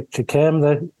big picture, Cam,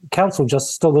 the council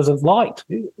just still isn't liked.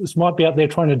 It might be out there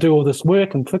trying to do all this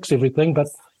work and fix everything, but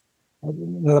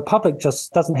the public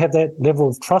just doesn't have that level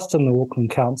of trust in the Auckland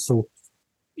Council.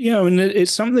 Yeah, and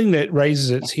it's something that raises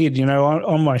its head. You know,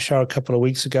 on my show a couple of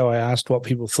weeks ago, I asked what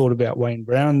people thought about Wayne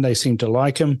Brown. They seem to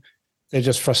like him. They're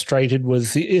just frustrated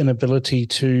with the inability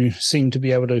to seem to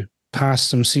be able to pass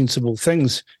some sensible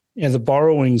things. You know, the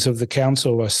borrowings of the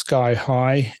council are sky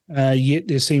high, yet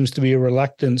there seems to be a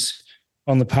reluctance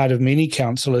on the part of many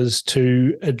councillors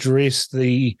to address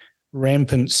the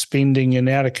rampant spending and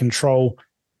out of control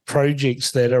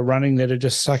projects that are running that are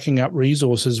just sucking up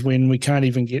resources when we can't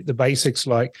even get the basics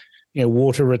like, you know,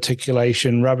 water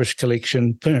reticulation, rubbish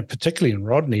collection, particularly in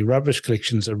Rodney. Rubbish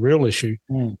collection is a real issue.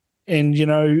 And, you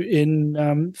know,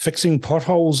 in fixing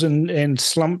potholes and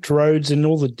slumped roads and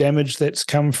all the damage that's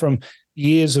come from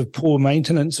years of poor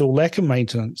maintenance or lack of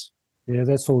maintenance. Yeah,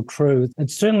 that's all true.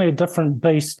 It's certainly a different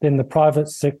beast than the private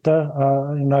sector.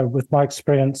 You know, with my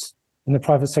experience in the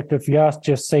private sector, if you asked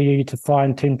your CE to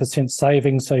find 10%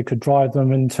 savings so you could drive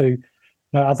them into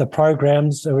other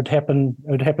programs, it would happen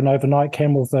overnight,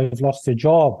 Campbell, if they've lost their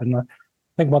job. And I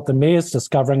think what the mayor's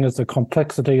discovering is the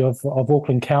complexity of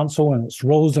Auckland Council and its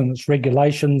rules and its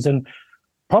regulations, and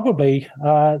probably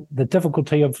the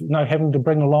difficulty of having to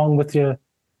bring along with you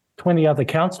 20 other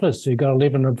councillors. So you've got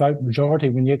 11 vote majority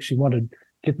when you actually want to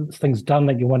get things done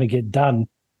that you want to get done.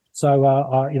 So,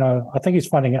 I think he's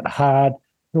finding it hard.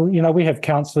 You know, we have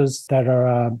councillors that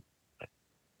are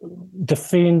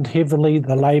defend heavily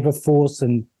the labour force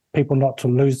and people not to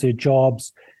lose their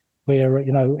jobs, where,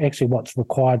 actually what's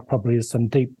required probably is some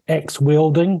deep axe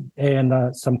wielding and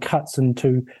some cuts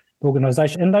into the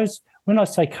organisation. And those, when I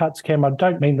say cuts, Cam, I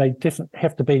don't mean they definitely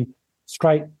have to be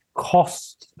straight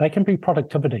costs. They can be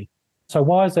productivity. So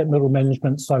why is that middle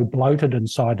management so bloated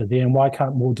inside of there, and why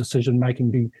can't more decision-making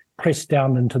be pressed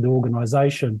down into the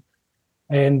organisation?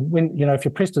 And when, if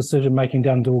you press decision-making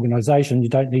down to the organisation, you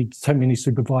don't need so many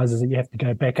supervisors that you have to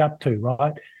go back up to,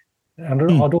 right? And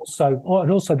I'd also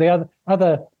the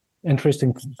other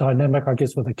interesting dynamic, I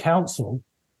guess, with the council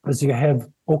is you have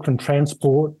Auckland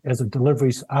Transport as a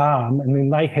deliveries arm, and then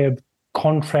they have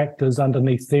contractors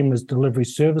underneath them as delivery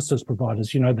services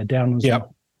providers, the Downers and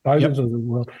Bowdens of the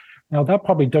world. Now, they're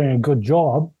probably doing a good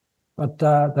job, but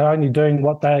they're only doing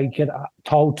what they get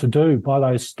told to do by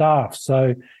those staff.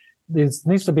 So there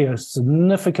needs to be a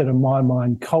significant, in my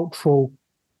mind, cultural,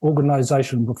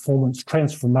 organisation, performance,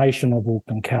 transformation of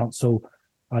Auckland Council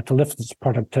to lift its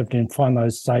productivity and find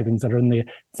those savings that are in there.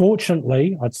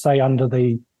 Fortunately, I'd say under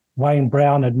the Wayne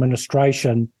Brown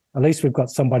administration, at least we've got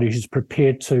somebody who's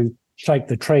prepared to shake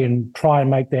the tree and try and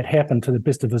make that happen to the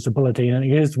best of his ability. And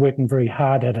he is working very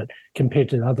hard at it compared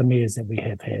to the other mayors that we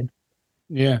have had.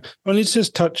 Yeah. Well, let's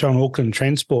just touch on Auckland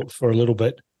Transport for a little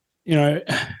bit.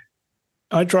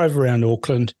 I drive around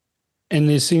Auckland and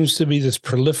there seems to be this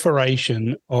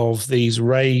proliferation of these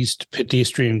raised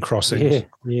pedestrian crossings.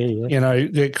 Yeah.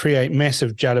 That create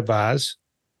massive judder bars.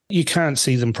 You can't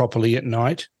see them properly at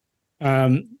night.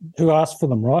 Who asked for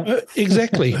them, right?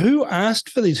 Exactly. Who asked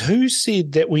for these? Who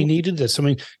said that we needed this? I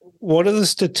mean, what are the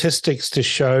statistics to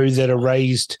show that a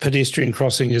raised pedestrian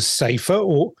crossing is safer,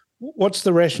 or what's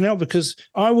the rationale? Because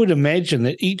I would imagine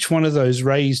that each one of those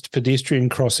raised pedestrian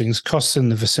crossings costs in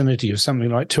the vicinity of something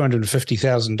like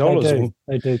 $250,000.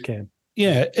 They do, Cam.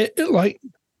 Yeah.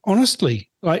 Honestly,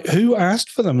 who asked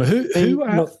for them? Who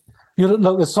asked?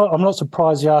 Look, I'm not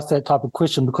surprised you asked that type of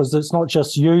question, because it's not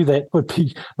just you that would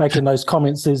be making those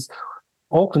comments. There's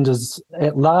Aucklanders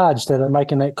at large that are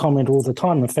making that comment all the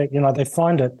time. In fact, they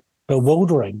find it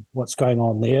bewildering what's going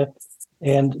on there.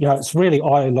 And, it's really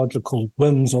ideological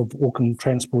whims of Auckland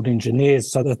Transport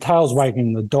engineers. So the tail's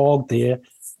wagging the dog there.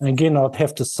 And again, I'd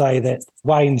have to say that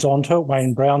Wayne's onto it.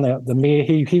 Wayne Brown, the mayor,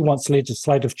 he wants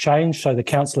legislative change so the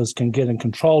councillors can get in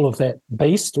control of that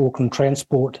beast, Auckland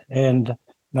Transport, and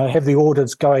have the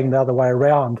orders going the other way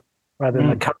around rather than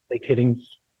the company getting.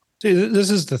 See,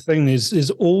 this is the thing. There's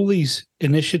all these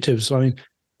initiatives. I mean,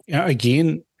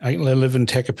 again, I live in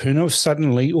Takapuna.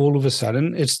 Suddenly, all of a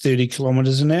sudden, it's 30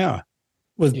 kilometres an hour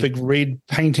with big red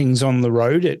paintings on the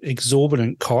road at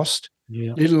exorbitant cost,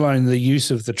 let alone the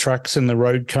use of the trucks and the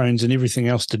road cones and everything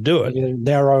else to do it. Yeah,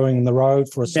 narrowing the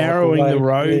road for a cycle lane. The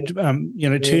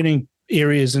road, turning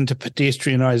areas into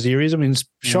pedestrianised areas. I mean,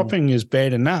 shopping is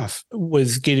bad enough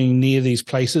with getting near these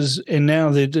places, and now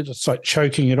they're just like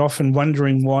choking it off and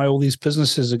wondering why all these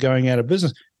businesses are going out of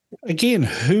business. Again,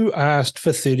 who asked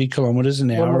for 30 kilometres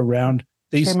an hour around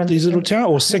these little towns,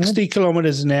 or 60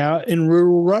 kilometres an hour in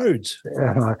rural roads?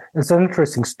 It's an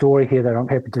interesting story here that I'm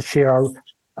happy to share.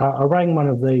 I rang one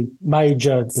of the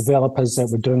major developers that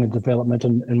were doing a development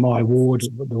in my ward,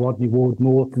 the Rodney Ward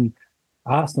North, and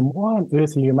asked them, why on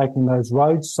earth are you making those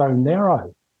roads so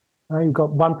narrow? You've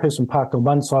got one person parked on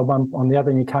one side, one on the other,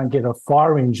 and you can't get a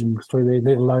fire engine through there,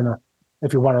 let alone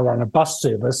if you want to run a bus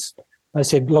service. They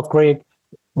said, look, Greg,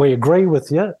 we agree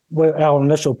with you. Our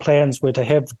initial plans were to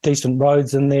have decent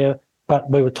roads in there, but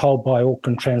we were told by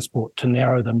Auckland Transport to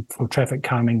narrow them for traffic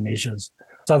calming measures.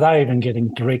 So they're even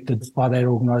getting directed by that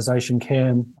organisation,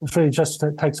 Cam. It really just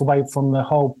takes away from the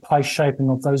whole place shaping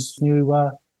of those new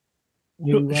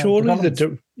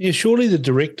surely the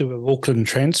directive of Auckland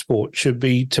Transport should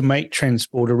be to make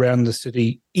transport around the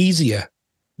city easier,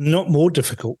 not more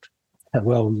difficult.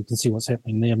 Well, you can see what's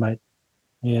happening there, mate.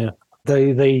 Yeah.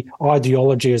 The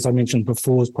ideology, as I mentioned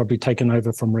before, has probably taken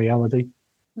over from reality.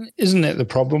 Isn't that the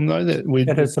problem, though, that we've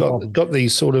got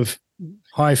these sort of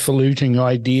highfalutin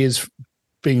ideas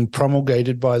being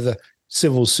promulgated by the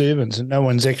civil servants, and no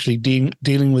one's actually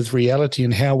dealing with reality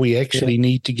and how we actually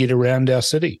need to get around our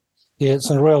city? Yeah,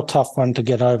 it's a real tough one to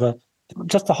get over.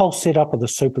 Just the whole setup of the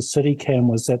super city, Cam,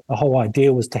 was that the whole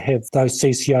idea was to have those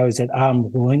CCOs at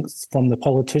arm's length from the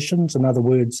politicians. In other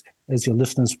words, as your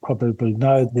listeners probably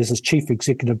know, there's this chief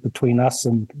executive between us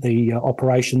and the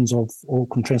operations of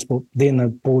Auckland Transport, then a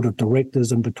board of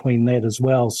directors in between that as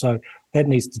well. So that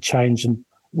needs to change. And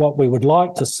what we would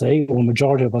like to see, or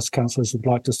majority of us councillors would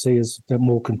like to see, is that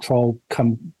more control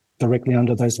come directly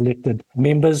under those elected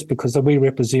members, because we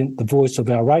represent the voice of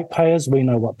our ratepayers. We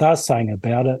know what they're saying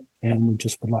about it, and we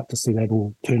just would like to see that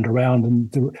all turned around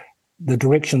and the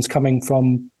directions coming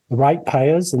from the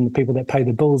ratepayers and the people that pay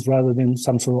the bills rather than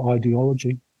some sort of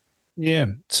ideology. Yeah.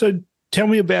 So tell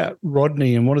me about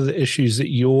Rodney and what are the issues that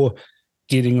you're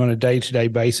getting on a day-to-day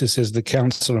basis as the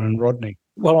councillor in Rodney?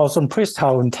 Well, I was impressed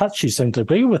how in touch you seem to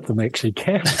be with them, actually,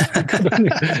 Cam.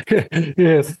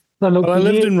 Yes. No, look, I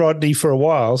lived in Rodney for a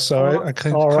while, so I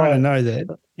kind of know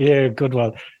that. Yeah, good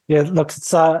one. Yeah, look,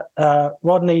 it's,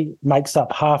 Rodney makes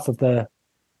up half of the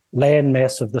land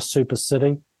mass of the super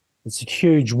city. It's a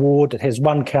huge ward. It has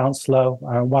one councillor,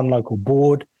 one local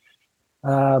board.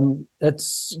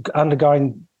 It's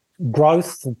undergoing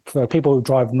growth. For people who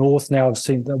drive north now, I've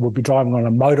seen that we'll be driving on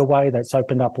a motorway that's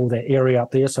opened up all that area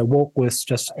up there. So Warkworth's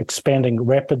just expanding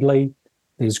rapidly.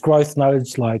 There's growth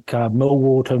nodes like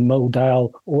Millwater,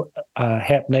 Milldale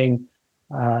happening.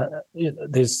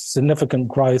 There's significant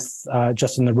growth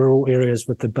just in the rural areas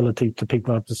with the ability to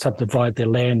people to subdivide their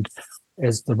land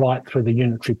as the right through the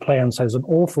unitary plan. So there's an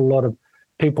awful lot of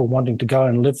people wanting to go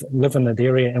and live in that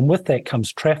area, and with that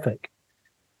comes traffic.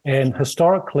 And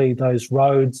historically, those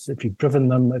roads, if you've driven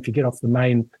them, if you get off the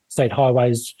main state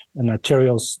highways and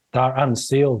arterials, they're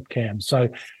unsealed, Cam. So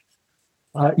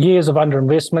years of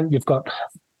underinvestment, you've got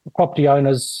property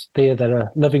owners there that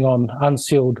are living on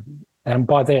unsealed, and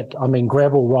by that I mean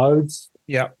gravel roads.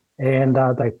 Yeah. And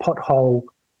they pothole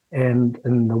and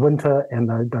in the winter, and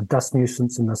the dust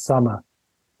nuisance in the summer.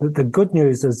 The good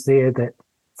news is there that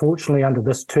fortunately under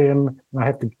this term, and I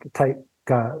have to take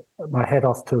my hat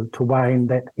off to Wayne,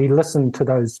 that he listened to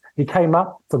those. He came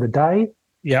up for the day.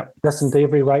 Yeah. Listened to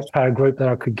every ratepayer group that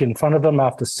I could get in front of him.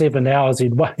 After 7 hours, he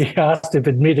asked if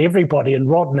he'd met everybody in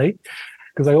Rodney,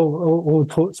 because they all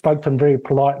spoke to him very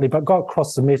politely, but got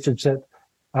across the message that,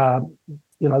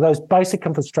 those basic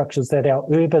infrastructures that our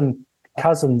urban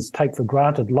cousins take for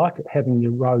granted, like having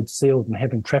your road sealed and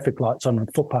having traffic lights on a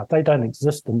footpath, they don't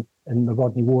exist in the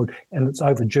Rodney ward, and it's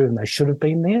overdue, and they should have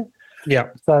been there. Yeah.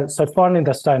 So finally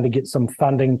they're starting to get some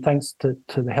funding thanks to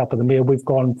the help of the Mayor. We've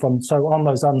gone so on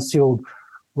those unsealed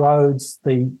roads,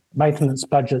 the maintenance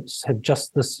budgets have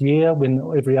just this year, when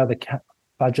every other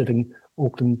budget in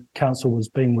Auckland Council was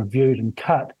being reviewed and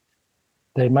cut,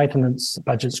 their maintenance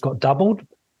budgets got doubled,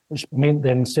 which meant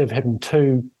that instead of having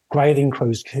 2 grading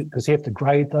crews, because you have to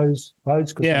grade those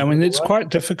roads. Yeah, I mean, it's quite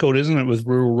difficult, isn't it, with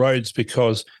rural roads,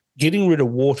 because getting rid of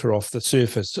water off the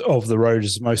surface of the road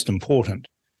is most important.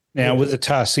 Now, with the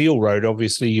tar seal road,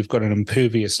 obviously, you've got an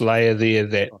impervious layer there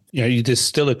that, there's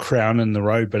still a crown in the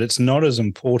road, but it's not as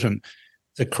important,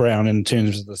 the crown, in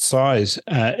terms of the size,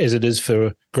 as it is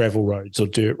for gravel roads or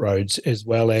dirt roads, as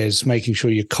well as making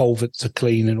sure your culverts are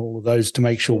clean and all of those, to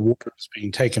make sure water is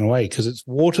being taken away, because it's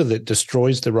water that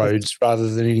destroys the roads rather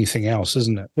than anything else,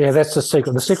 isn't it? Yeah, that's the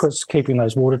secret. The secret's keeping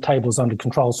those water tables under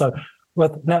control. So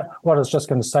what I was just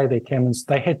going to say there, Cam, is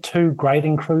they had 2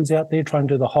 grading crews out there trying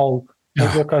to do the whole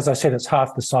network. As I said, it's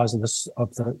half the size of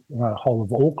the whole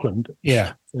of Auckland.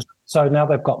 Yeah. So now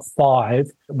they've got 5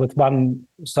 with one.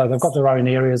 So they've got their own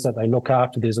areas that they look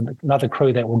after. There's another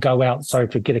crew that will go out. So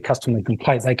if you get a customer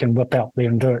complaint, they can whip out there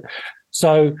and do it.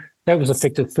 So that was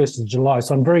effective 1st of July.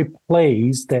 So I'm very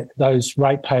pleased that those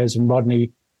ratepayers in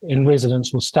Rodney, in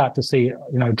residents, will start to see,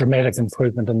 dramatic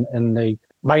improvement in the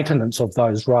maintenance of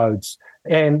those roads.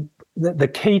 And the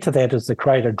key to that is the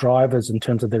creator drivers, in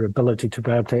terms of their ability to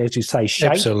be able to, as you say,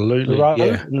 shape the road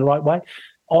in the right way.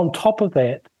 On top of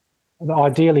that,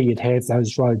 Ideally, you'd have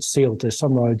those roads sealed. There's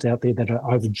some roads out there that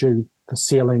are overdue for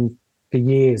sealing for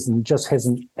years, and it just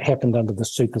hasn't happened under the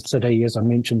super city, as I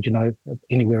mentioned.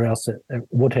 Anywhere else it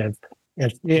would have.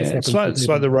 It's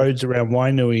like the roads around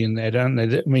Wainui and that, aren't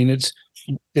they? I mean,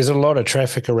 there's a lot of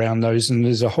traffic around those, and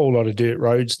there's a whole lot of dirt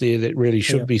roads there that really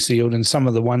should be sealed. And some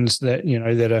of the ones that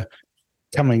that are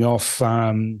coming off,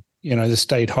 the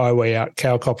state highway out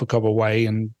Kaukopakapa Way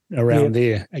and around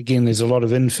there. Again, there's a lot of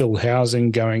infill housing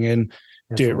going in.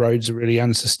 Dirt roads are really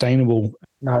unsustainable.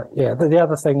 No, yeah. The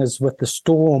other thing is with the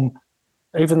storm,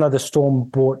 even though the storm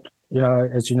brought,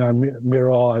 as you know,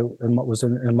 Mirai and what was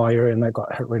in my area, and they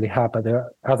got hit really hard, but there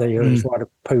are other areas right at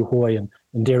Puhoi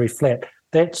and Dairy Flat.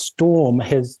 That storm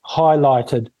has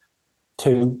highlighted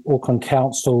to Auckland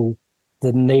Council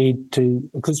the need to,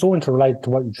 because it's all interrelated to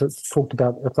what you just talked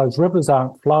about. If those rivers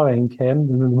aren't flowing, Cam,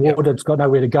 then the water's got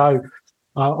nowhere to go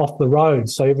off the road,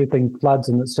 so everything floods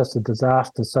and it's just a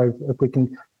disaster. So if we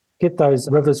can get those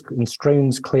rivers and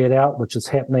streams cleared out, which is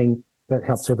happening, that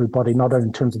helps everybody, not only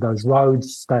in terms of those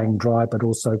roads staying dry, but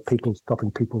also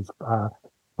stopping people's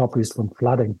properties from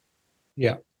flooding.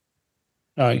 Yeah,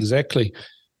 exactly.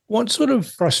 What sort of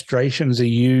frustrations are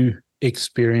you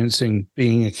experiencing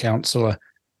being a councillor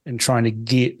and trying to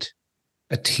get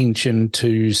attention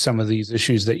to some of these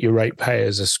issues that your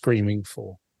ratepayers are screaming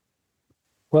for?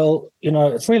 Well,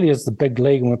 it really is the big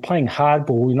league, and we're playing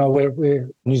hardball. We're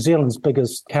New Zealand's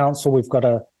biggest council. We've got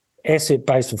a asset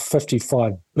base of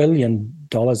 $55 billion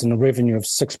and a revenue of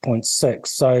 6.6.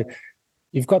 So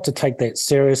you've got to take that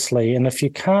seriously. And if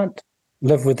you can't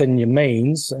live within your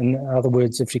means, in other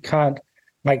words, if you can't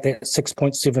make that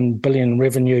 6.7 billion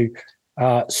revenue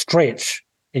stretch,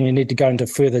 and you need to go into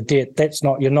further debt,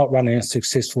 you're not running a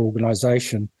successful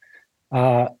organisation.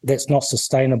 That's not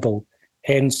sustainable.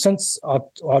 And since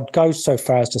I'd go so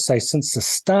far as to say, since the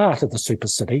start of the super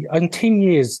city, in 10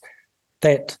 years,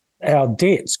 that our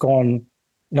debt's gone,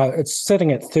 it's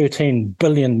sitting at $13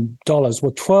 billion. Well,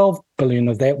 $12 billion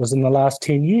of that was in the last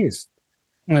 10 years.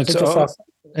 And it's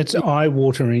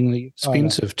eye-wateringly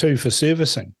expensive too for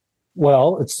servicing.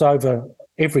 Well, it's over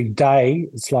every day.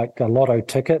 It's like a lotto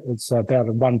ticket. It's about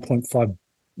 1.5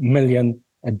 million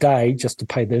a day just to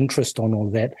pay the interest on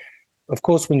all that. Of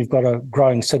course, when you've got a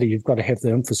growing city, you've got to have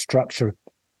the infrastructure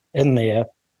in there,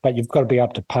 but you've got to be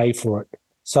able to pay for it.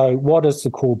 So what is the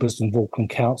core business of Auckland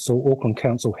Council? Auckland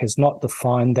Council has not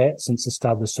defined that since the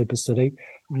start of the super city.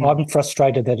 I'm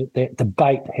frustrated that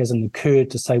debate hasn't occurred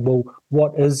to say, well,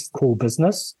 what is core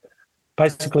business?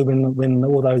 Basically, when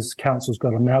all those councils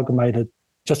got amalgamated,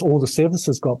 just all the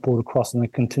services got brought across and they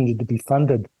continued to be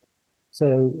funded.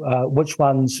 So which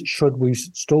ones should we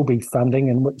still be funding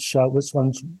and which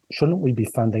ones shouldn't we be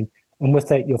funding? And with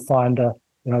that, you'll find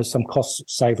some cost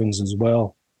savings as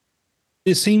well.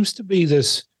 There seems to be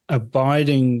this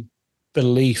abiding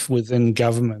belief within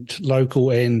government,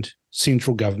 local and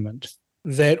central government,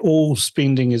 that all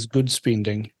spending is good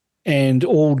spending and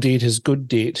all debt is good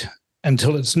debt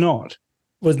until it's not,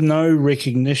 with no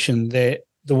recognition that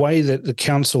the way that the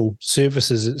council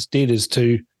services its debt is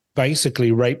to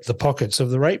basically rape the pockets of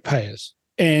the ratepayers.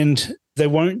 And they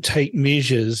won't take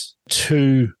measures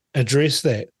to address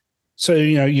that. So,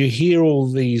 you hear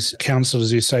all these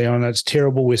councillors who say, oh, no, it's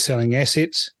terrible, we're selling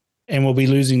assets and we'll be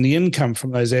losing the income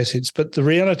from those assets. But the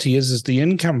reality is the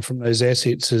income from those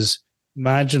assets is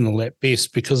marginal at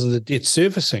best because of the debt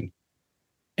servicing.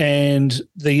 And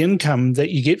the income that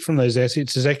you get from those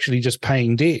assets is actually just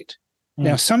paying debt.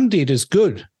 Now, some debt is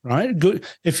good, right? Good.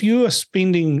 If you are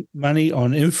spending money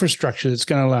on infrastructure that's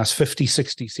going to last 50,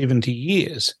 60, 70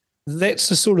 years, that's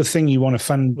the sort of thing you want to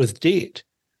fund with debt,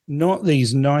 not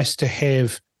these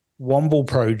nice-to-have womble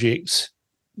projects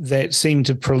that seem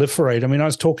to proliferate. I mean, I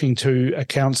was talking to a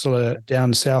councillor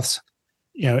down south,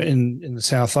 in the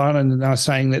South Island, and they were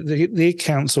saying that their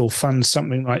council funds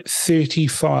something like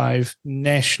 35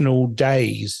 national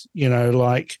days,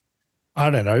 like, I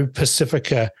don't know,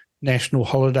 Pacifica national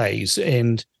holidays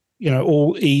and,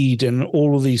 all Eid and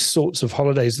all of these sorts of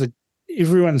holidays. That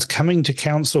everyone's coming to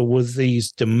council with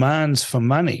these demands for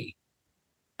money.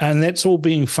 And that's all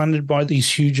being funded by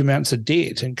these huge amounts of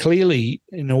debt. And clearly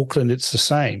in Auckland, it's the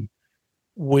same,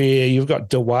 where you've got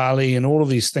Diwali and all of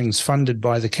these things funded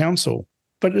by the council.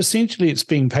 But essentially it's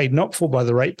being paid not for by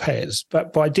the ratepayers,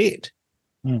 but by debt.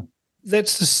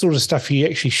 That's the sort of stuff you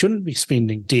actually shouldn't be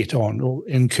spending debt on or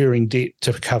incurring debt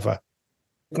to cover.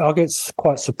 I get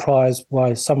quite surprised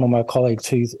by some of my colleagues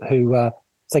who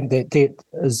think that debt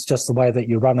is just the way that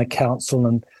you run a council,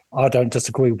 and I don't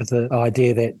disagree with the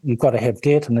idea that you've got to have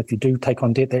debt, and if you do take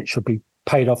on debt, that should be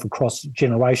paid off across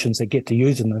generations that get to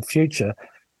use it in the future.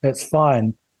 That's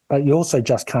fine, but you also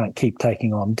just can't keep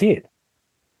taking on debt.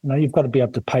 you've got to be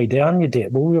able to pay down your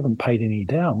debt. Well, we haven't paid any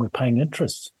down. We're paying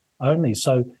interest only.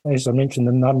 So as I mentioned,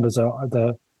 the numbers are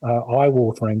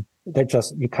eye-watering.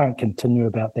 You can't continue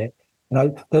about that.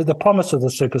 The promise of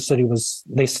the Super City was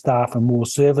less staff and more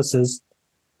services,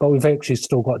 but we've actually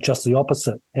still got just the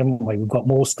opposite, haven't we? We've got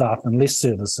more staff and less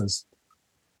services.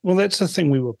 Well, that's the thing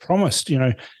we were promised.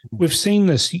 We've seen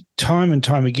this time and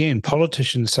time again.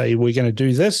 Politicians say we're going to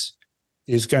do this.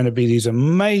 There's going to be these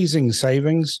amazing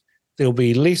savings. There'll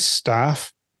be less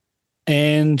staff.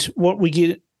 And what we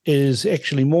get is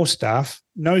actually more staff,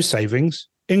 no savings,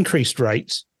 increased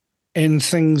rates, and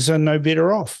things are no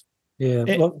better off. Yeah.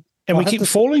 And we keep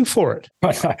falling for it.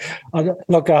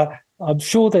 Look, I'm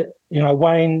sure that,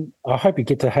 Wayne, I hope you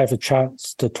get to have a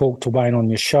chance to talk to Wayne on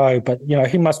your show, but,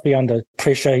 he must be under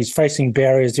pressure. He's facing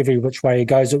barriers every which way he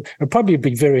goes. It would probably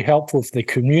be very helpful if the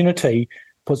community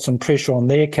put some pressure on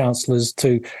their councillors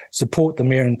to support the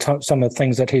mayor and some of the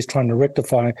things that he's trying to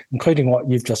rectify, including what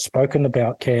you've just spoken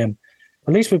about, Cam.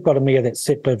 At least we've got a mayor that's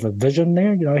set a bit of a vision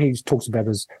there. He talks about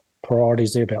his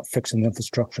priorities there about fixing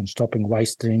infrastructure and stopping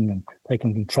wasting and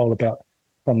taking control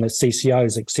from the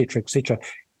CCOs, et cetera,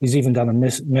 He's even done a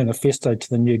manifesto to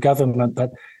the new government.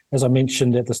 But as I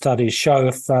mentioned at the start of his show,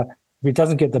 if he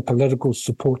doesn't get the political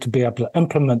support to be able to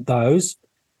implement those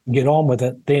and get on with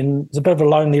it, then it's a bit of a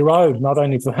lonely road, not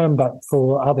only for him, but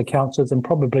for other councillors and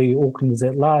probably Aucklanders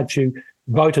at large who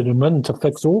voted him in to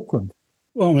fix Auckland.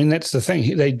 Well, that's the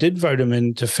thing. They did vote him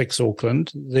in to fix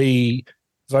Auckland. The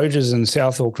voters in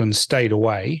South Auckland stayed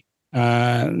away.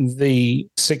 The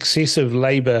successive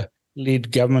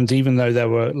Labour-led government, even though they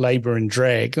were Labour in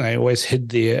drag, they always hid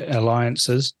their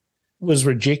alliances, was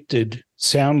rejected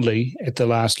soundly at the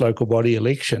last local body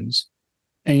elections.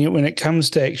 And yet when it comes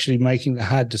to actually making the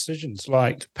hard decisions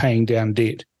like paying down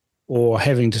debt or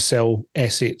having to sell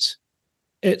assets,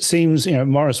 it seems,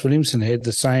 Maurice Williamson had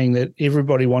the saying that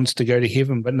everybody wants to go to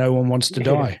heaven, but no one wants to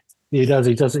die. He does.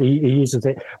 He uses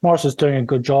it. Maurice is doing a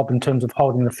good job in terms of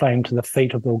holding the flame to the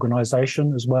feet of the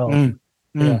organisation as well.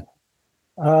 Yeah.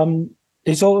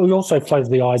 He also floated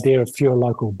the idea of fewer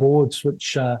local boards,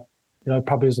 which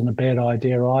probably isn't a bad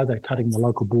idea either. Cutting the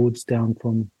local boards down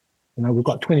from, we've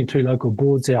got 22 local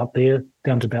boards out there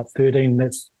down to about 13.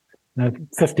 That's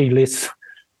 50 less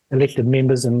elected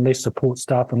members and less support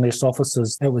staff and less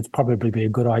officers. That would probably be a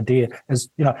good idea. As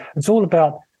it's all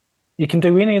about. You can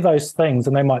do any of those things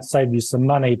and they might save you some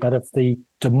money, but if the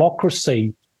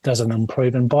democracy doesn't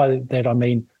improve, and by that I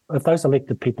mean if those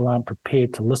elected people aren't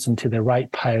prepared to listen to their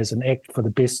ratepayers and act for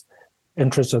the best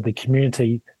interests of the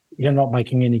community, you're not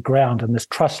making any ground, and this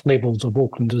trust levels of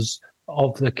Aucklanders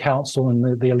of the council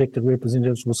and the elected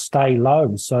representatives will stay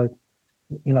low. So,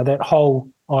 that whole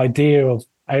idea of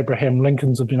Abraham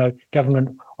Lincoln's of,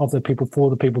 government of the people, for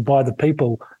the people, by the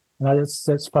people,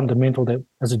 that's fundamental, that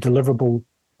as a deliverable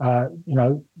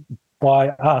by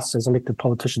us as elected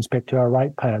politicians back to our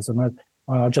ratepayers. And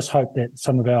I just hope that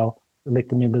some of our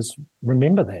elected members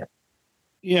remember that.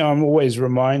 Yeah, I'm always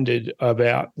reminded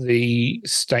about the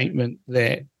statement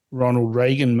that Ronald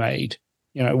Reagan made,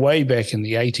 way back in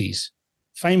the 80s.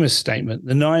 Famous statement,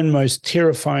 the 9 most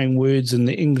terrifying words in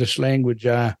the English language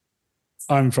are,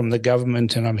 I'm from the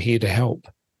government and I'm here to help.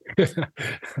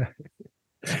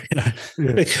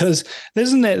 Because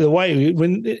isn't that the way?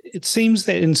 When it seems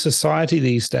that in society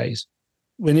these days,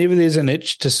 whenever there's an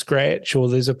itch to scratch or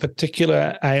there's a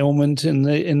particular ailment in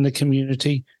the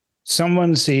community,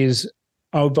 someone says,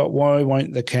 "Oh, but why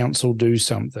won't the council do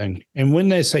something?" And when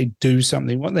they say do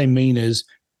something, what they mean is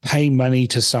pay money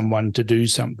to someone to do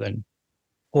something,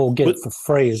 or get it for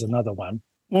free is another one.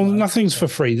 Well, nothing's for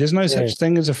free. There's no such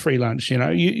thing as a free lunch.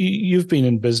 You've been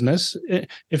in business.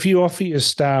 If you offer your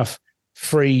staff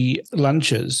free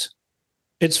lunches,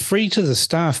 it's free to the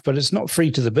staff, but it's not free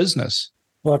to the business.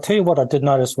 Well, I'll tell you what I did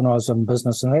notice when I was in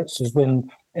business, and that's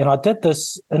and I did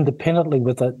this independently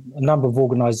with a number of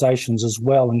organisations as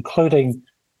well, including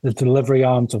the delivery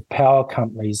arms of power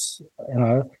companies,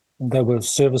 there were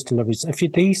service deliveries. If you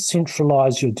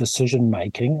decentralise your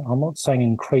decision-making, I'm not saying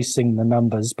increasing the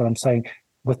numbers, but I'm saying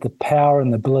with the power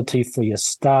and the ability for your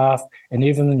staff and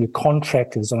even your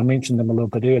contractors, and I mentioned them a little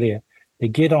bit earlier, they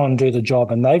get on, do the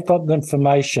job, and they've got the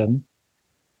information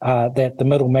that the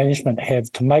middle management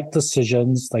have to make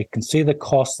decisions. They can see the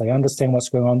costs. They understand what's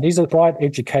going on. These are bright,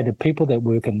 educated people that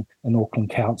work in Auckland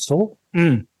Council.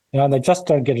 And they just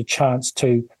don't get a chance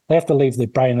to. They have to leave their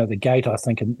brain at the gate, I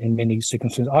think, in many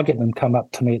circumstances. I get them come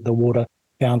up to me at the water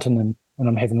fountain and when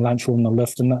I'm having lunch or in the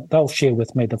lift, and they'll share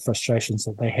with me the frustrations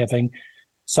that they're having.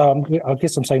 So I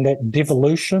guess I'm saying that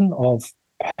devolution of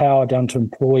power down to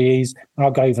employees, and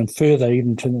I'll go even further,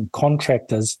 even to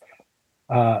contractors,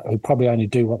 who probably only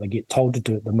do what they get told to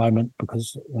do at the moment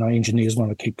because engineers want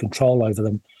to keep control over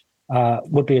them,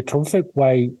 would be a terrific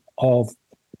way of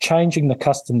changing the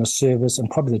customer service and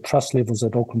probably the trust levels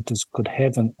that Aucklanders could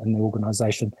have in the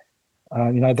organisation.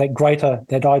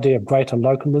 That idea of greater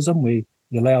localism, where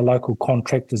you allow local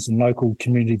contractors and local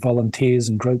community volunteers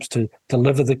and groups to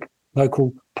deliver the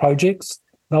local projects.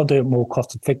 They'll do it more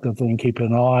cost effectively and keep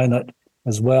an eye on it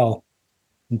as well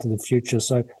into the future.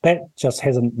 So that just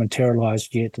hasn't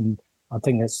materialised yet, and I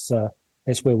think that's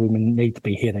where we need to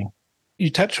be heading. You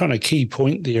touch on a key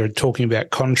point there, talking about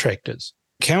contractors.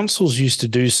 Councils used to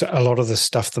do a lot of the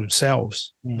stuff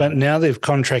themselves, but now they've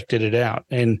contracted it out.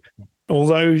 And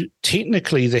although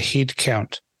technically the head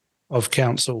count of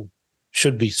council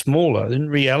should be smaller, in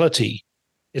reality,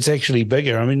 it's actually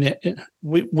bigger. I mean,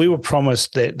 we were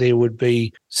promised that there would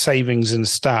be savings in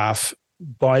staff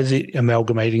by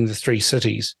amalgamating the three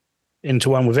cities into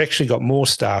one. We've actually got more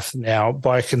staff now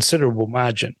by a considerable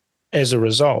margin. As a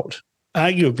result,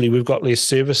 arguably, we've got less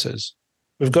services.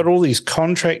 We've got all these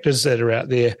contractors that are out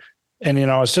there. And,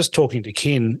 I was just talking to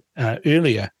Ken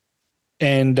earlier,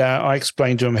 and I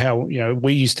explained to him how,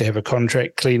 we used to have a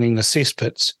contract cleaning the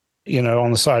cesspits,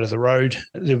 on the side of the road.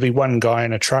 There'd be one guy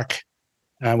in a truck.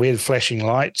 We had flashing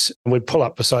lights. We'd pull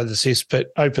up beside the cesspit,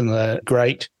 open the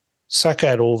grate, suck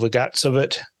out all the guts of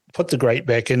it, put the grate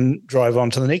back in, drive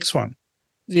on to the next one.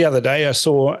 The other day I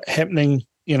saw happening,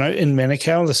 in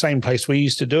Manukau, the same place we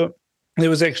used to do it. There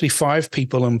was actually 5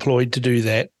 people employed to do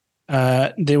that.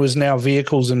 There was now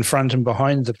vehicles in front and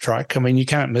behind the truck. I mean, you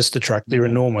can't miss the truck. They're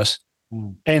enormous.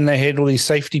 And they had all these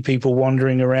safety people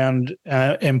wandering around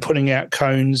and putting out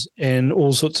cones and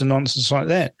all sorts of nonsense like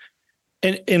that.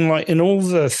 And in all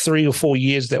the 3 or 4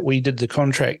 years that we did the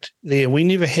contract there, we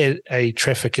never had a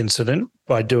traffic incident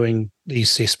by doing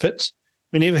these cesspits.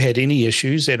 We never had any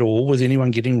issues at all with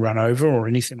anyone getting run over or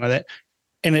anything like that.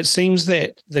 And it seems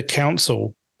that the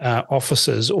council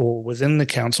officers or within the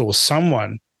council or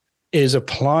someone is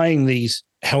applying these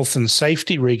health and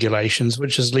safety regulations,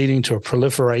 which is leading to a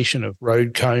proliferation of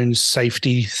road cones,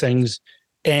 safety things,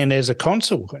 and as a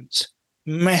consequence,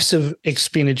 massive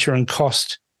expenditure and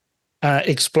cost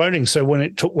exploding. So when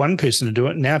it took one person to do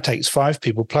it, now takes 5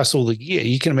 people plus all the gear.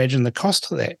 You can imagine the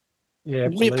cost of that. Yeah,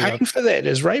 absolutely. We're paying for that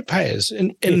as ratepayers,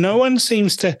 and no one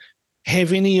seems to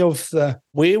have any of the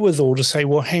wherewithal to say,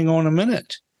 well, hang on a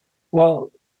minute.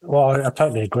 Well, I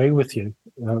totally agree with you.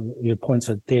 Your points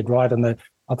are dead right, and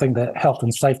I think that health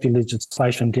and safety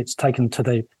legislation gets taken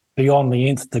to beyond the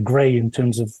nth degree in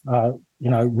terms of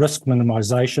risk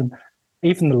minimisation.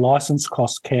 Even the licence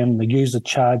costs, the user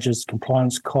charges,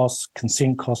 compliance costs,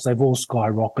 consent costs, they've all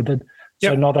skyrocketed.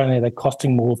 Yep. So not only are they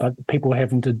costing more, but people are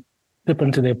having to dip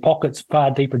into their pockets far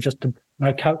deeper just to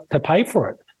pay for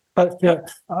it. But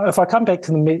if I come back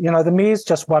to the mayor's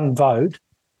just one vote,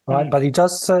 right? But he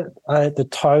does set the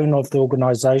tone of the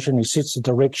organisation. He sets the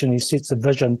direction. He sets the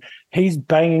vision. He's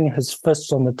banging his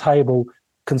fists on the table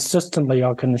consistently,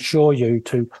 I can assure you,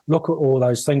 to look at all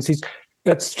those things.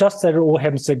 It's just that it all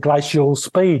happens at glacial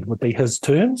speed, would be his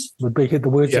terms, would be the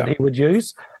words that he would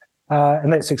use.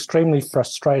 And that's extremely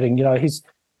frustrating.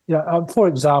 For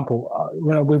example,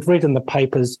 we've read in the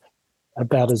papers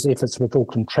about his efforts with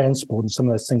Auckland Transport and some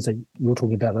of those things that you were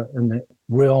talking about in the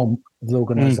realm of the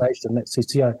organisation, that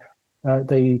CCO.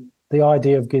 The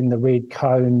idea of getting the red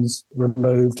cones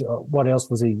removed. What else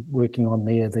was he working on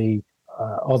there? The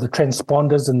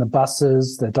transponders in the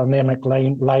buses, the dynamic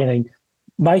laning,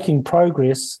 making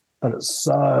progress, but it's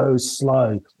so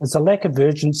slow. It's a lack of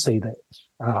urgency that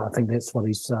I think that's what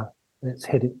he's that's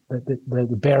hit the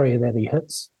barrier that he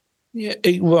hits. Yeah,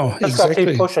 well, just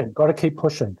exactly. Got to keep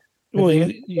pushing. Well,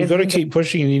 you've got to keep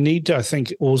pushing, and you need to, I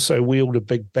think, also wield a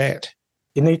big bat.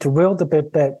 You need to wield the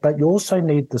big bat, but you also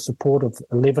need the support of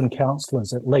 11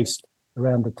 councillors at least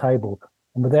around the table.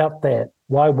 And without that,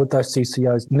 why would those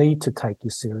CCOs need to take you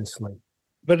seriously?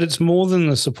 But it's more than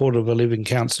the support of 11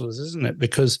 councillors, isn't it?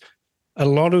 Because a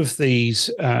lot of these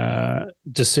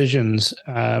decisions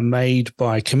are made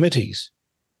by committees.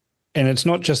 And it's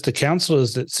not just the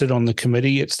councillors that sit on the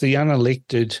committee, it's the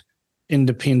unelected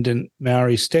independent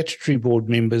Maori statutory board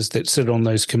members that sit on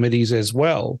those committees as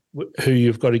well, who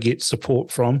you've got to get support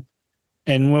from.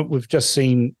 And what we've just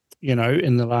seen,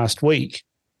 in the last week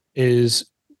is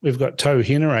we've got Tau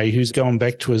Henare, who's gone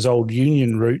back to his old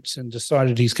union roots and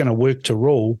decided he's going to work to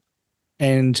rule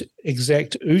and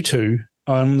exact utu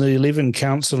on the 11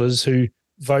 councillors who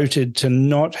voted to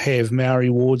not have Maori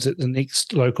wards at the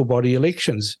next local body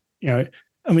elections.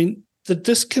 The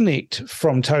disconnect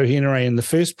from Tau Henare in the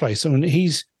first place,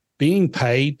 he's being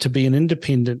paid to be an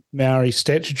independent Maori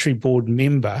statutory board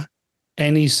member,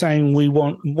 and he's saying we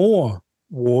want more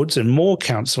wards and more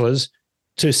councillors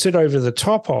to sit over the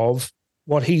top of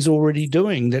what he's already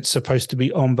doing that's supposed to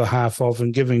be on behalf of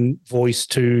and giving voice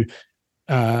to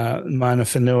mana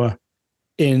whenua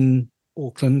in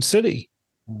Auckland City.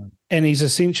 And he's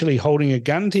essentially holding a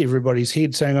gun to everybody's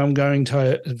head saying, I'm going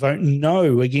to vote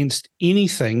no against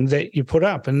anything that you put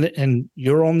up. And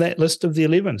you're on that list of the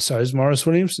 11. So is Maurice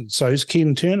Williamson. So is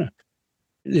Ken Turner.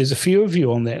 There's a few of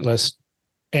you on that list.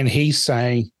 And he's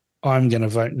saying, I'm going to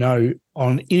vote no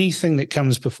on anything that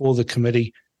comes before the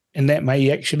committee. And that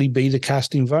may actually be the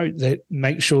casting vote that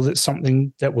makes sure that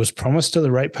something that was promised to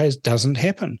the ratepayers doesn't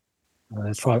happen.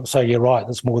 That's right. So you're right.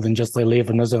 It's more than just the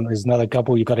 11, isn't it? There's another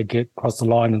couple you've got to get across the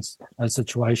line in those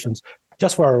situations.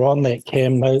 Just while we're on that,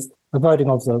 Cam, the voting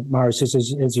of the Murray Cess,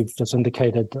 as you've just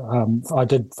indicated, I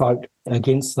did vote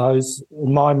against those.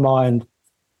 In my mind,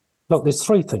 look, there's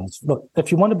three things. Look, if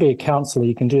you want to be a councillor,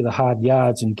 you can do the hard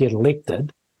yards and get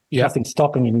elected. Yeah. Nothing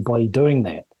stopping anybody doing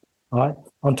that, right?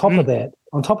 On top of that,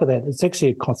 it's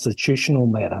actually a constitutional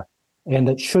matter. And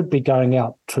it should be going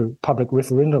out to public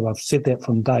referendum. I've said that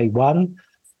from day one.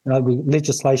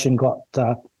 Legislation got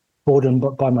brought in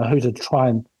by Mahuta to try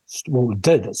and,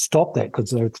 did stop that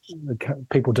because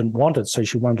people didn't want it, so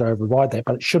she wanted to override that.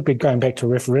 But it should be going back to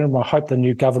referendum. I hope the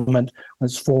new government, when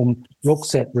it's formed,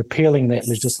 looks at repealing that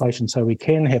legislation so we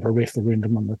can have a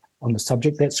referendum on the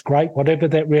subject. That's great. Whatever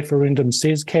that referendum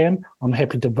says, Cam, I'm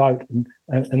happy to vote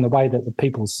in the way that the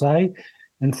people say.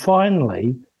 And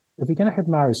finally, if you're going to have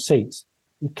Maori seats,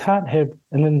 you can't have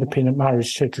an independent Maori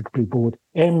Statutory Board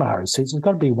and Maori seats. It's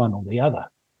got to be one or the other.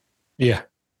 Yeah,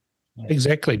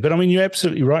 exactly. But I mean, you're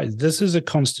absolutely right. This is a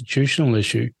constitutional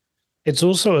issue. It's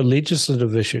also a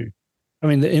legislative issue. I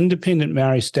mean, the independent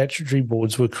Maori Statutory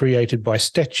Boards were created by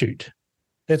statute.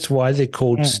 That's why they're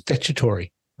called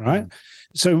statutory, right?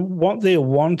 So what they're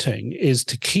wanting is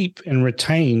to keep and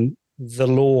retain the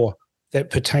law that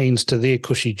pertains to their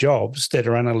cushy jobs that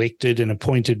are unelected and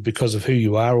appointed because of who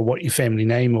you are or what your family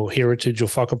name or heritage or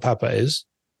whakapapa is,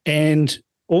 and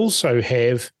also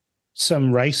have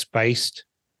some race-based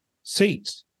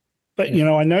seats. But,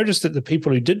 I noticed that the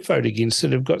people who did vote against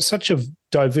it have got such a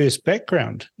diverse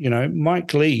background.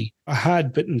 Mike Lee, a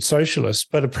hard-bitten socialist,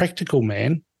 but a practical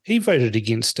man, he voted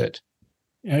against it.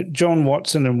 John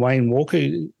Watson and Wayne Walker,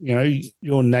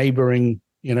 your neighbouring,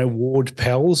 ward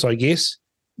pals, I guess.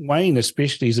 Wayne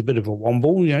especially is a bit of a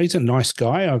womble. He's a nice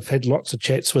guy. I've had lots of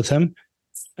chats with him.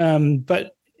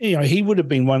 But, he would have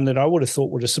been one that I would have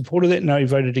thought would have supported that. No, he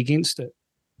voted against it.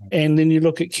 And then you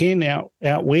look at Ken out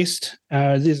west.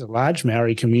 There's a large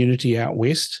Maori community out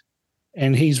west,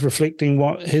 and he's reflecting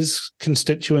what his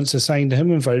constituents are saying to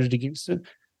him and voted against it.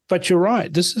 But you're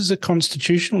right. This is a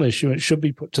constitutional issue. It should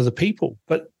be put to the people.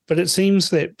 But it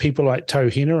seems that people like Tau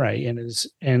Henare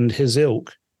and his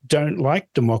ilk don't like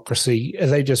democracy.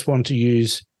 They just want to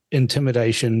use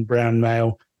intimidation, brown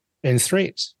mail, and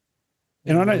threats.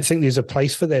 And I don't think there's a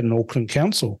place for that in Auckland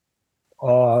Council.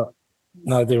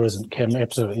 No, there isn't, Cam,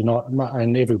 absolutely not.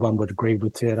 And everyone would agree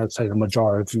with that. I'd say the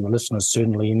majority of your listeners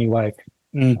certainly anyway.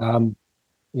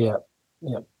 Yeah.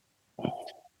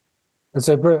 It's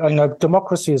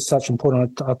democracy is such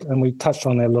important, and we touched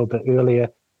on that a little bit earlier.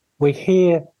 We're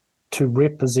here to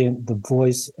represent the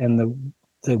voice and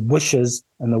the wishes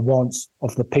and the wants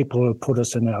of the people who put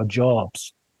us in our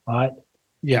jobs, right?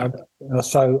 Yeah.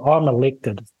 So I'm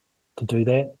elected to do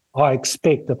that. I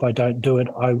expect if I don't do it,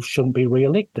 I shouldn't be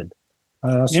re-elected.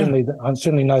 I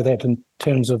certainly know that in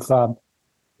terms of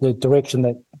the direction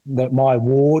that my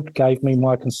ward gave me,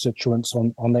 my constituents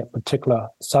on that particular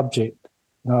subject.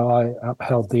 I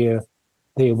upheld their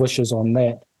wishes on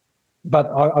that.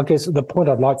 But I guess the point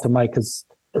I'd like to make is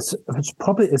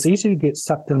it's easy to get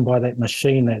sucked in by that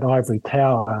machine, that ivory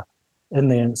tower in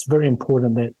there. And it's very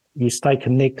important that you stay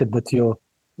connected with your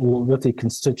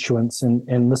constituents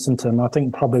and listen to them. I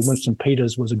think probably Winston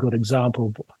Peters was a good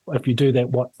example. If you do that,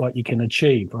 what you can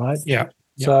achieve, right? Yeah.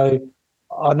 So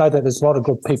I know that there's a lot of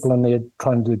good people in there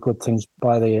trying to do good things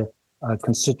by their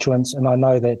constituents. And I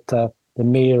know that the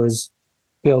mayor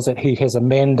feels that he has a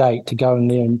mandate to go in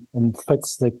there and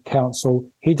fix the council.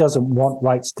 He doesn't want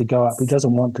rates to go up. He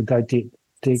doesn't want to go debt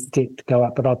to go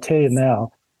up. But I'll tell you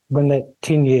now, when that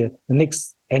the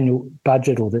next annual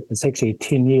budget, or it's actually a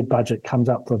 10-year budget, comes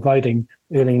up for voting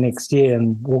early next year,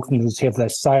 and Aucklanders have their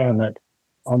say on it,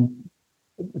 I'm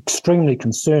extremely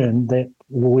concerned that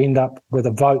we'll end up with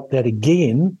a vote that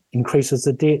again increases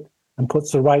the debt and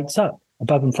puts the rates up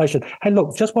above inflation. Hey,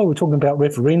 look, just while we're talking about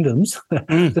referendums,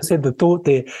 just had the thought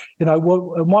there,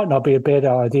 it might not be a bad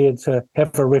idea to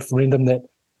have a referendum that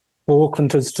for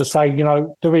Aucklanders to say,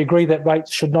 do we agree that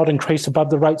rates should not increase above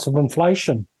the rates of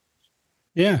inflation?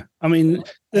 Yeah. I mean,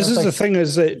 this is the thing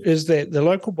is that the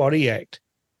Local Body Act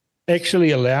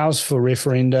actually allows for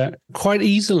referenda quite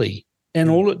easily. And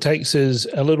all it takes is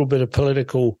a little bit of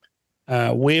political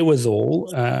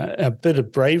wherewithal, a bit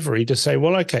of bravery to say,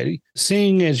 well, okay,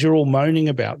 seeing as you're all moaning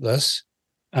about this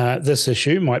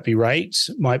issue, might be rates,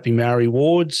 might be Maori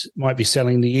wards, might be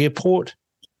selling the airport,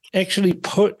 actually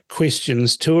put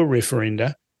questions to a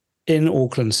referenda in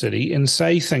Auckland City and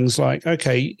say things like,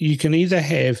 okay, you can either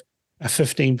have a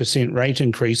 15% rate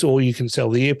increase or you can sell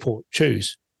the airport,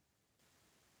 choose.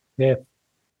 Yeah.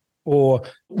 Or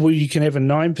well, you can have a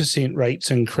 9%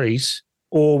 rates increase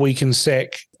or we can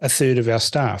sack a third of our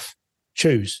staff,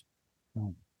 choose.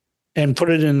 And put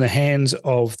it in the hands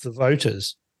of the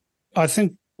voters. I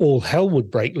think all hell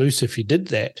would break loose if you did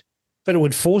that, but it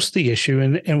would force the issue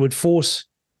and would force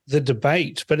the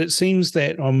debate. But it seems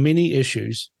that on many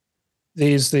issues,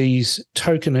 there's these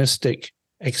tokenistic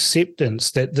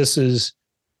acceptance that this is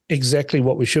exactly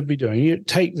what we should be doing. You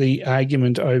take the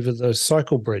argument over the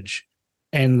cycle bridge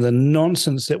and the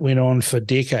nonsense that went on for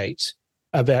decades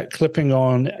about clipping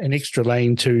on an extra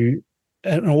lane to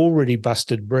an already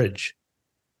busted bridge,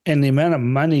 and the amount of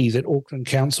money that Auckland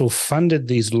Council funded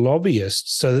these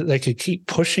lobbyists so that they could keep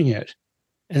pushing it.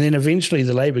 And then eventually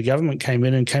the Labour government came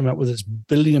in and came up with this $1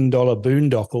 billion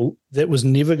boondoggle that was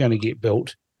never going to get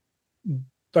built.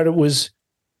 But it was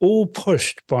all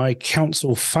pushed by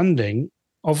council funding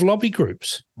of lobby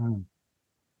groups.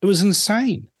 It was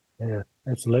insane. Yeah,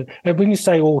 absolutely. And when you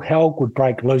say all hell would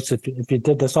break loose if you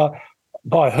did this,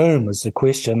 by whom is the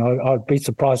question? I'd be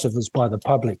surprised if it's by the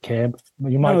public, Cam.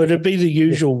 No, it'd be the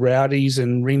usual rowdies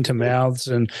and rent-a-mouths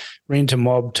and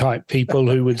rent-a-mob type people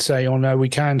who would say, oh, no, we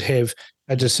can't have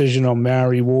a decision on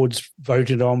Maori wards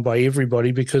voted on by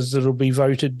everybody because it'll be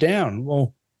voted down.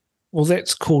 Well,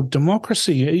 that's called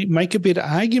democracy. Make a better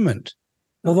argument.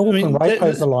 Well, the Auckland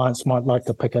Ratepayers Alliance might like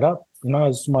to pick it up.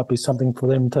 This might be something for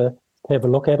them to have a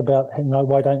look at about,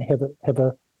 why don't have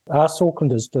a ask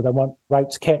Aucklanders, do they want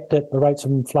rates capped at the rates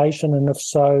of inflation? And if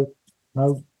so,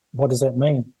 what does that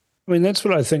mean? I mean, that's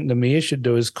what I think the mayor should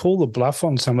do, is call the bluff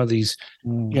on some of these,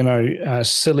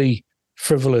 silly,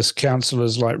 frivolous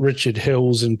councillors like Richard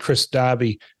Hills and Chris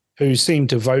Darby, who seem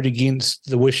to vote against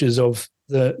the wishes of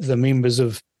the members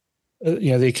of,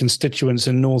 their constituents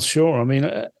in North Shore. I mean,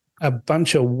 a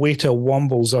bunch of wetter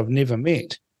wombles I've never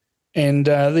met. And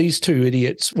these two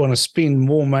idiots want to spend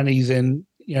more money than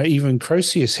even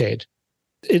Croesus had.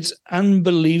 It's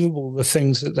unbelievable the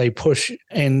things that they push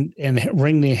and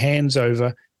wring their hands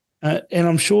over. And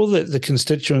I'm sure that the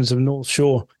constituents of North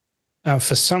Shore,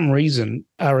 for some reason,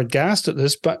 are aghast at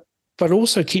this, but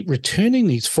also keep returning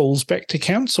these fools back to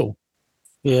council.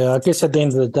 Yeah, I guess at the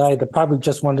end of the day, the public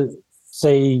just want to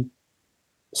see,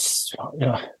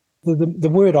 the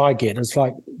word I get is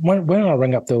like, when I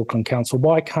ring up the Auckland Council,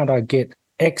 why can't I get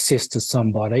access to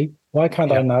somebody? Why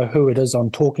can't I know who it is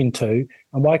I'm talking to?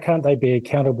 And why can't they be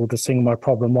accountable to seeing my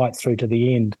problem right through to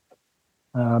the end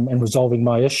and resolving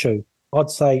my issue? I'd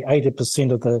say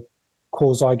 80% of the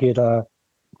calls I get are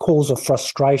calls of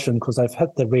frustration because they've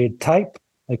hit the red tape.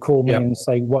 They call me and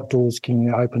say, what doors can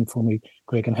you open for me,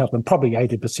 Greg, and help? And probably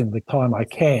 80% of the time I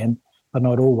can, but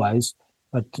not always.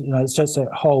 But, it's just that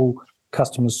whole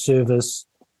customer service,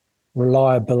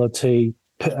 reliability,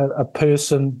 a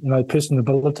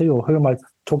personability, or who am I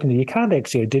talking to? You can't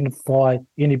actually identify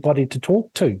anybody to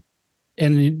talk to.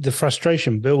 And the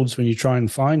frustration builds when you try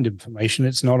and find information.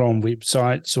 It's not on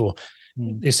websites, or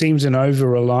there seems an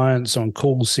over-reliance on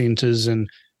call centres and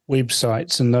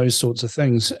websites and those sorts of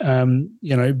things.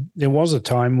 There was a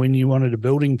time when you wanted a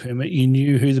building permit, you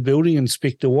knew who the building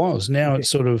inspector was. Now it's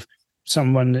sort of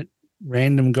someone,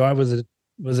 random guy with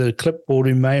a clipboard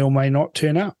who may or may not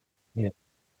turn up.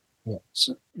 Yeah.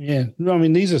 So, I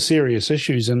mean, these are serious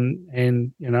issues,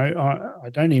 and I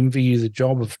don't envy you the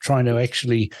job of trying to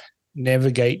actually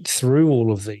navigate through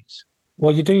all of these.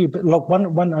 Well, you do. But look,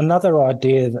 another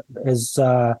idea is,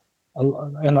 and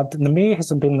the mayor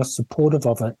hasn't been supportive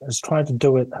of it, is trying to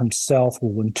do it himself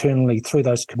or internally through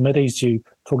those committees you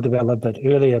talked about a little bit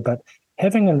earlier. But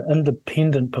having an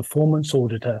independent performance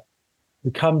auditor who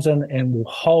comes in and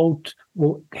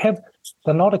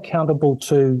they're not accountable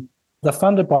to. They're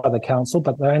funded by the council,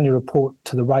 but they only report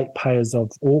to the ratepayers of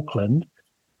Auckland,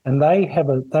 and they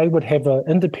would have an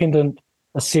independent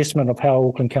assessment of how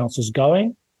Auckland Council's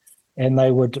going, and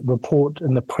they would report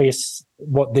in the press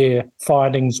what their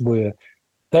findings were.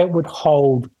 That would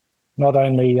hold not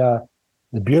only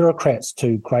the bureaucrats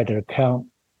to greater account,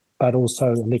 but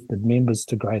also elected members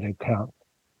to greater account.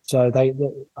 So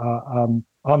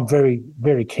I'm very,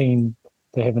 very keen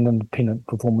to have an independent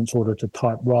performance auditor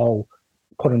type role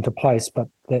put into place, but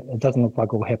it doesn't look like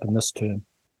it will happen this term.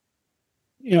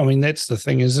 Yeah, I mean, that's the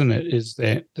thing, isn't it, is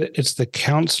that it's the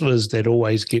councillors that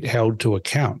always get held to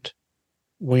account,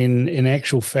 when in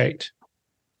actual fact,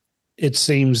 it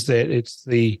seems that it's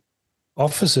the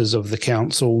officers of the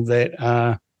council that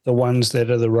are the ones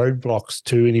that are the roadblocks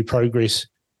to any progress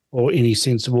or any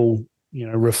sensible,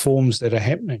 reforms that are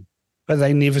happening. But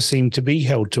they never seem to be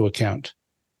held to account.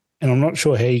 And I'm not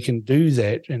sure how you can do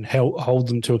that and hold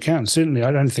them to account. Certainly,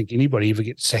 I don't think anybody ever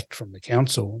gets sacked from the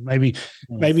council. Maybe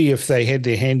if they had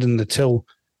their hand in the till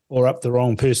or up the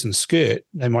wrong person's skirt,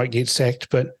 they might get sacked.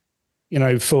 But,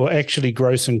 for actually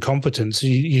gross incompetence,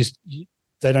 they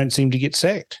don't seem to get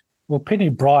sacked. Well, Penny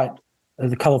Bright,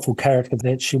 the colourful character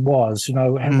that she was,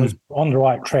 and was on the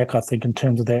right track, I think, in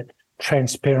terms of that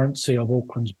transparency of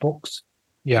Auckland's books.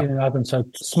 Yeah. And so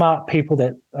smart people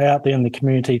that are out there in the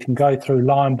community can go through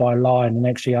line by line and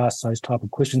actually ask those type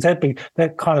of questions.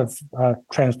 That kind of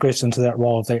transgress into that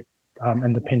role of that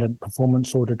independent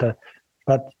performance auditor.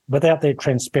 But without that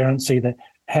transparency, that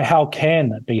how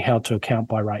can it be held to account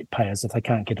by ratepayers if they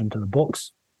can't get into the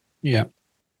books? Yeah.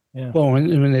 Well, I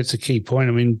mean, that's a key point.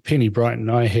 I mean, Penny Bright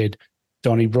and I had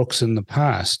Donnie Brooks in the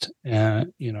past,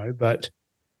 but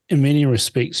in many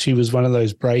respects, she was one of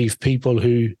those brave people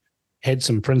who had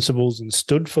some principles and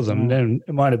stood for them. And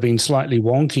it might have been slightly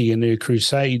wonky in her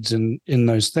crusades and in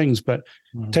those things, but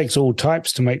it takes all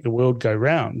types to make the world go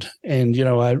round. And,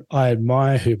 I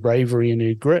admire her bravery and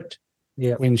her grit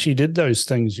when she did those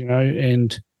things,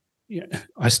 and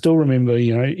I still remember,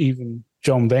 even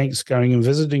John Banks going and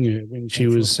visiting her when she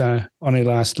was on her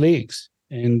last legs.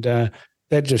 And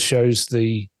that just shows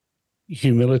the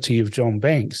humility of John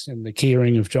Banks and the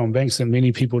caring of John Banks that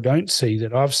many people don't see,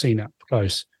 that I've seen up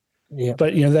close. Yeah.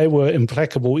 But, they were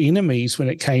implacable enemies when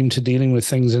it came to dealing with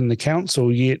things in the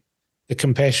council, yet the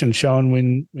compassion shown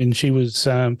when she was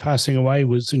passing away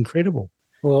was incredible.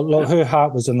 Well, look, her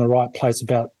heart was in the right place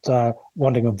about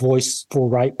wanting a voice for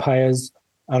ratepayers.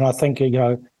 And I think, I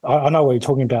know what you're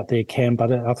talking about there, Cam,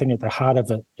 but I think at the heart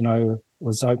of it,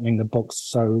 was opening the books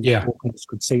so Aucklanders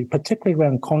could see, particularly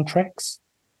around contracts.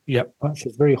 Yep.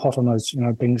 She's very hot on those,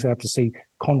 being able to see.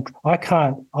 I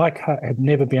have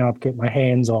never been able to get my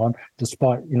hands on,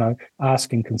 despite,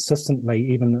 asking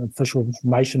consistently, even Official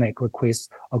Information Act requests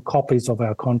of copies of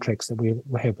our contracts that we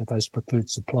have with those preferred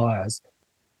suppliers.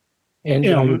 And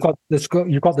you've got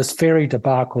this ferry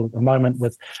debacle at the moment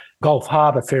with Gulf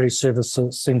Harbour Ferry Service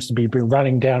seems to be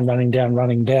running down,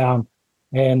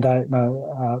 and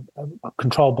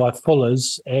controlled by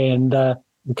Fullers, and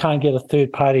we can't get a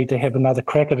third party to have another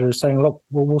crack at it, saying, look,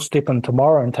 we'll step in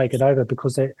tomorrow and take it over,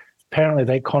 because apparently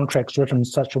that contract's written in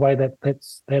such a way that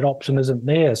that option isn't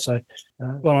there. So,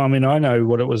 well, I mean, I know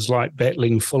what it was like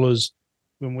battling Fullers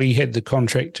when we had the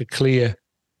contract to clear,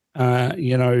 boat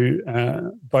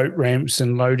ramps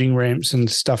and loading ramps and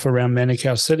stuff around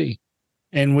Manukau City.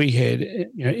 And we had,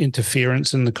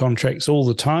 interference in the contracts all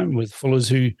the time with Fullers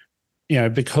who,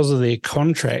 because of their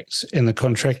contracts and the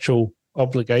contractual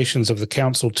obligations of the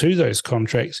council to those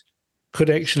contracts, could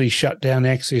actually shut down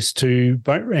access to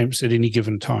boat ramps at any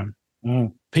given time.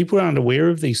 People aren't aware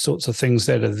of these sorts of things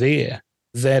that are there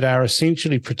that are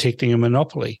essentially protecting a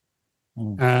monopoly.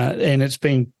 And it's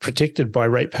being protected by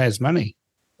ratepayers' money.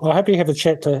 Well, I hope you have a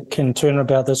chat to Ken Turner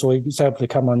about this, or he's able to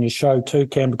come on your show too,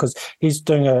 Ken, because he's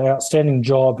doing an outstanding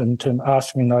job in terms of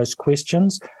asking those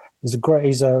questions. He's a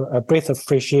breath of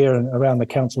fresh air around the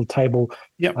council table,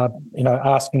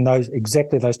 asking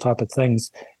exactly those type of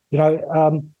things.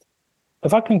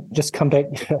 If I can just come back,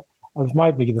 it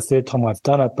might be the third time I've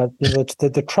done it, but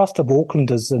the trust of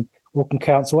Aucklanders and Auckland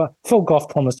Council, Phil Goff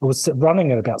promised, it was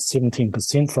running at about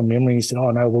 17% from memory. He said,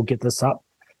 oh no, we'll get this up.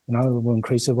 We'll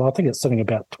increase it. Well, I think it's sitting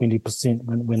about 20%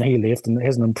 when he left, and it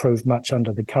hasn't improved much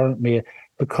under the current mayor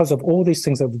because of all these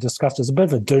things that we've discussed. It's a bit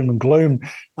of a doom and gloom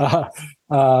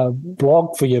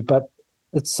blog for you, but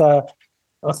it's. I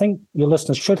think your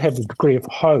listeners should have a degree of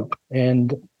hope,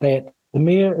 and that the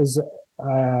mayor is.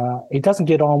 He doesn't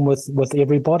get on with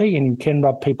everybody, and he can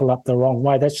rub people up the wrong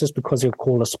way. That's just because he'll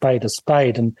call a spade,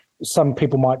 and some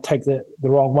people might take the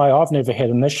wrong way. I've never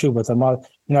had an issue with him.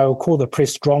 He'll call the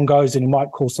press strongos, and he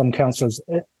might call some councillors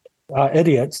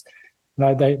idiots.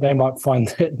 They might find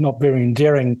that not very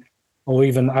endearing, or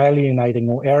even alienating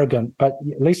or arrogant. But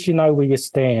at least you know where you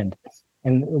stand,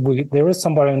 and there is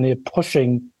somebody in there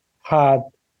pushing hard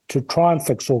to try and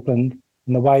fix Auckland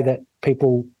in the way that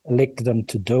people elected him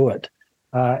to do it.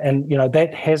 I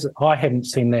haven't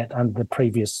seen that under the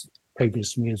previous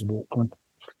mayors of Auckland.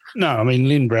 No, I mean,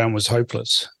 Len Brown was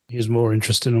hopeless. He was more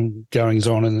interested in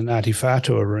goings-on in the Ngāti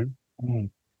Whātua room.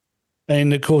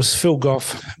 And, of course, Phil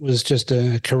Goff was just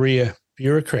a career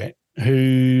bureaucrat.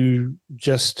 who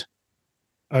just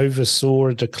oversaw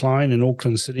a decline in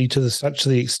Auckland City to such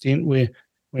the extent where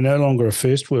we're no longer a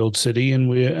first world city, and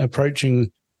we're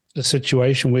approaching a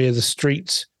situation where the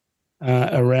streets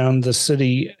around the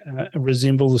city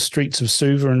resemble the streets of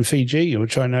Suva and Fiji,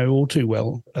 which I know all too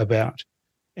well about.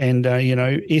 And,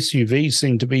 SUVs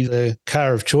seem to be the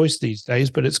car of choice these days,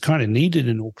 but it's kind of needed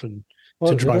in Auckland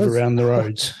to drive around the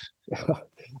roads.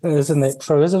 Isn't that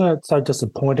true? Isn't it so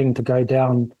disappointing to go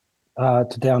down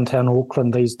to downtown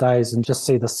Auckland these days and just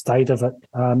see the state of it?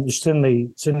 You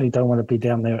certainly don't want to be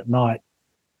down there at night.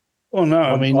 Well, no,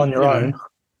 on your own.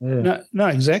 No,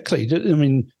 exactly. I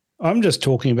mean, I'm just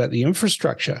talking about the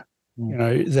infrastructure.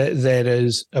 That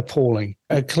is appalling.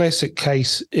 A classic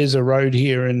case is a road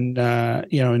here in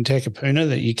Takapuna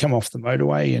that you come off the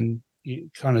motorway and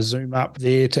you kind of zoom up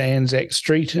there to Anzac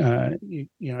Street,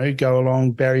 go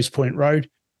along Barry's Point Road.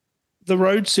 The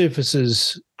road surface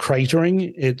is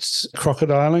cratering, it's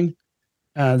crocodiling.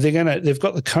 They've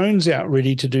got the cones out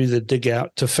ready to do the dig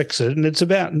out to fix it, and it's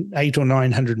about 800 or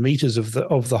 900 meters of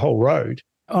the whole road.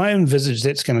 I envisage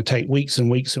that's going to take weeks and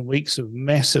weeks and weeks of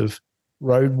massive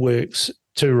roadworks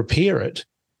to repair it.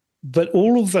 But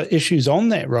all of the issues on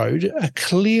that road are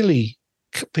clearly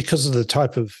because of the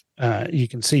type of, you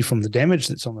can see from the damage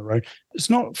that's on the road. It's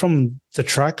not from the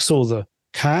trucks or the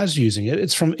cars using it.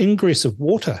 It's from ingress of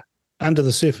water under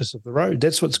the surface of the road.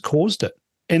 That's what's caused it.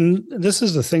 And this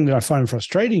is the thing that I find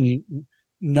frustrating,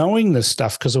 knowing this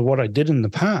stuff because of what I did in the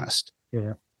past,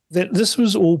 that this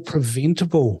was all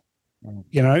preventable.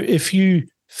 If you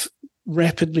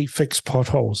rapidly fix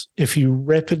potholes, if you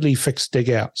rapidly fix dig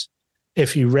outs,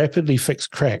 if you rapidly fix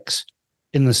cracks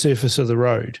in the surface of the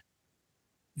road,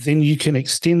 then you can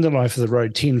extend the life of the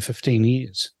road 10, 15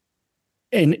 years.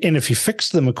 And if you fix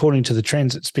them according to the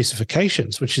transit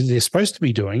specifications, which they're supposed to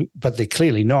be doing, but they're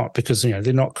clearly not because,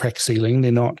 they're not crack sealing,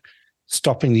 they're not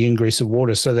stopping the ingress of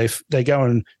water. So they go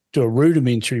and do a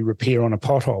rudimentary repair on a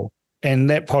pothole, and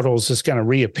that pothole is just going to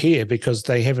reappear because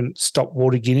they haven't stopped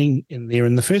water getting in there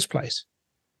in the first place.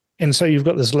 And so you've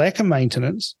got this lack of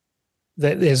maintenance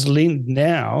that has led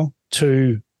now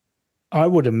to, I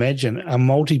would imagine, a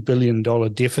multi-billion-dollar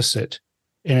deficit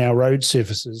in our road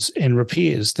surfaces and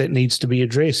repairs that needs to be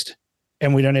addressed,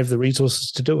 and we don't have the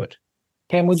resources to do it.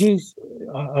 Cam, would you?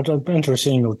 I'm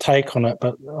interested in your take on it,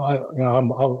 but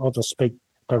I'll just speak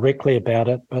directly about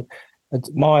it. But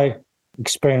my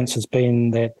experience has been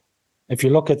that if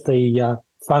you look at the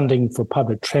funding for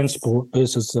public transport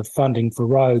versus the funding for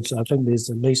roads, I think there's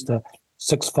at least a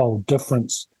six-fold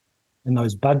difference in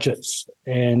those budgets,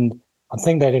 and I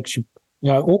think that actually,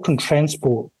 Auckland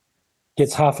Transport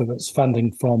gets half of its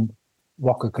funding from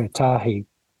Waka Kotahi.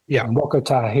 Yeah. And Waka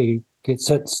Kotahi gets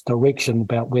its direction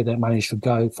about where that money should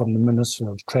go from the Minister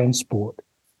of Transport.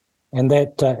 And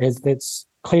that's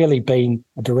clearly been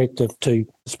a directive to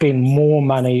spend more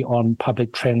money on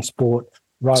public transport,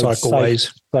 road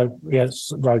cycleways.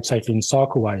 Road safety and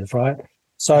cycleways, right?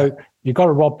 So you've got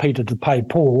to rob Peter to pay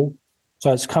Paul.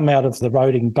 So it's come out of the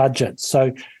roading budget.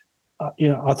 So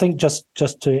I think just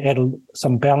to add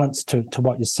some balance to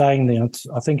what you're saying there,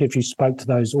 I think if you spoke to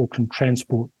those Auckland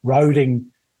Transport roading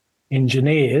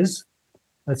engineers,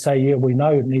 they'd say, we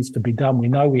know it needs to be done. We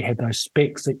know we had those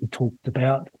specs that you talked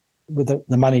about. With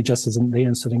the money just isn't there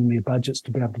and sitting in their budgets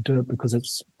to be able to do it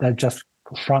because they've just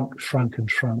shrunk.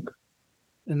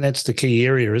 And that's the key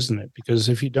area, isn't it? Because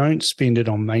if you don't spend it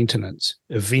on maintenance,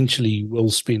 eventually you will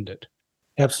spend it.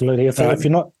 Absolutely. If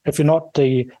you're not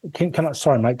the, can I,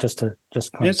 sorry, mate, just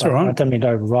that's all right. I don't mean to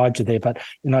override you there, but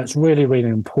it's really, really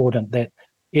important that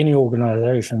any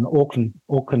organisation,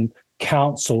 Auckland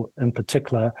Council in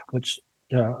particular, which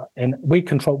and we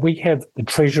have the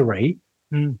Treasury,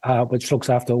 which looks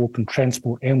after Auckland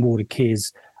Transport and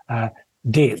Watercare's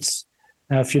debts.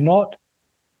 Now, if you're not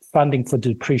funding for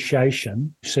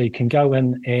depreciation, so you can go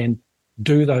in and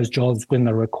do those jobs when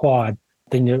they're required,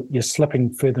 then you're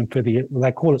slipping further and further.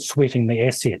 They call it sweating the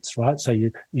assets, right? So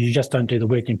you just don't do the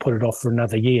work and put it off for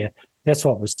another year. That's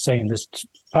what we're saying. There's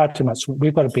far too much.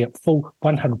 We've got to be at full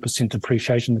 100%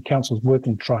 depreciation. The council's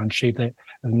working to try and achieve that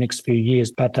in the next few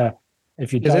years. But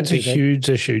if you don't, that's a huge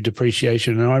issue,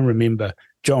 depreciation. And I remember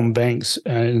John Banks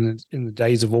in the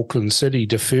days of Auckland City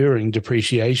deferring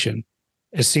depreciation,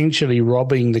 essentially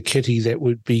robbing the kitty that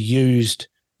would be used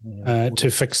to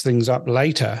fix things up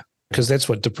later. Because that's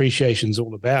what depreciation is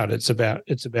all about. It's about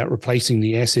replacing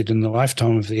the asset in the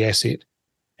lifetime of the asset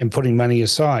and putting money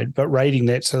aside, but rating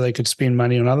that so they could spend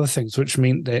money on other things, which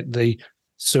meant that the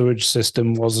sewage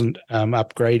system wasn't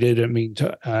upgraded. It meant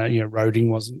roading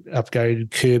wasn't upgraded,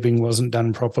 curbing wasn't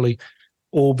done properly,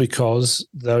 all because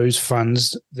those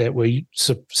funds that we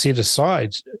set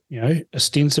aside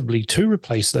ostensibly to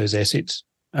replace those assets,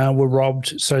 were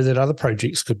robbed so that other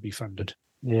projects could be funded.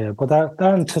 Yeah, but they're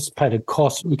anticipated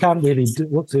costs. You can't really do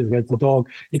the dog.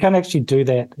 You can't actually do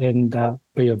that and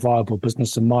be a viable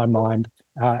business in my mind.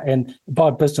 And by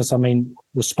business, I mean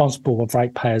responsible with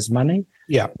ratepayers' money.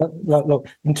 Yeah. But look,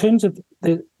 in terms of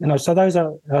so those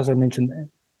are, as I mentioned,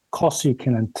 costs you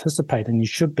can anticipate, and you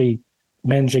should be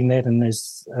managing that. And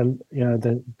there's,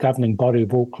 the governing body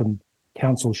of Auckland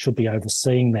Council should be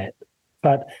overseeing that.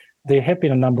 But there have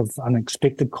been a number of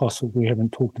unexpected costs that we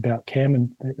haven't talked about, Cam,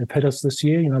 and they've hit us this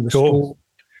year. The store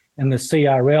and the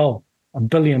CRL, $1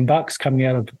 billion coming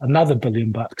out of another $1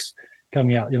 billion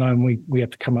coming out, and we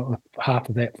have to come up with half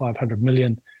of that, 500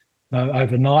 million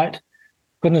overnight.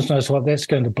 Goodness knows what that's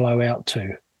going to blow out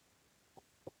to.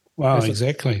 Wow,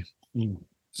 exactly.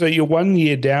 So you're 1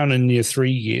 year down in your 3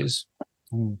 years.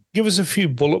 Give us a few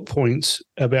bullet points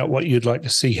about what you'd like to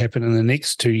see happen in the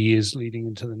next 2 years leading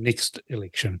into the next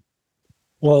election.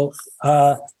 Well,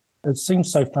 it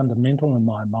seems so fundamental in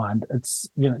my mind. It's,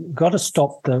 you've got to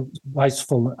stop the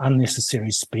wasteful, unnecessary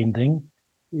spending.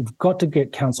 You've got to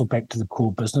get council back to the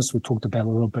core business we talked about a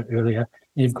little bit earlier.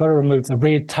 You've got to remove the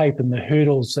red tape and the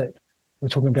hurdles that we're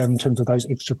talking about in terms of those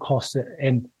extra costs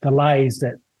and delays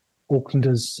that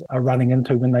Aucklanders are running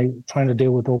into when they're trying to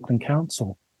deal with Auckland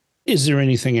Council. Is there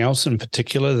anything else in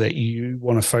particular that you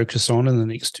want to focus on in the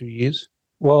next 2 years?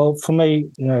 Well, for me,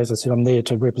 as I said, I'm there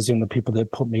to represent the people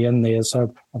that put me in there.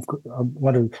 So I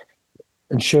want to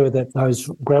ensure that those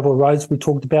gravel roads we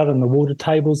talked about and the water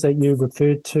tables that you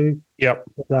referred to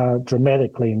are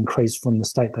dramatically increased from the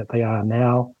state that they are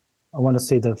now. I want to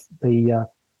see the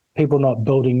people not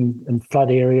building in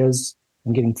flood areas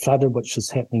and getting flooded, which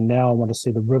is happening now. I want to see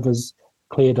the rivers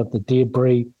cleared of the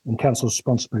debris and council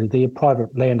responsibility there.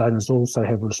 Private landowners also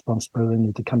have a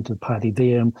responsibility to come to the party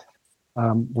there.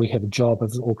 We have a job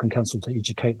as Auckland Council to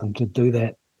educate them to do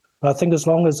that. But I think as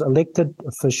long as elected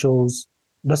officials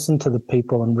listen to the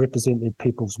people and represent their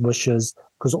people's wishes,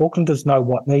 because Aucklanders know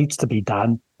what needs to be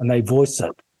done and they voice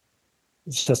it.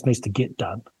 It just needs to get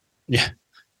done. Yeah,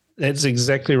 that's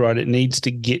exactly right. It needs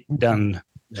to get done.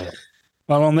 Yeah.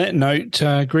 Well, on that note,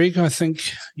 Greg, I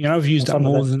think, I've used up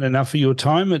more than enough of your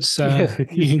time. It's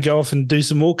you can go off and do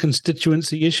some more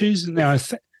constituency issues. Now,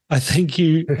 I thank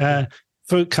you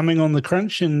for coming on The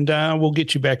Crunch, and we'll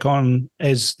get you back on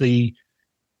as the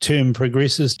term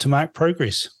progresses to mark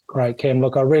progress. Great, Cam.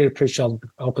 Look, I really appreciate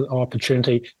the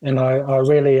opportunity, and I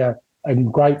really am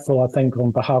grateful, I think,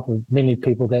 on behalf of many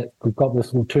people that we've got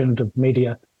this alternative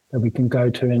media that we can go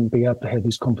to and be able to have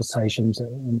these conversations,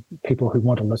 and people who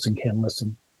want to listen can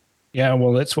listen. Yeah,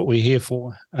 well, that's what we're here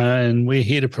for. And we're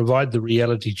here to provide the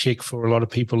reality check for a lot of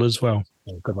people as well.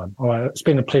 Yeah, good one. All right. It's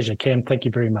been a pleasure, Cam. Thank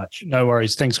you very much. No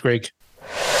worries. Thanks, Greg.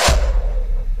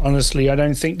 Honestly, I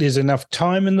don't think there's enough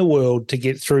time in the world to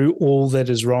get through all that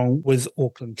is wrong with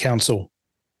Auckland Council.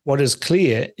 What is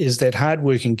clear is that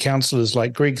hardworking councillors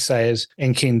like Greg Sayers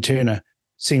and Ken Turner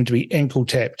seem to be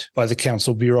ankle-tapped by the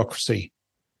council bureaucracy.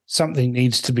 Something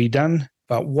needs to be done,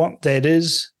 but what that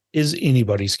is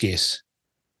anybody's guess.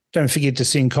 Don't forget to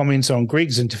send comments on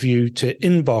Greg's interview to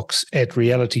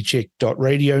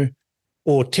inbox@realitycheck.radio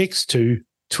or text to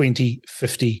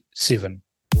 2057.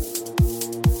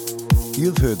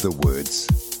 You've heard the words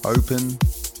open,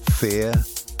 fair,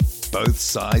 both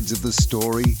sides of the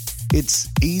story. It's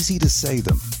easy to say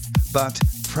them, but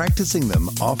practicing them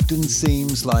often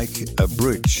seems like a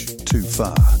bridge too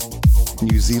far.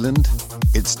 New Zealand,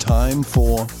 it's time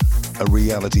for a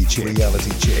reality check.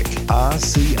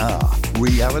 RCR,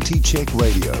 Reality Check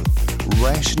Radio.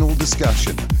 Rational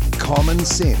discussion, common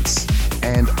sense,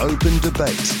 and open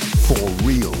debate for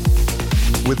real.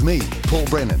 With me, Paul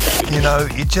Brennan.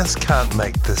 You just can't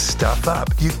make this stuff up.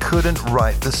 You couldn't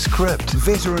write the script.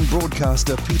 Veteran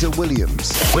broadcaster Peter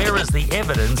Williams. Where is the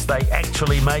evidence they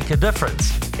actually make a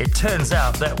difference? It turns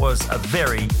out that was a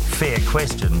very fair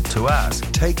question to ask.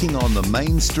 Taking on the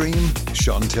mainstream,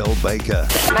 Chantel Baker.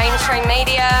 Mainstream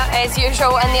media, as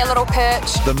usual, in their little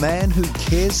perch. The man who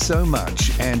cares so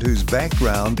much and whose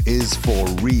background is for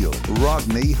real,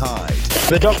 Rodney Hyde.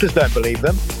 The doctors don't believe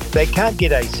them. They can't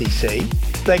get ACC.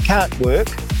 They can't work.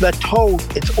 They're told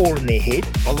it's all in their head.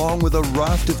 Along with a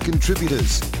raft of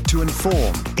contributors to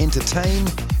inform, entertain,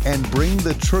 and bring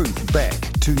the truth back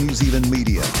to New Zealand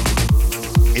media.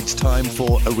 It's time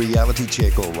for a reality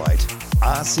check, all right.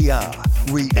 RCR,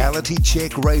 Reality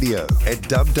Check Radio at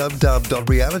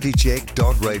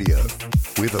www.realitycheck.radio.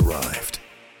 We've arrived.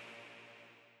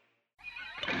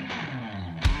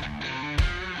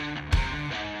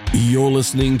 You're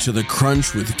listening to The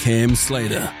Crunch with Cam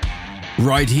Slater,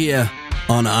 right here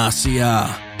on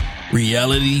RCR,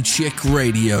 Reality Check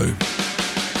Radio.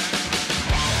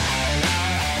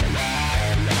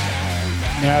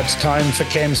 Now it's time for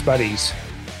Cam's Buddies.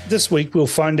 This week we'll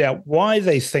find out why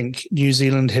they think New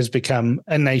Zealand has become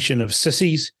a nation of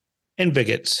sissies and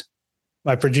bigots.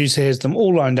 My producer has them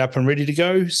all lined up and ready to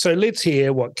go, so let's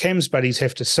hear what Cam's Buddies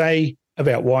have to say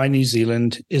about why New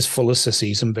Zealand is full of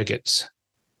sissies and bigots.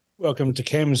 Welcome to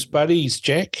Cam's Buddies,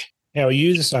 Jack. How are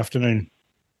you this afternoon?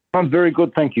 I'm very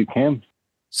good, thank you, Cam.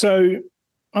 So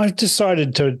I've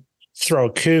decided to throw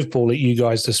a curveball at you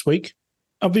guys this week.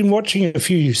 I've been watching a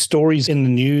few stories in the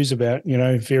news about,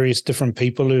 various different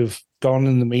people who've gone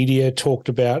in the media, talked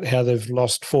about how they've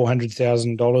lost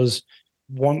 $400,000,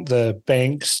 want the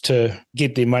banks to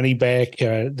get their money back.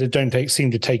 They don't seem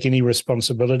to take any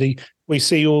responsibility. We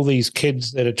see all these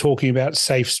kids that are talking about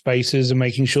safe spaces and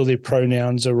making sure their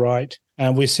pronouns are right.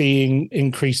 We're seeing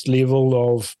increased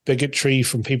level of bigotry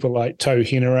from people like Tau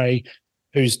Henare,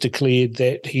 who's declared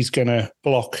that he's going to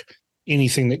block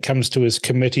anything that comes to his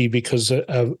committee because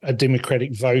a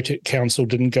democratic vote at council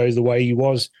didn't go the way he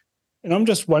was. And I'm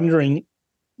just wondering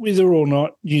whether or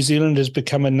not New Zealand has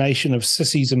become a nation of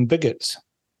sissies and bigots.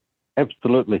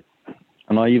 Absolutely.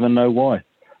 And I even know why.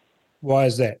 Why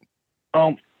is that?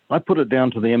 I put it down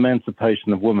to the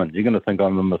emancipation of women. You're going to think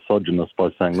I'm a misogynist by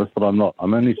saying this, but I'm not.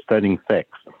 I'm only stating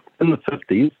facts. In the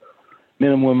 50s,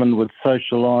 men and women would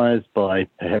socialise by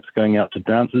perhaps going out to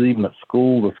dances, even at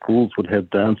school. The schools would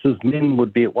have dances. Men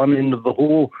would be at one end of the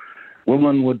hall.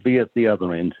 Women would be at the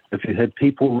other end. If you had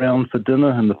people round for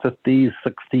dinner in the 50s,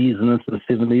 60s and into the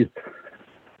 70s,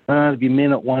 there'd be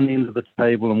men at one end of the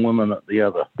table and women at the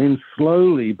other. Then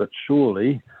slowly but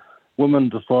surely, women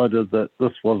decided that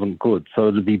this wasn't good. So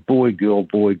it'd be boy, girl,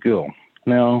 boy, girl.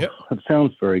 Now, It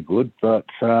sounds very good, but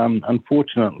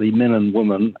unfortunately, men and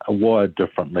women are wired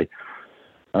differently.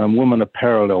 Women are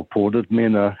parallel ported,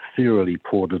 men are serially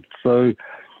ported. So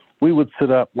we would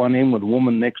sit up one end with a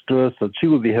woman next to us, and she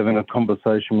would be having a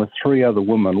conversation with three other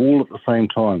women all at the same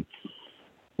time.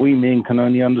 We men can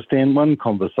only understand one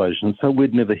conversation, so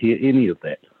we'd never hear any of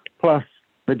that. Plus,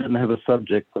 they didn't have a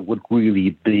subject that would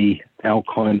really be our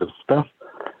kind of stuff.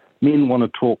 Men want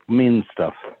to talk men's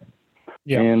stuff.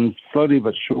 Yeah. And slowly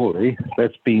but surely,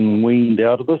 that's been weaned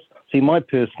out of us. See, my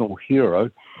personal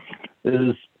hero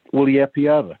is Willie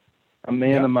Apiata, a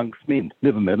man amongst men.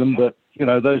 Never met him, but,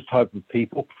 those type of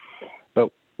people.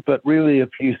 But really, if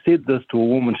you said this to a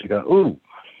woman, she'd go, ooh.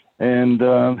 And,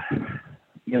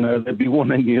 they'd be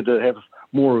wanting you to have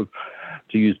more of,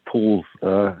 to use Paul's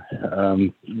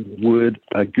word,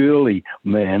 a girly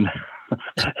man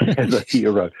as a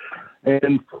hero.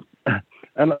 And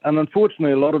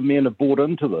unfortunately, a lot of men have bought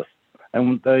into this.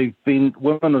 And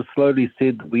women have slowly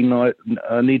said that we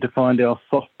need to find our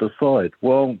softer side.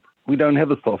 Well, we don't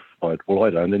have a soft side. Well, I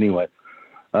don't anyway.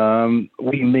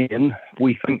 We men,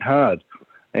 we think hard.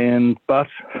 But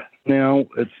now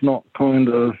it's not kind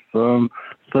of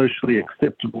socially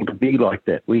acceptable to be like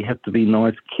that. We have to be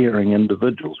nice, caring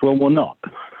individuals. Well, we're not.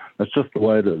 That's just the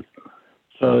way it is.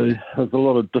 So there's a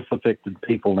lot of disaffected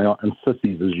people now, and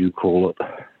sissies, as you call it.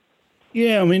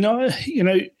 Yeah, I mean,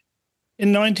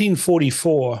 in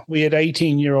 1944, we had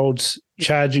 18-year-olds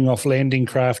charging off landing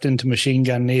craft into machine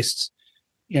gun nests,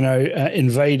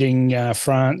 invading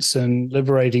France and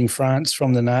liberating France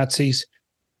from the Nazis.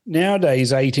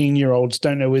 Nowadays, 18-year-olds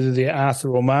don't know whether they're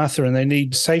Arthur or Martha, and they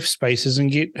need safe spaces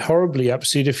and get horribly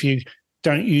upset if you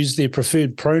don't use their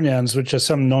preferred pronouns, which are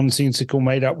some nonsensical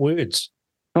made-up words.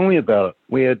 Tell me about it.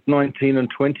 We had 19 and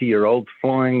 20-year-olds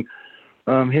flying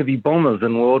heavy bombers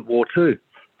in World War II.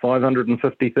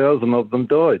 550,000 of them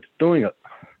died doing it.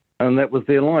 And that was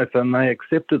their life, and they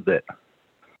accepted that.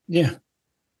 Yeah.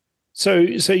 So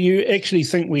you actually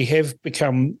think we have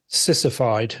become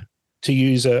sissified, to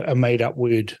use a made-up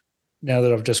word, now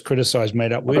that I've just criticised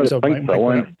made-up words? I don't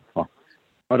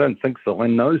think so. I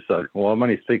know so. Well, I'm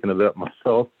only speaking about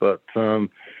myself, but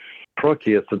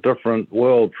crikey, it's a different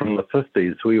world from the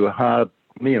 50s. We were hard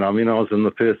men. I mean, I was in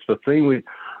the first 15.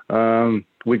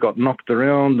 We got knocked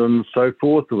around and so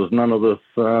forth. There was none of this,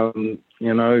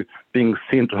 being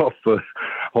sent off for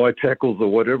high tackles or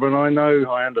whatever. And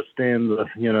I understand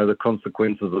the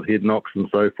consequences of head knocks and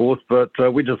so forth, but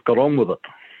we just got on with it.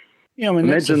 Yeah, I mean,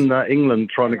 imagine England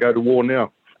trying to go to war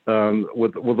now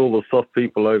with all the soft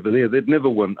people over there. They'd never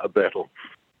win a battle.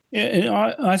 Yeah, and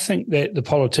I think that the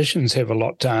politicians have a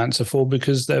lot to answer for,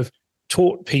 because they've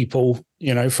taught people,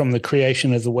 from the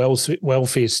creation of the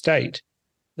welfare state,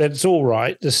 that it's all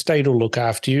right, the state will look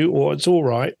after you, or it's all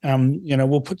right,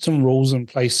 we'll put some rules in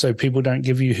place so people don't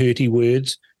give you hurty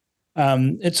words.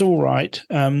 It's all right,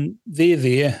 they're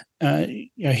there,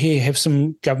 here, have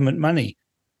some government money.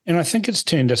 And I think it's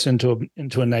turned us into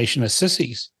a nation of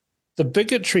sissies. The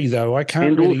bigotry, though, I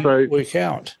can't really work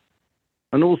out.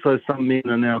 And also some men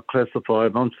are now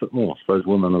classified, I suppose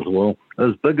women as well,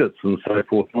 as bigots and so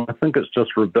forth. And I think it's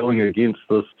just rebelling against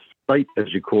this state,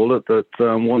 as you call it, that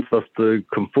wants us to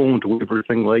conform to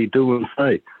everything they do and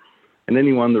say. And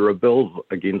anyone that rebels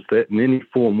against that in any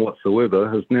form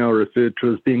whatsoever is now referred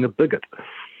to as being a bigot.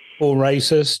 Or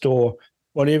racist or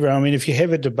whatever. I mean, if you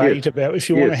have a debate if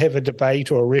you want to have a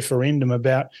debate or a referendum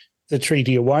about the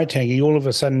Treaty of Waitangi, all of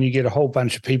a sudden you get a whole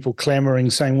bunch of people clamouring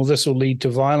saying, well, this will lead to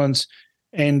violence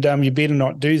and you better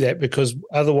not do that because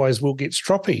otherwise we'll get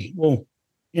stroppy. Well,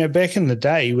 back in the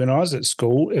day when I was at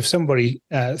school, if somebody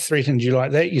threatened you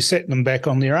like that, you sat them back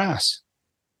on their ass.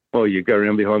 Well, you go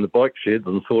around behind the bike sheds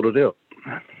and sort it out.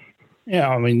 Yeah,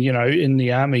 I mean, in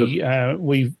the Army,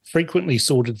 we frequently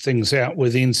sorted things out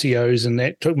with NCOs and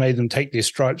that made them take their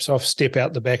stripes off, step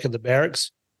out the back of the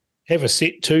barracks, have a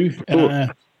set to,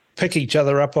 pick each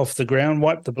other up off the ground,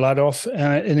 wipe the blood off,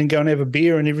 and then go and have a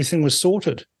beer and everything was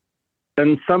sorted.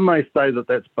 And some may say that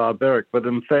that's barbaric, but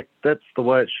in fact, that's the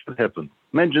way it should happen.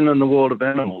 Imagine in the world of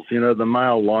animals, the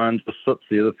male lion just sits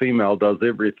there, the female does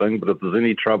everything, but if there's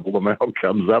any trouble, the male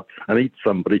comes up and eats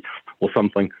somebody or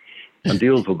something and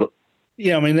deals with it.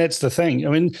 Yeah, I mean, that's the thing.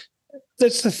 I mean,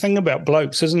 that's the thing about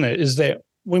blokes, isn't it, is that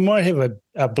we might have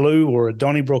a Blue or a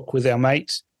Donnybrook with our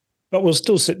mates, but we'll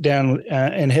still sit down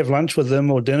and have lunch with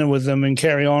them or dinner with them and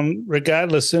carry on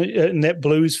regardless, and that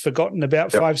Blue's forgotten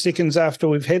about 5 seconds after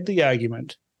we've had the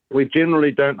argument. We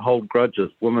generally don't hold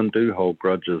grudges. Women do hold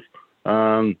grudges.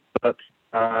 But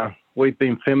we've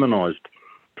been feminised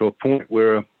to a point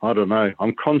where, I don't know,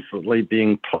 I'm constantly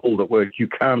being told at work, you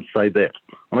can't say that.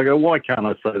 And I go, why can't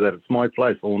I say that? It's my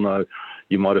place. Oh, no,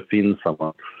 you might offend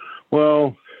someone.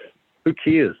 Well, who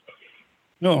cares?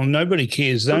 No, nobody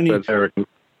cares.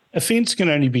 Offence can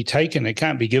only be taken. It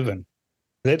can't be given.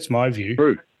 That's my view.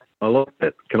 True. I like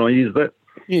that. Can I use that?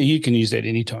 Yeah, you can use that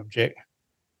anytime, Jack.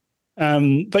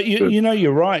 But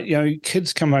you're right.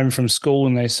 Kids come home from school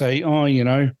and they say,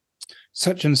 oh,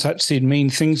 such and such said mean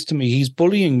things to me. He's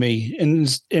bullying me.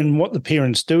 And what the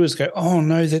parents do is go, oh,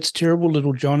 no, that's terrible,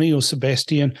 little Johnny or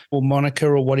Sebastian or Monica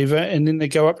or whatever. And then they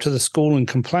go up to the school and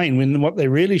complain when what they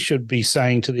really should be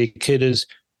saying to their kid is,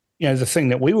 the thing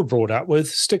that we were brought up with,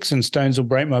 sticks and stones will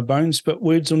break my bones, but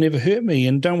words will never hurt me.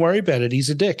 And don't worry about it.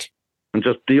 He's a dick. And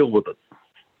just deal with it.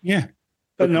 Yeah.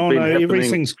 But no,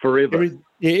 everything's forever.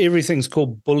 Everything's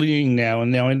called bullying now,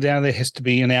 and now there has to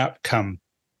be an outcome.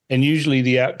 And usually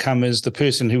the outcome is the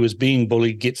person who was being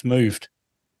bullied gets moved.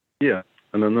 Yeah,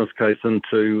 and in this case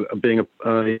into being an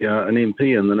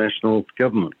MP in the national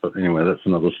government. But anyway, that's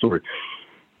another story.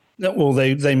 Well,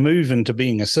 they move into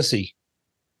being a sissy,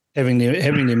 having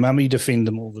their mummy defend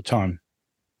them all the time.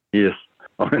 Yes,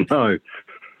 I know.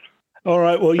 All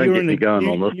right, well, you're in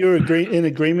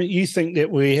agreement. You think that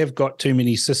we have got too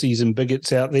many sissies and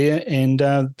bigots out there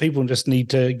and people just need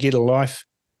to get a life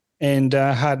and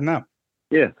harden up.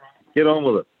 Yeah, get on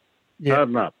with it. Yeah.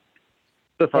 Harden up.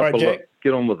 Stiff up a lot.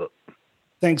 Get on with it.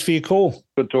 Thanks for your call.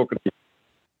 Good talking to you.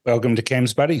 Welcome to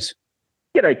Cam's Buddies.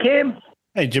 G'day, Cam.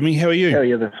 Hey, Jimmy, how are you? How are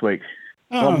you this week?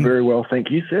 I'm very well, thank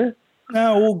you, sir.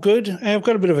 No, all good. I've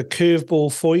got a bit of a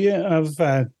curveball for you.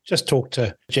 I've just talked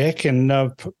to Jack and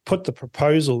put the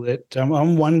proposal that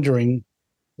I'm wondering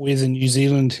whether New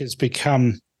Zealand has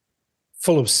become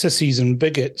full of sissies and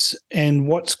bigots and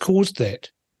what's caused that.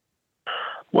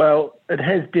 Well, it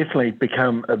has definitely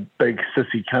become a big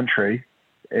sissy country,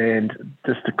 and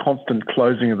just the constant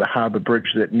closing of the harbour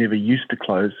bridge that never used to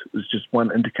close is just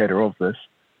one indicator of this.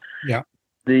 Yeah.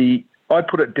 I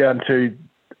put it down to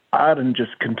Arden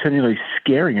just continually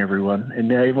scaring everyone, and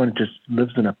now everyone just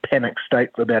lives in a panic state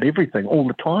about everything all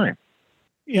the time.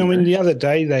 I mean, the other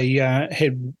day they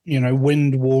had,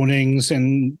 wind warnings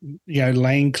and,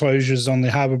 lane closures on the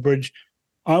harbour bridge.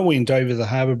 I went over the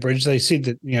harbour bridge. They said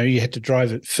that, you had to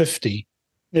drive at 50.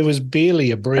 There was barely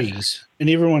a breeze, and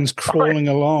everyone's crawling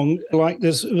along like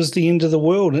this. It was the end of the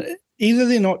world. Either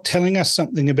they're not telling us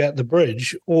something about the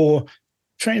bridge, or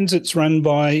transit's run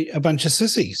by a bunch of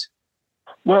sissies.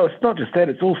 Well, it's not just that.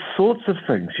 It's all sorts of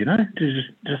things, There's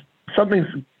just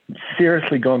something's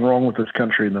seriously gone wrong with this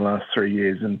country in the last 3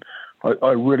 years, and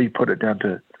I really put it down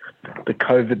to the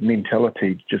COVID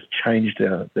mentality just changed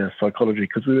our psychology,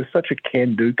 because we were such a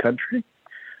can-do country.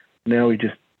 Now we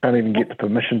just can't even get the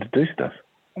permission to do stuff.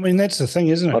 I mean, that's the thing,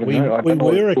 isn't it? We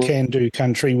were a can-do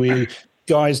country where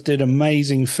guys did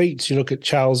amazing feats. You look at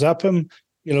Charles Upham,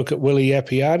 you look at Willie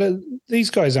Appiata. These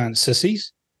guys aren't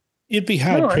sissies. You'd be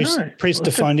hard-pressed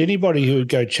to find anybody who would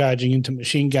go charging into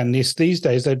machine gun nests these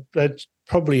days. They'd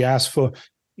probably ask for,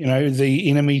 the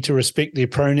enemy to respect their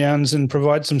pronouns and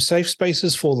provide some safe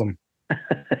spaces for them.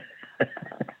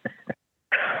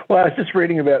 Well, I was just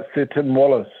reading about Sir Tim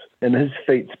Wallace, and his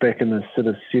feet's back in the sort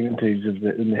of 70s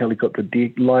in the helicopter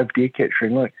live deer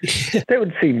catching. Like, that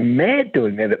would seem mad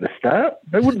doing that at the start.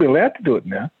 They wouldn't be allowed to do it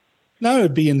now. No,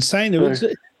 it'd be insane.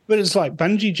 But it's like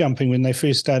bungee jumping when they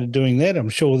first started doing that. I'm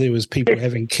sure there was people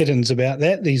having kittens about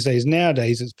that these days.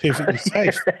 Nowadays, it's perfectly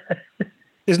safe.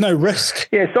 There's no risk.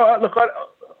 Yeah, so look,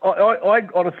 I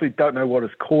honestly don't know what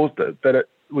has caused it, but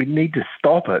we need to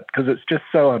stop it because it's just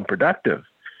so unproductive.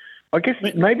 I guess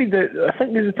maybe I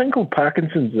think there's a thing called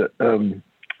Parkinson's that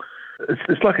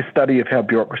it's like a study of how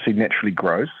bureaucracy naturally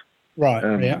grows. Right,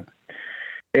 yeah.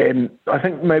 And I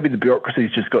think maybe the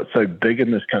bureaucracy's just got so big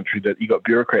in this country that you got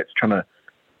bureaucrats trying to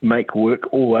make work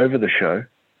all over the show.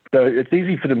 So it's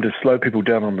easy for them to slow people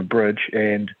down on the bridge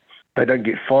and they don't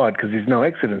get fired because there's no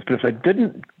accidents. But if they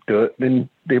didn't do it, then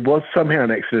there was somehow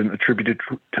an accident attributed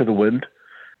to the wind,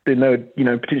 then they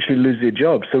would, potentially lose their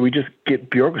job. So we just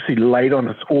get bureaucracy laid on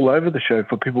us all over the show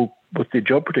for people with their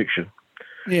job protection.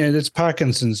 Yeah, that's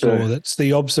Parkinson's law. That's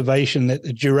the observation that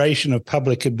the duration of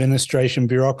public administration,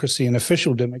 bureaucracy and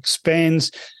officialdom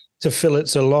expands to fill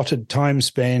its allotted time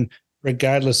span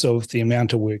regardless of the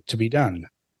amount of work to be done.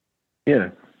 Yeah,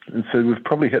 and so we've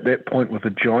probably hit that point with a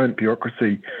giant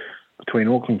bureaucracy between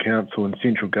Auckland Council and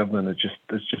central government. It's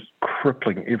just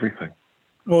crippling everything.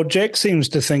 Well, Jack seems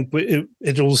to think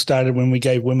it all started when we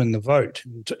gave women the vote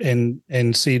and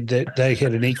said that they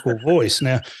had an equal voice.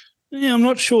 Now, I'm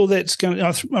not sure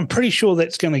I'm pretty sure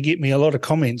that's going to get me a lot of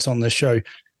comments on the show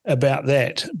about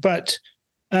that. But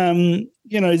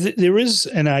there is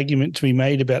an argument to be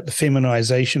made about the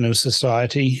feminization of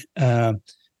society,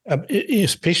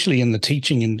 especially in the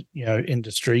teaching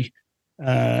industry.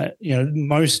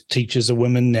 Most teachers are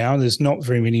women now. There's not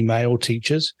very many male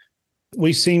teachers.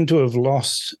 We seem to have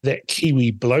lost that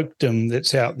Kiwi blokedom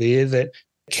that's out there, that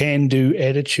can-do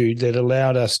attitude that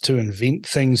allowed us to invent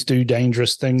things, do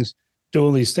dangerous things, do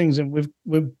all these things. And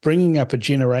we're bringing up a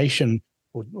generation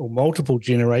or multiple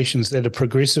generations that are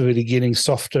progressively getting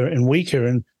softer and weaker.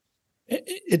 And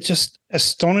it just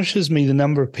astonishes me the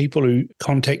number of people who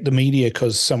contact the media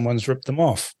because someone's ripped them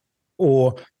off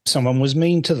or someone was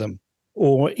mean to them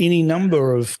or any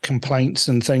number of complaints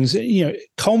and things,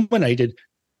 culminated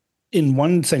in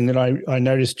one thing that I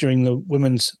noticed during the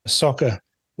Women's Soccer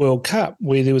World Cup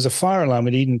where there was a fire alarm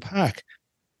at Eden Park.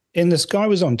 And this guy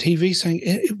was on TV saying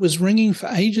it was ringing for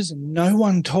ages and no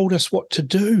one told us what to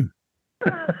do.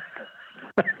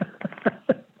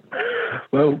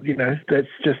 Well, that's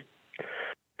just...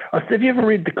 Have you ever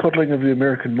read The Coddling of the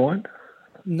American Mind?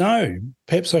 No,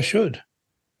 perhaps I should.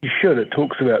 You should. It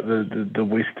talks about the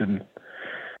Western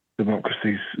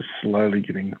democracies slowly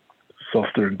getting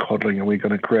softer and coddling, and we're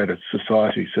going to create a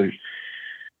society so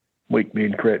weak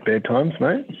men create bad times,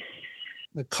 mate.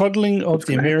 The Coddling of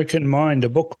the American Mind, a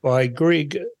book by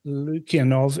Greg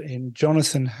Lukianov and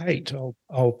Jonathan Haidt.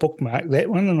 I'll bookmark that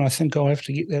one, and I think I'll have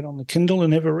to get that on the Kindle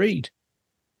and have a read.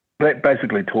 That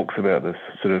basically talks about this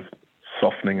sort of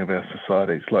softening of our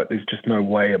societies. Like, there's just no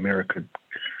way America,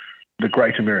 the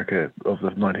great America of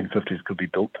the 1950s, could be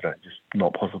built today. Just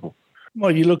not possible.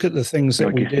 Well, you look at the things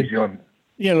that we did.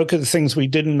 Yeah, look at the things we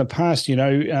did in the past.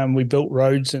 We built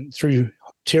roads and through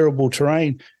terrible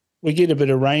terrain. We get a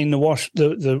bit of rain,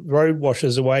 the road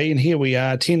washes away, and here we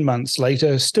are 10 months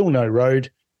later, still no road.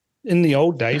 In the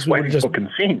old days, we would just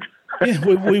consent.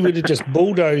 we would have just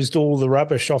bulldozed all the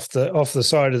rubbish off the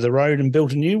side of the road and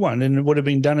built a new one, and it would have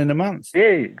been done in a month. Yeah,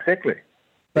 exactly.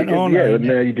 But now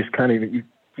you just can't even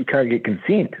you can't get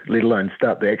consent, let alone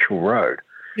start the actual road.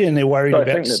 Yeah, and they're worried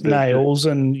about snails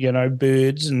and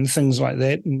birds and things like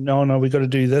that. And no, we've got to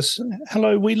do this.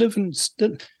 Hello, we live in.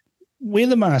 We're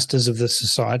the masters of this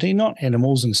society, not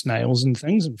animals and snails and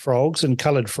things and frogs and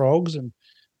coloured frogs and,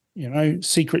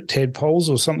 secret tadpoles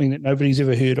or something that nobody's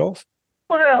ever heard of.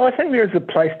 Well, I think there is a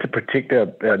place to protect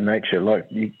our nature,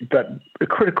 but a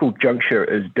critical juncture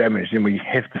is damaged and we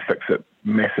have to fix it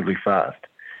massively fast.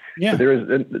 Yeah. So there is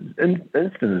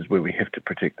instances where we have to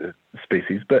protect the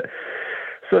species, but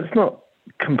so it's not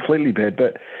completely bad,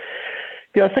 but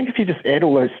yeah, I think if you just add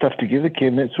all those stuff together,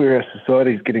 Ken, that's where our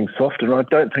society is getting softer. And I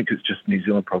don't think it's just a New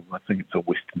Zealand problem. I think it's a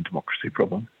Western democracy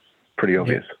problem. Pretty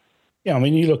obvious. Yeah, I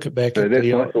mean, you look back at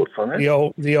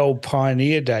the old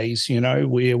pioneer days,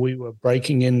 where we were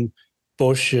breaking in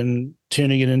bush and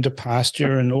turning it into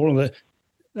pasture and all of that.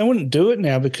 They wouldn't do it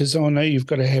now because, you've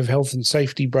got to have health and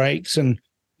safety breaks and,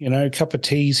 a cup of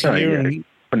teas here. And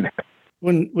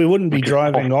we wouldn't be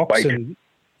driving oxen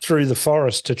through the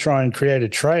forest to try and create a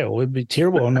trail. It'd be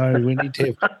terrible. No, we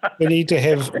need to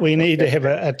have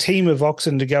a team of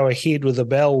oxen to go ahead with a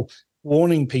bell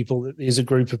warning people that there's a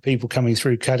group of people coming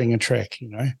through cutting a track.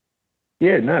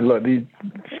 Yeah, no,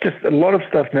 just a lot of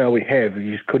stuff now we have.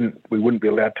 We wouldn't be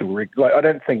allowed to. I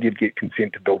don't think you'd get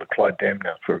consent to build a Clyde Dam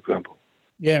now, for example.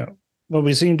 Yeah. Well,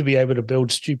 we seem to be able to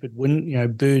build stupid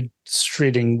bird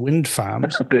shredding wind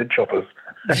farms. Bird choppers.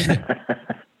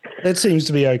 That seems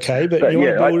to be okay, but you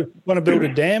want to build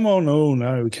a dam? Oh,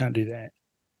 no, we can't do that.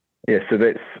 Yeah, so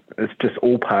it's just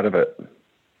all part of it.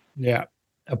 Yeah,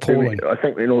 appalling. I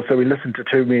think, and also we listen to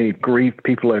too many grieved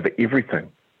people over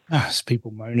everything.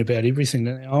 People moan about everything.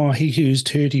 Don't they? Oh, he used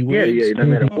dirty words. Yeah, no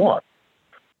matter what.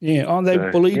 Yeah, they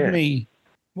bullied me.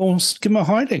 Well, give him a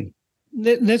hiding.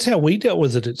 That's how we dealt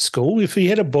with it at school. If you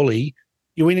had a bully,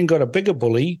 you went and got a bigger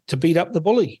bully to beat up the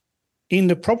bully. End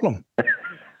of problem.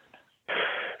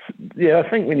 Yeah, I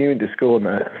think when you went to school in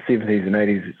the 70s and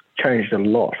 80s, it's changed a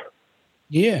lot.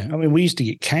 Yeah, I mean, we used to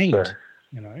get caned,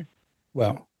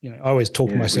 Well, I always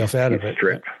talk myself out of it.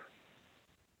 Strapped.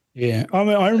 Yeah, I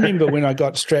mean, I remember when I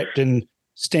got strapped in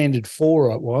Standard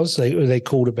 4, it was. They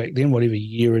called it back then, whatever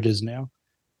year it is now.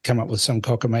 Come up with some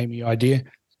cockamamie idea.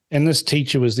 And this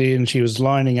teacher was there and she was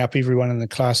lining up everyone in the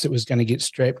class that was going to get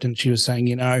strapped. And she was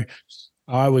saying,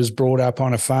 I was brought up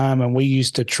on a farm and we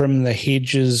used to trim the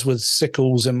hedges with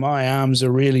sickles and my arms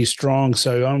are really strong,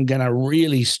 so I'm going to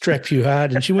really strap you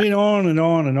hard. And she went on and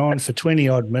on and on for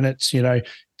 20-odd minutes,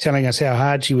 telling us how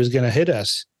hard she was going to hit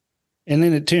us. And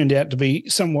then it turned out to be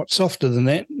somewhat softer than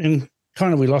that, and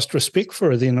kind of we lost respect for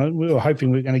her then. We were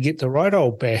hoping we were going to get the right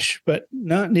old bash, but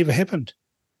no, it never happened.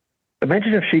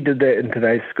 Imagine if she did that in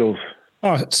today's schools.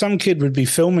 Oh, some kid would be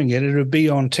filming it. It would be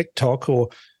on TikTok or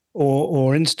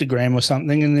Instagram or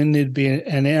something, and then there'd be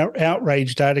an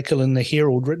outraged article in the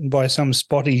Herald written by some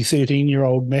spotty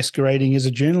 13-year-old masquerading as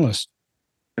a journalist.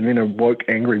 And then a woke,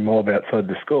 angry mob outside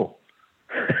the school.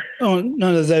 Oh,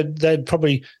 no, they'd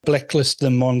probably blacklist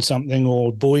them on something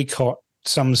or boycott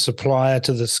some supplier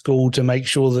to the school to make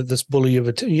sure that this bully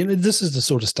this is the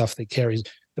sort of stuff that carries.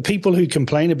 The people who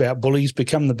complain about bullies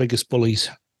become the biggest bullies.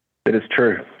 That is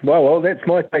true. Well, that's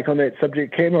my take on that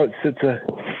subject, Cam.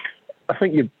 I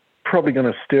think you're probably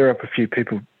going to stir up a few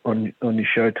people on your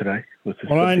show today. Well,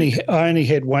 I only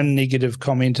had one negative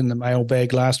comment in the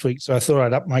mailbag last week, so I thought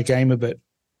I'd up my game a bit.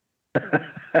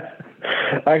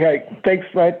 Okay, thanks,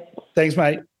 mate. Thanks,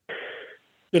 mate.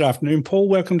 Good afternoon, Paul.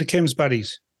 Welcome to Cam's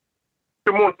Buddies.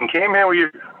 Good morning, Cam. How are you?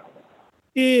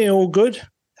 Yeah, all good.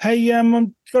 Hey,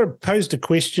 I've got to pose a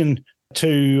question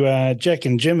to Jack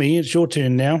and Jimmy. It's your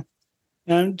turn now.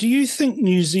 Do you think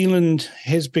New Zealand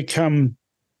has become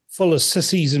full of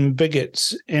sissies and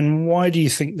bigots, and why do you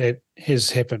think that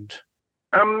has happened?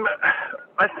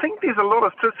 I think there's a lot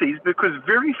of sissies because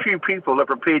very few people are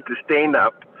prepared to stand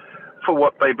up for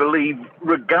what they believe,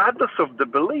 regardless of the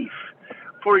belief.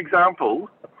 For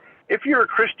example, if you're a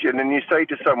Christian and you say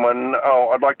to someone, "Oh,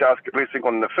 I'd like to ask a blessing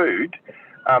on the food,"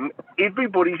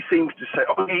 everybody seems to say,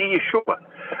 "Oh, yeah, sure."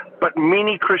 But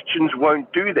many Christians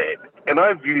won't do that, and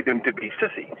I view them to be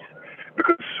sissies.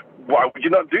 Because why would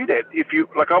you not do that?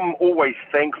 I'm always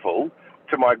thankful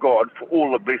to my God for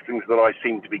all the blessings that I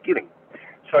seem to be getting.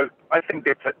 So I think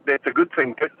that's a good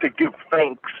thing to give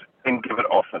thanks and give it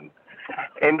often.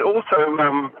 And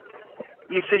also,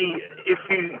 you see,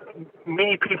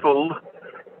 many people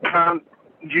can't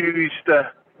use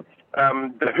the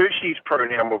Hershey's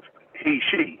pronoun of he,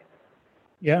 she.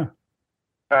 Yeah.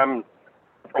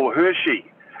 Or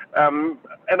Hershey. And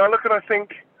I look and I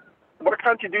think, why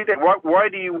can't you do that? Why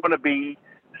do you want to be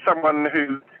someone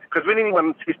because when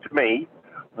anyone says to me,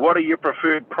 what are your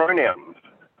preferred pronouns?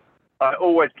 I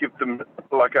always give them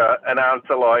an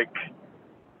answer like,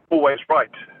 always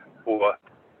right, or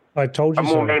I told you a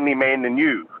more manly man than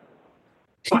you.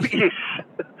 Yes.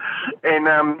 And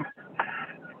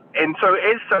so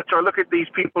as such, I look at these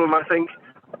people and I think,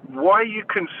 why are you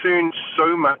concerned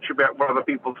so much about what other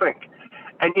people think?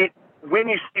 And yet, when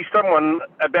you see someone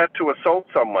about to assault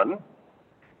someone,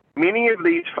 many of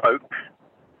these folk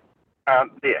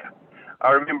aren't there.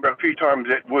 I remember a few times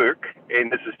at work,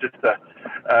 and this is just a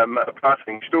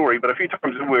passing story, but a few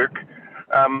times at work,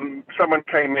 someone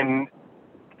came in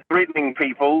threatening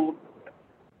people.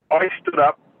 I stood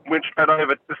up, went straight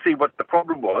over to see what the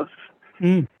problem was,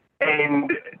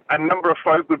 and a number of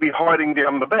folk would be hiding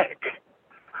down the back.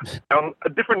 On a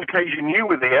different occasion, you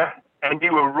were there, and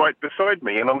you were right beside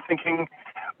me, and I'm thinking,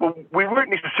 well, we weren't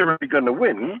necessarily going to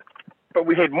win, but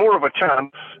we had more of a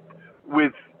chance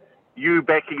with you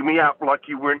backing me up like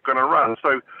you weren't going to run.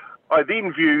 So I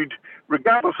then viewed,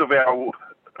 regardless of our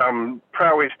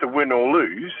prowess to win or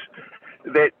lose,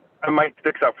 that a mate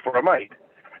sticks up for a mate.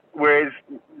 Whereas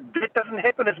that doesn't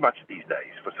happen as much these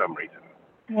days for some reason.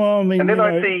 Well, I mean, and then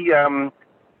I see...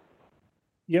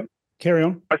 Yep, carry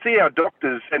on. I see our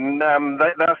doctors, and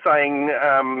they're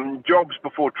saying jobs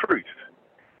before truth.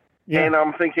 And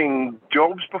I'm thinking,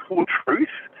 jobs before truth?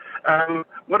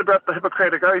 What about the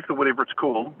Hippocratic Oath or whatever it's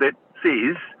called that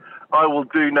says, I will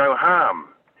do no harm?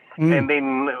 And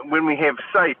then when we have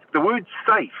safe, the word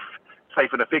safe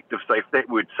and effective safe, that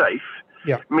word safe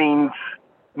means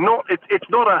it's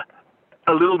not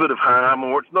a little bit of harm,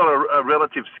 or it's not a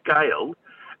relative scale.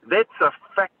 That's a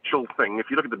factual thing. If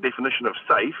you look at the definition of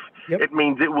safe, it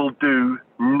means it will do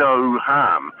no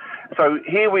harm. So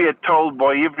here we are told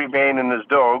by every man and his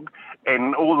dog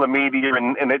and all the media,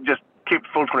 and it just kept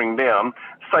filtering down,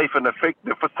 safe and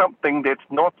effective for something that's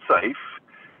not safe,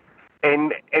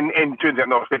 and turns out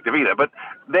not effective either. But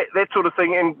that sort of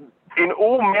thing, and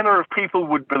all manner of people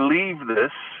would believe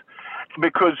this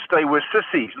because they were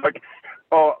sissies. Like,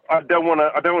 oh, I don't want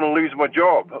to lose my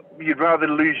job. You'd rather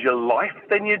lose your life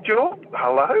than your job?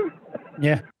 Hello?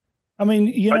 Yeah. I mean,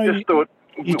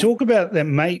 you talk about that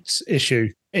mates issue,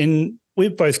 and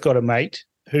we've both got a mate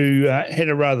who had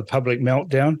a rather public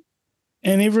meltdown,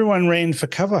 and everyone ran for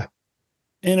cover.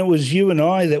 And it was you and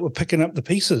I that were picking up the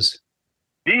pieces.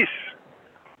 Yes.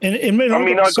 And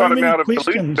I got him out of the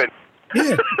loony bin.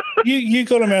 Yeah. You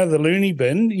got him out of the loony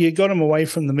bin. You got him away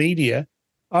from the media.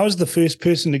 I was the first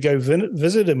person to go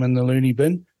visit him in the loony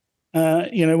bin,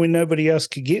 when nobody else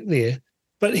could get there.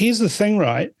 But here's the thing,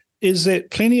 right, is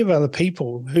that plenty of other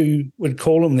people who would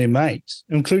call him their mates,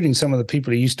 including some of the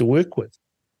people he used to work with,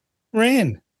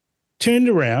 turned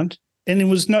around, and it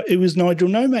was Nigel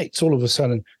No Mates all of a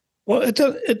sudden. Well,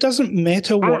 it doesn't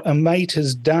matter what a mate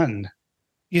has done.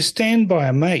 You stand by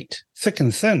a mate, thick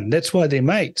and thin. That's why they're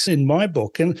mates in my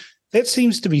book. And that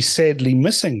seems to be sadly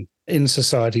missing in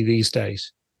society these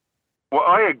days. Well,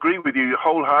 I agree with you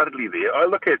wholeheartedly there. I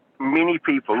look at many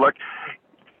people, like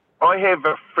I have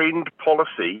a friend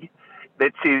policy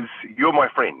that says, you're my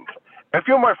friend. If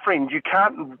you're my friend, you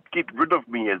can't get rid of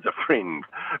me as a friend,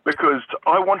 because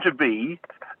I want to be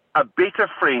a better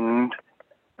friend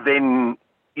than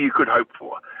you could hope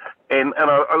for. And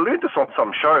I learned this on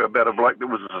some show about a bloke that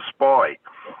was a spy,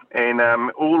 and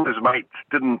all his mates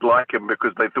didn't like him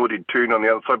because they thought he'd turn on the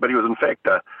other side, but he was in fact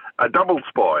a double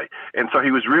spy, and so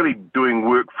he was really doing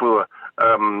work for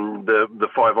the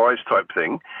Five Eyes type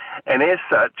thing. And as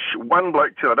such, one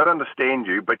bloke said, I don't understand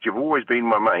you, but you've always been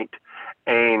my mate,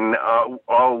 and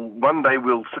one day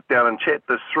we'll sit down and chat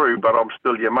this through, but I'm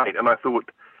still your mate. And I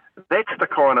thought, that's the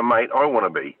kind of mate I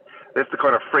want to be. That's the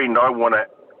kind of friend I want to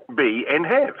be and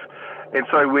have. And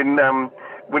so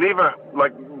whenever,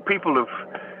 like, people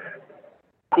have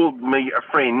called me a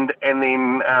friend and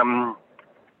then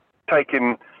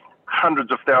taken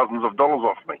hundreds of thousands of dollars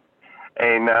off me,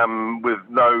 and with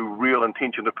no real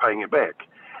intention of paying it back.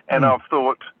 And I've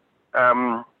thought,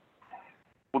 well,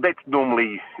 that's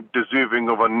normally deserving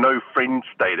of a no-friend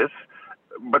status,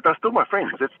 but they're still my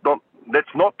friends. That's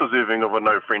not deserving of a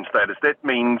no-friend status. That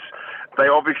means they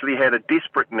obviously had a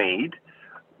desperate need,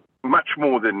 much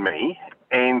more than me,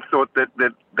 and thought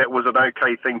that was an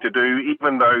okay thing to do,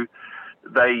 even though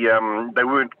they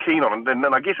weren't keen on it. And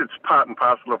then I guess it's part and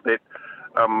parcel of that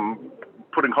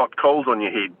putting hot coals on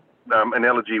your head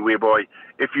analogy, whereby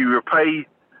if you repay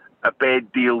a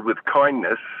bad deal with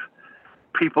kindness,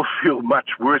 people feel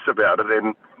much worse about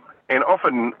it. And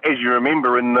often, as you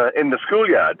remember in the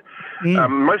schoolyard,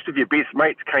 most of your best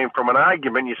mates came from an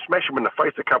argument. You smash them in the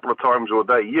face a couple of times, or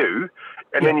they you,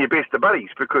 and then you're best of buddies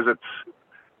because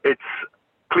it's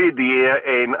cleared the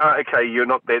air and, okay, you're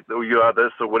not that, or you are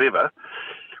this, or whatever.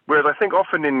 Whereas I think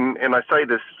often, and I say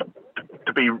this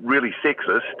to be really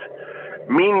sexist,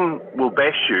 men will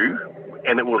bash you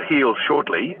and it will heal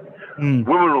shortly.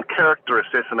 Women will character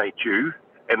assassinate you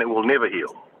and it will never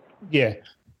heal. Yeah.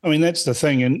 I mean, that's the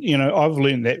thing. And, I've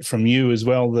learned that from you as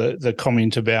well, the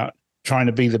comment about trying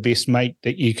to be the best mate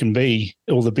that you can be,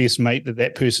 or the best mate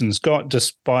that person's got,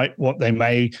 despite what they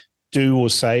may do or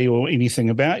say or anything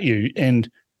about you. And,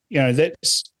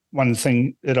 that's one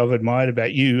thing that I've admired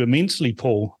about you immensely,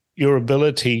 Paul, your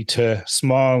ability to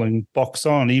smile and box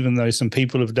on, even though some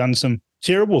people have done some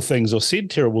terrible things or said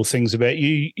terrible things about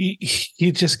you,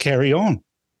 you just carry on.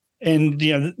 And,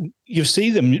 you see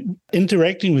them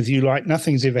interacting with you like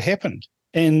nothing's ever happened.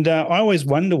 And I always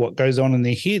wonder what goes on in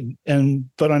their head.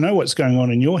 But I know what's going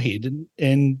on in your head.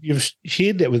 And you've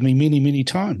shared that with me many, many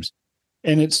times.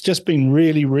 And it's just been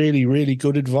really, really, really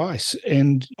good advice.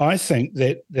 And I think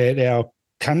that our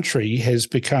country has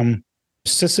become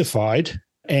sissified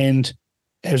and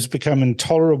has become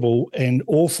intolerable and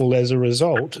awful as a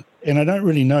result. And I don't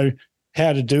really know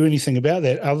how to do anything about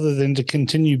that other than to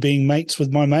continue being mates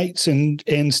with my mates and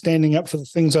standing up for the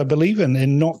things I believe in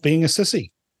and not being a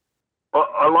sissy. Well,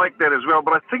 I like that as well,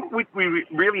 but I think what we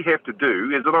really have to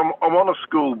do is that I'm on a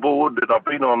school board that I've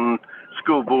been on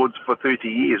school boards for 30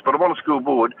 years, but I'm on a school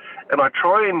board, and I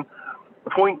try and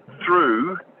point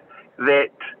through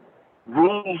that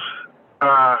rules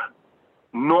are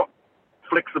not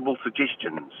flexible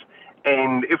suggestions.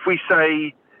 And if we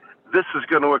say this is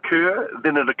going to occur,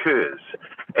 then it occurs.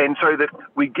 And so that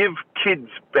we give kids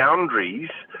boundaries.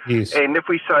 Yes. And if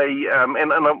we say,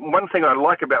 and one thing I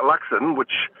like about Luxon,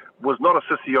 which was not a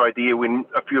sissy idea when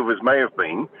a few of us may have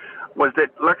been, was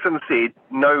that Luxon said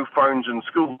no phones in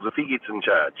schools if he gets in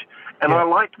charge. And I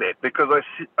like that because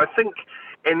I think,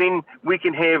 and then we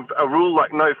can have a rule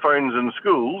like no phones in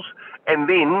schools, and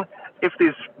then if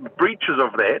there's breaches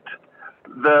of that,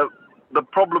 the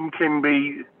problem can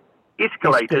be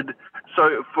escalated.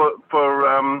 So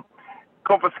for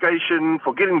confiscation,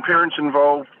 for getting parents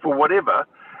involved, for whatever.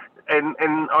 And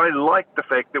I like the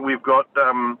fact that we've got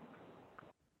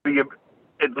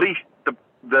at least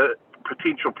the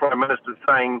potential Prime Minister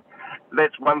saying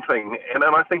that's one thing. And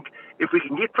I think if we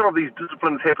can get some of these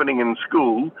disciplines happening in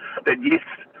school, that yes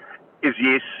is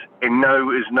yes and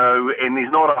no is no, and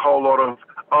there's not a whole lot of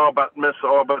but miss,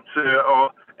 but sir,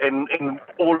 and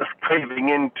all this caving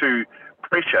into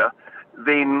pressure,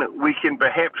 then we can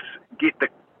perhaps get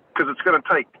because it's going to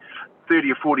take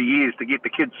 30 or 40 years to get the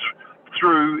kids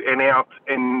through and out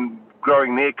and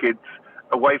growing their kids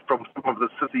away from some of the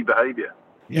sissy behaviour.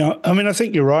 Yeah, I mean, I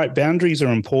think you're right. Boundaries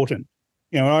are important.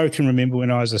 I can remember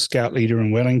when I was a scout leader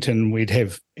in Wellington, we'd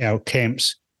have our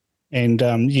camps, and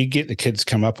you get the kids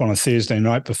come up on a Thursday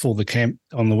night before the camp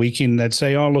on the weekend. They'd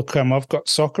say, oh, look, I've got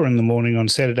soccer in the morning on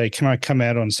Saturday. Can I come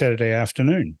out on Saturday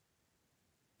afternoon?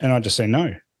 And I'd just say,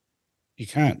 no, you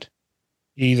can't.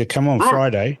 You either come on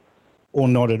Friday or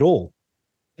not at all.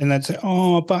 And they'd say,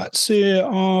 oh, but sir,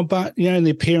 and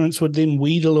their parents would then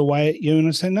wheedle away at you. And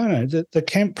I'd say, no, the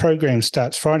camp program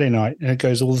starts Friday night and it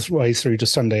goes all the way through to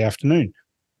Sunday afternoon.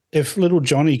 If little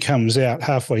Johnny comes out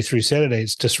halfway through Saturday,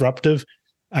 it's disruptive.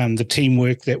 The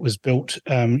teamwork that was built,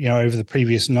 over the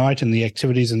previous night and the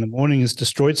activities in the morning is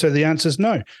destroyed. So the answer is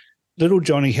no. Little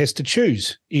Johnny has to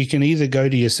choose. You can either go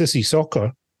to your sissy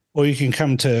soccer or you can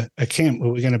come to a camp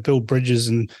where we're going to build bridges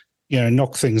and,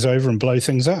 knock things over and blow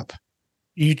things up.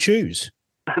 You choose.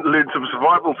 Learn some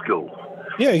survival skills.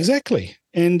 Yeah, exactly.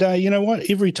 And you know what?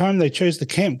 Every time they chose the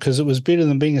camp because it was better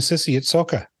than being a sissy at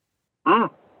soccer. Mm.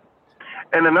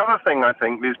 And another thing I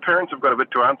think, these parents have got a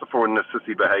bit to answer for in this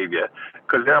sissy behaviour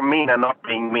because our men are not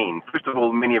being men. First of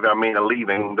all, many of our men are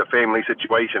leaving the family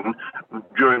situation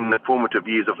during the formative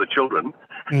years of the children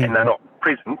and they're not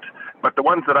present. But the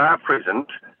ones that are present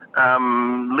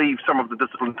leave some of the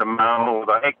discipline to mum, or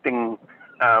they're acting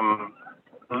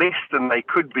less than they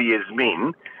could be as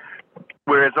men.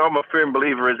 Whereas I'm a firm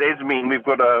believer as men, we've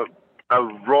got a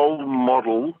role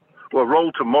model, or a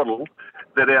role to model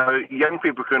that our young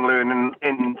people can learn,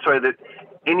 and so that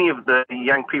any of the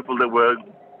young people that were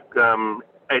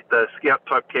at the scout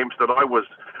type camps that I was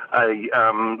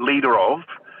a leader of,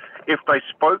 if they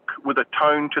spoke with a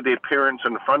tone to their parents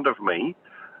in front of me,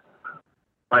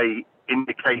 they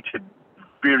indicated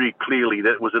very clearly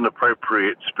that it was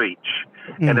inappropriate speech.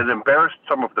 And it embarrassed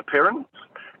some of the parents,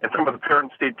 and some of the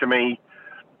parents said to me,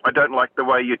 I don't like the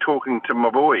way you're talking to my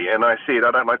boy. And I said,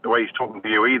 I don't like the way he's talking to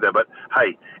you either, but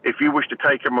hey, if you wish to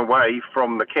take him away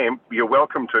from the camp, you're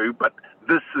welcome to, but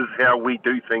this is how we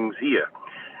do things here.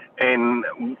 And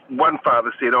one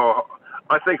father said, oh,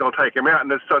 I think I'll take him out.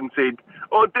 And his son said,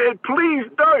 oh, Dad, please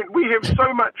don't. We have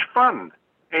so much fun.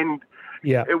 And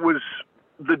it was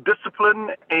the discipline,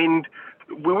 and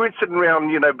we weren't sitting around,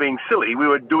 being silly. We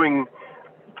were doing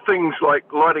things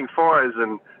like lighting fires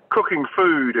and cooking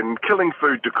food and killing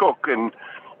food to cook and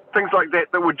things like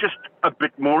that were just a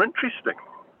bit more interesting.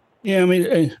 Yeah, I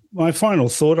mean, my final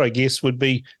thought, I guess, would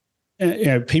be,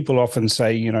 people often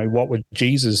say, what would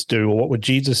Jesus do or what would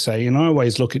Jesus say? And I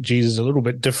always look at Jesus a little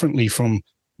bit differently from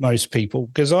most people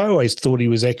because I always thought he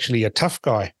was actually a tough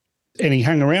guy and he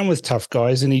hung around with tough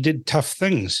guys and he did tough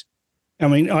things. I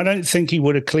mean, I don't think he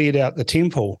would have cleared out the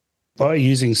temple by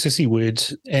using sissy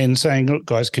words and saying, look,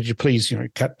 guys, could you please,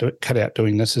 cut out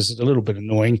doing this? This is a little bit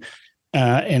annoying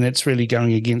and it's really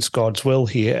going against God's will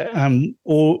here.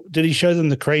 Or did he show them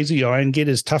the crazy eye and get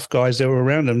his tough guys that were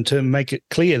around him to make it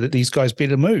clear that these guys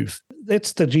better move?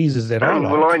 That's the Jesus that I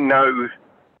like. Well,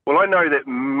 I know that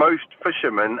most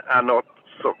fishermen are not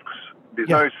sooks. There's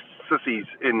no sissies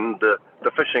in the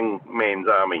fishing man's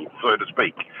army, so to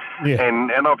speak. Yeah.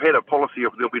 And I've had a policy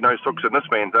of there'll be no sooks in this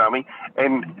man's army,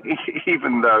 and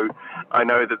even though I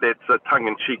know that that's a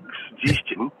tongue-in-cheek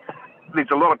suggestion, there's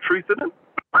a lot of truth in it.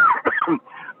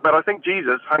 But I think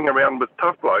Jesus hung around with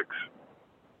tough blokes,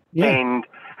 and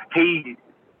he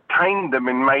tamed them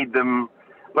and made them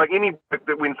like any bloke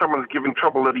that when someone's given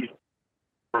trouble that he's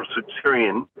or a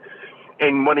Centurion,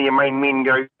 and one of your main men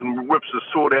goes and whips his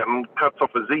sword out and cuts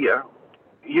off his ear,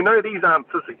 you know these aren't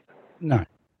sissies. No,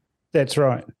 that's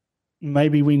right.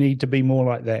 Maybe we need to be more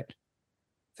like that.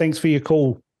 Thanks for your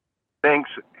call. Thanks.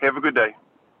 Have a good day.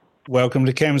 Welcome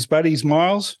to Cam's Buddies,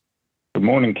 Miles. Good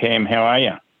morning, Cam. How are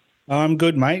you? I'm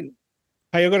good, mate.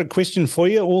 Hey, I've got a question for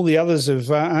you. All the others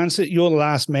have answered. You're the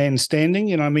last man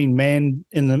standing, and I mean man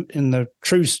in the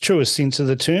truest sense of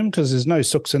the term, because there's no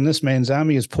sooks in this man's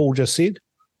army, as Paul just said.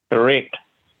 Correct.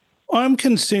 I'm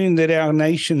concerned that our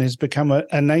nation has become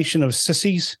a nation of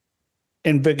sissies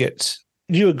and bigots.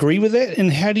 Do you agree with that?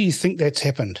 And how do you think that's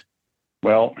happened?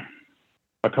 Well,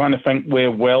 I kind of think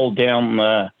we're well down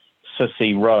the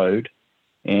sissy road,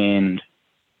 and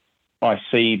I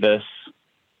see this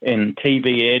in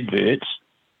TV adverts.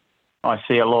 I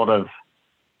see a lot of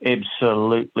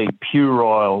absolutely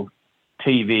puerile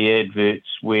TV adverts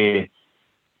where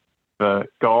the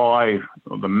guy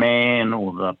or the man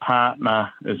or the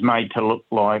partner is made to look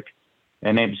like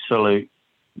an absolute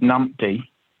numpty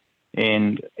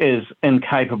and is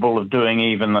incapable of doing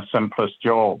even the simplest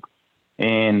job.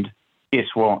 And guess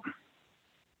what?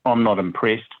 I'm not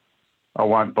impressed. I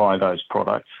won't buy those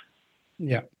products.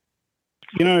 Yeah.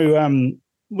 You know,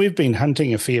 we've been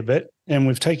hunting a fair bit, and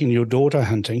we've taken your daughter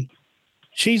hunting.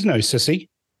 She's no sissy.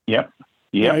 Yep.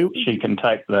 She can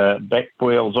take the back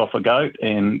wheels off a goat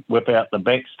and whip out the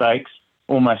back stakes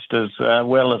almost as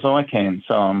well as I can.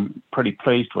 So I'm pretty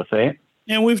pleased with that.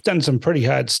 Yeah, we've done some pretty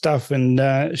hard stuff,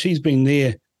 and she's been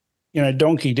there, you know,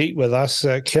 donkey deep with us,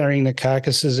 carrying the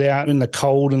carcasses out in the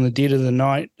cold and the dead of the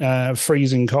night,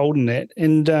 freezing cold and that.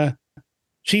 And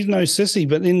she's no sissy,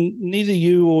 but then neither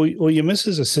you or your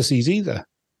missus are sissies either.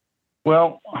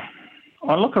 Well,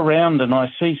 I look around and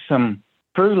I see some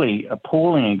truly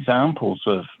appalling examples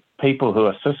of people who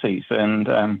are sissies, and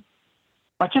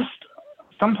it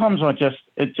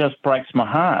just breaks my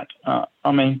heart.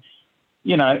 I mean,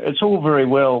 you know, it's all very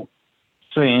well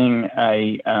seeing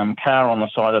a car on the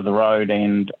side of the road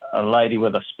and a lady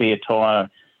with a spare tyre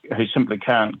who simply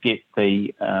can't get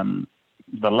the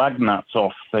lug nuts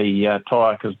off the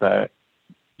tyre because they're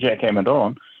jackhammered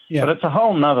on. Yeah. But it's a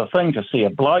whole nother thing to see a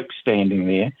bloke standing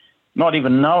there not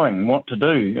even knowing what to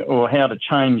do or how to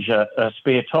change a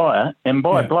spare tyre. And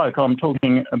by bloke, I'm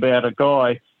talking about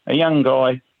a young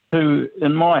guy who,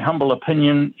 in my humble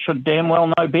opinion, should damn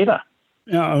well know better.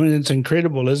 Yeah, I mean, it's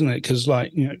incredible, isn't it? Because,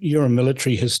 like, you know, you're a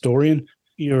military historian,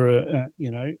 you're,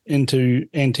 into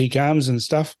antique arms and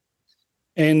stuff.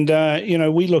 And,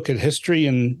 we look at history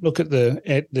and look at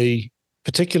the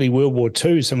particularly World War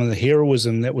II, some of the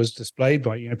heroism that was displayed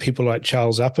by, people like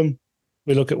Charles Upham.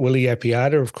 We look at Willie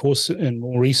Appiata, of course, in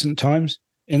more recent times.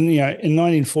 And, in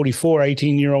 1944,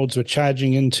 18-year-olds were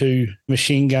charging into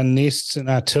machine gun nests and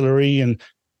artillery and,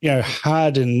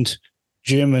 hardened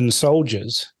German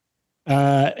soldiers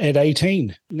at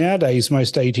 18. Nowadays,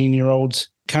 most 18-year-olds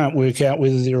can't work out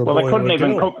whether they're a boy or a girl. Well, they couldn't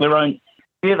even cook their own.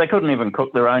 Yeah, they couldn't even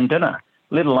cook their own dinner,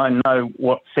 let alone know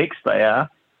what sex they are.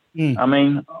 I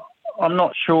mean, I'm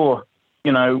not sure,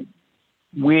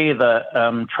 where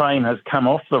the train has come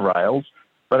off the rails,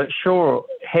 but it sure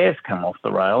has come off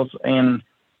the rails. And,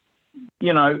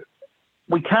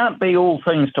 we can't be all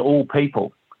things to all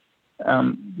people.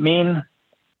 Men,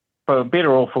 for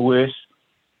better or for worse,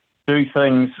 do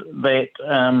things that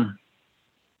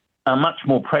are much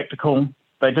more practical.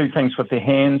 They do things with their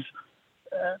hands.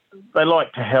 They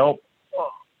like to help.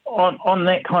 I'm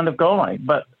that kind of guy.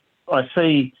 But I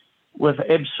see with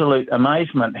absolute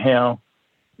amazement how,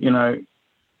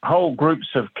 whole groups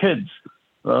of kids,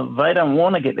 they don't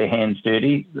want to get their hands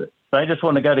dirty. They just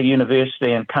want to go to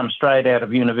university and come straight out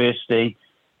of university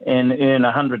and earn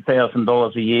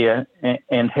 $100,000 a year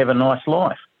and have a nice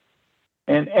life.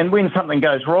 And when something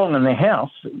goes wrong in their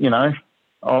house, I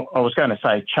was going to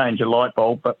say change a light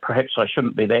bulb, but perhaps I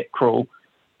shouldn't be that cruel.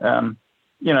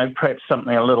 Perhaps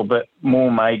something a little bit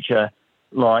more major,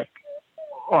 like,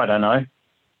 I don't know,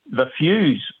 the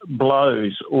fuse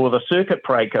blows or the circuit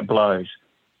breaker blows.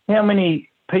 How many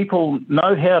people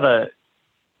know how to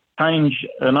change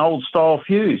an old-style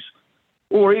fuse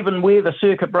or even where the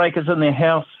circuit breakers in their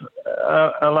house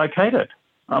are located?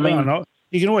 I mean, no.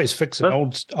 You can always fix an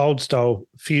old-style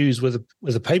fuse with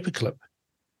a paper clip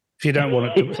if you don't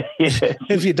want it to.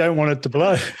 If you don't want it to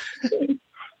blow.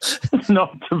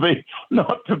 not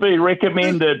to be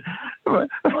recommended. But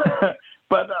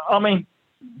I mean,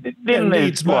 then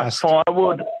there's like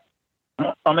firewood.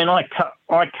 I mean, I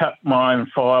cut my own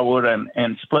firewood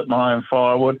and split my own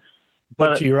firewood.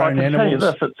 But your own animals.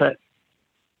 I can tell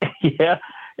you this,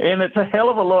 and it's a hell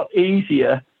of a lot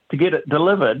easier to get it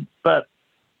delivered. But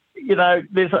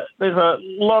there's a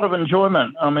lot of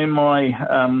enjoyment. I mean,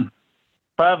 my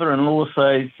father-in-law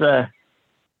says,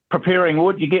 preparing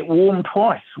wood, you get warm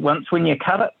twice, once when you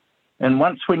cut it and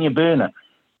once when you burn it.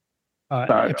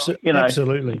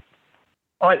 Absolutely.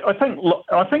 I think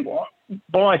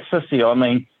by sissy, I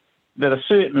mean that a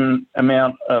certain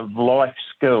amount of life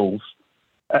skills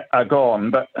are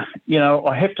gone. But,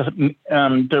 I have to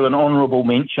do an honourable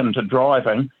mention to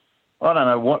driving. I don't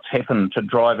know what's happened to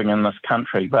driving in this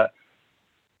country, but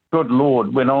good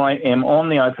Lord, when I am on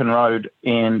the open road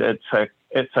and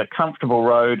it's a comfortable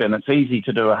road and it's easy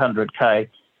to do 100k,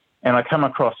 and I come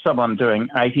across someone doing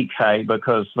 80k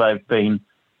because they've been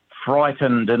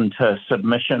frightened into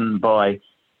submission by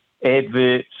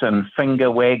adverts and finger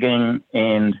wagging,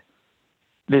 and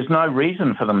there's no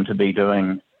reason for them to be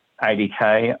doing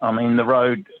 80k. I mean, the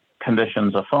road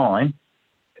conditions are fine.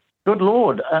 Good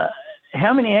Lord,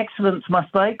 how many accidents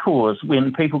must they cause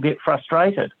when people get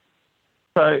frustrated?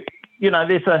 So,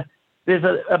 there's a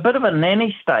bit of a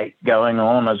nanny state going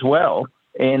on as well,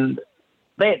 and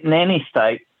that nanny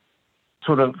state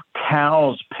sort of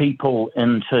cows people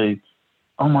into,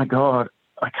 oh my God,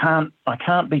 I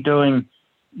can't be doing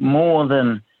more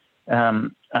than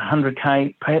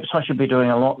 100k. Perhaps I should be doing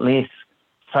a lot less,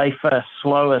 safer,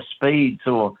 slower speeds,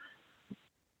 or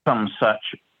some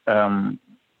such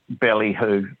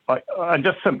ballyhoo. I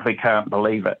just simply can't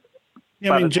believe it.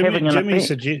 Yeah, I mean,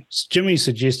 Jimmy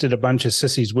suggested a bunch of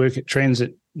sissies work at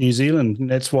Transit New Zealand,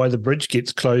 and that's why the bridge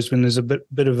gets closed when there's a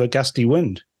bit of a gusty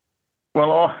wind.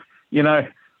 Well, I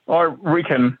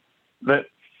reckon that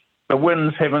the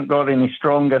winds haven't got any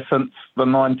stronger since the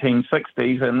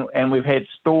 1960s, and we've had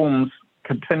storms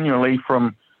continually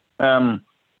from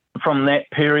that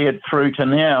period through to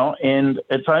now, and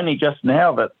it's only just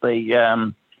now that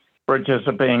the bridges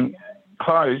are being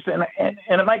closed, and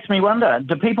it makes me wonder,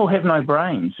 do people have no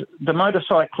brains? Do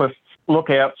motorcyclists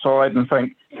look outside and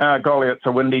think, golly, it's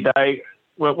a windy day,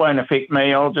 well, it won't affect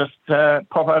me, I'll just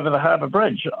pop over the Harbour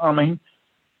Bridge? I mean,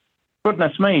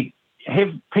 goodness me, have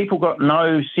people got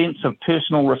no sense of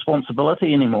personal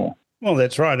responsibility anymore? Well,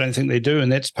 that's right. I don't think they do,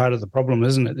 and that's part of the problem,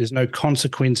 isn't it? There's no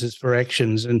consequences for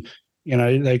actions, and,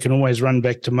 they can always run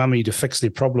back to mummy to fix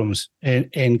their problems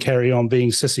and carry on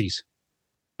being sissies.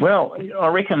 Well, I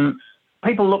reckon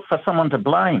people look for someone to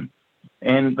blame,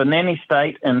 and the nanny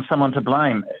state and someone to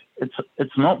blame.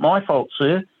 It's not my fault,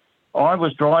 sir. I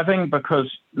was driving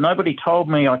because nobody told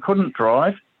me I couldn't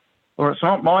drive, or it's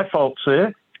not my fault,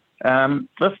 sir.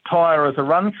 This tyre is a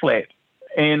run flat,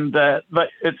 and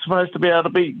it's supposed to be able to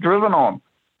be driven on.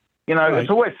 Right.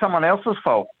 It's always someone else's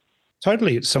fault.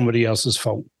 Totally, it's somebody else's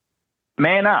fault.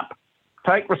 Man up.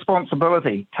 Take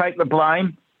responsibility. Take the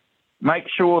blame. Make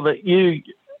sure that you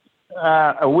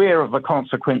are aware of the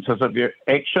consequences of your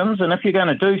actions, and if you're going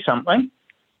to do something,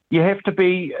 you have to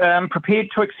be prepared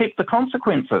to accept the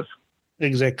consequences.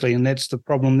 Exactly, and that's the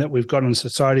problem that we've got in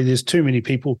society. There's too many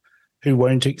people who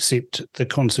won't accept the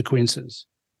consequences.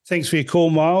 Thanks for your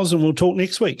call, Miles, and we'll talk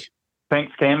next week.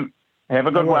 Thanks, Cam. Have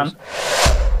a good one.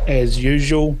 As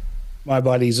usual, my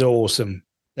buddies are awesome.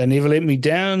 They never let me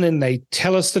down, and they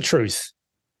tell us the truth.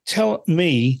 Tell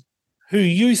me who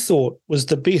you thought was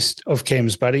the best of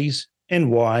Cam's buddies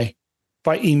and why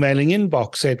by emailing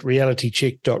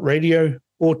inbox@realitycheck.radio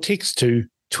or text to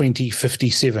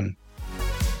 2057.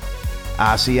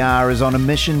 RCR is on a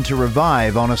mission to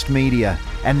revive honest media,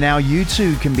 and now you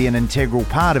too can be an integral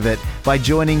part of it by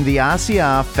joining the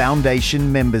RCR Foundation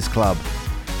Members Club.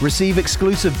 Receive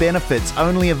exclusive benefits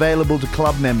only available to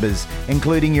club members,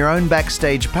 including your own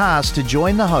backstage pass to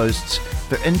join the hosts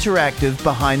for interactive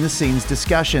behind-the-scenes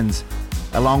discussions,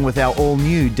 along with our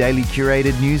all-new daily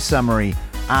curated news summary,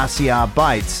 RCR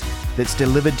Bites, that's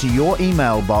delivered to your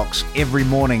email box every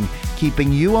morning,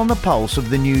 keeping you on the pulse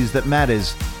of the news that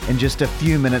matters in just a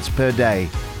few minutes per day.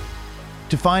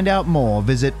 To find out more,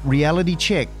 visit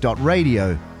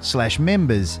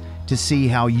realitycheck.radio/members to see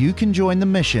how you can join the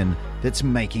mission that's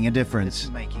making a difference.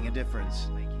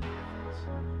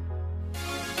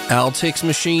 Our text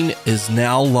machine is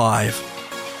now live.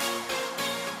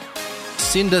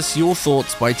 Send us your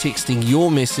thoughts by texting your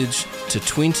message to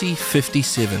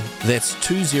 2057. That's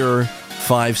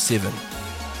 2057.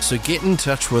 So get in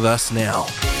touch with us now.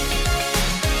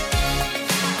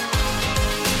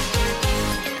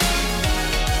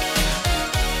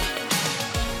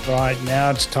 Right,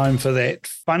 now it's time for that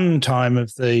fun time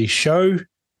of the show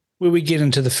where we get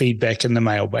into the feedback in the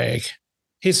mailbag.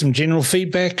 Here's some general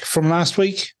feedback from last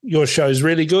week. Your show's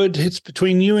really good. It's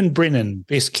between you and Brennan.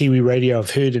 Best Kiwi radio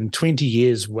I've heard in 20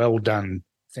 years. Well done.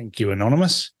 Thank you,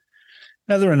 Anonymous.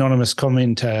 Another anonymous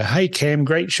commenter. Hey, Cam,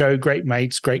 great show, great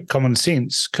mates, great common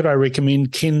sense. Could I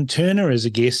recommend Ken Turner as a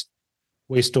guest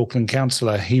West Auckland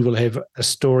councillor. He will have a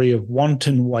story of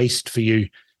wanton waste for you.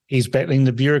 He's battling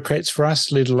the bureaucrats for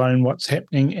us, let alone what's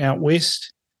happening out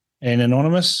west. And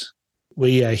Anonymous,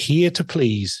 we are here to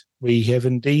please. We have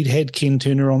indeed had Ken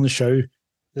Turner on the show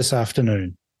this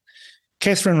afternoon.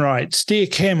 Catherine writes, Dear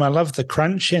Cam, I love the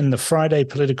Crunch and the Friday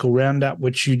political roundup,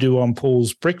 which you do on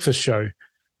Paul's breakfast show.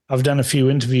 I've done a few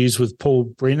interviews with Paul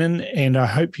Brennan, and I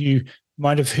hope you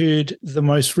might have heard the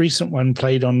most recent one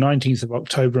played on 19th of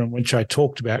October, in which I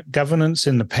talked about governance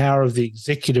and the power of the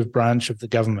executive branch of the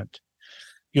government.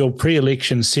 Your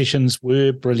pre-election sessions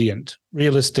were brilliant,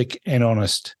 realistic and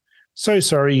honest. So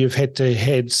sorry you've had to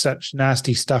had such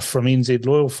nasty stuff from NZ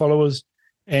Loyal followers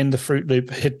and the Fruit Loop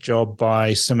hit job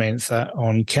by Samantha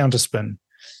on Counterspin.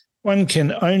 One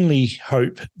can only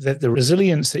hope that the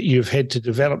resilience that you've had to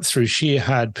develop through sheer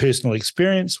hard personal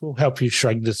experience will help you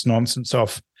shrug this nonsense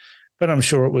off. But I'm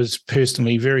sure it was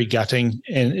personally very gutting,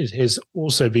 and it has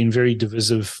also been very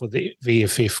divisive for the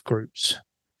VFF groups.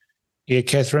 Yeah,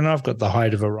 Catherine, I've got the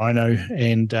hide of a rhino,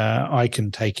 and I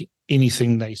can take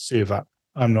anything they serve up.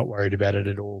 I'm not worried about it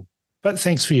at all. But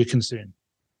thanks for your concern.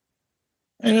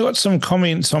 And I got some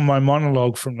comments on my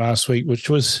monologue from last week, which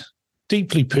was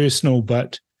deeply personal,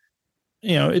 but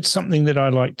you know, it's something that I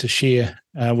like to share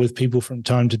with people from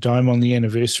time to time on the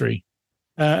anniversary.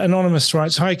 Anonymous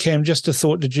writes, Hi Cam, just a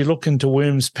thought, did you look into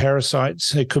worms,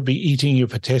 parasites? It could be eating your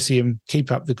potassium.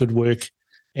 Keep up the good work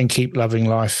and keep loving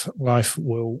life. Life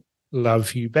will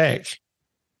love you back.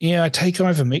 Yeah, I take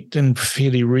ivermectin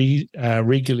fairly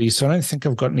regularly, so I don't think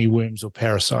I've got any worms or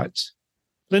parasites.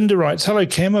 Linda writes, Hello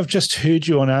Cam, I've just heard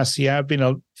you on RCR. I've been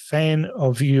a fan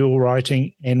of your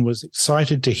writing and was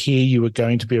excited to hear you were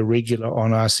going to be a regular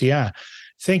on RCR.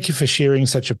 Thank you for sharing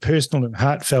such a personal and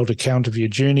heartfelt account of your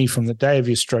journey from the day of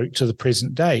your stroke to the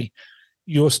present day.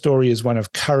 Your story is one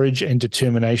of courage and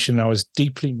determination. I was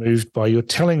deeply moved by your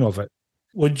telling of it.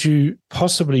 Would you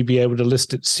possibly be able to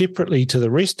list it separately to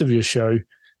the rest of your show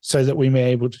so that we may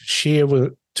be able to share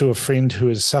to a friend who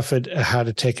has suffered a heart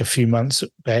attack a few months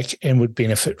back and would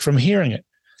benefit from hearing it?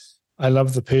 I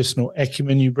love the personal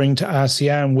acumen you bring to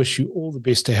RCR and wish you all the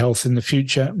best of health in the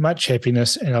future, much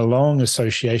happiness, and a long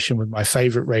association with my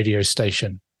favourite radio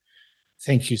station.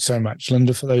 Thank you so much,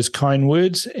 Linda, for those kind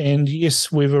words. And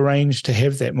yes, we've arranged to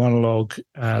have that monologue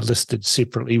listed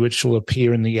separately, which will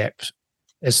appear in the app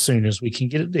as soon as we can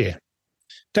get it there.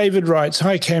 David writes,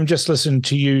 Hi Cam, just listened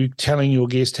to you telling your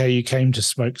guest how you came to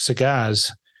smoke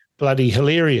cigars. Bloody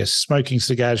hilarious, smoking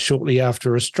cigars shortly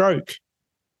after a stroke.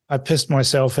 I pissed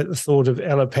myself at the thought of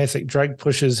allopathic drug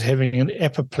pushers having an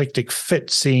apoplectic fit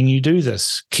seeing you do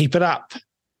this. Keep it up.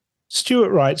 Stuart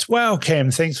writes, Wow,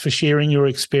 Cam, thanks for sharing your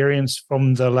experience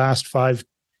from the last 5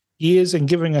 years and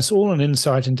giving us all an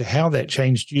insight into how that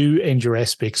changed you and your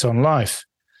aspects on life.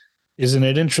 Isn't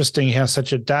it interesting how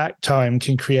such a dark time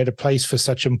can create a place for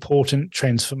such important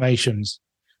transformations?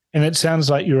 And it sounds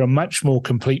like you're a much more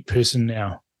complete person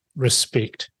now.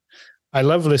 Respect. I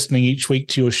love listening each week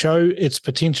to your show. It's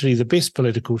potentially the best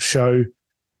political show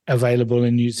available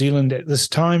in New Zealand at this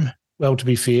time. Well, to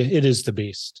be fair, it is the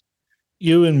best.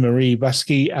 You and Marie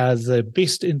Buskey are the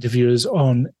best interviewers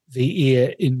on the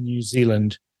air in New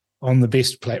Zealand on the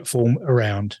best platform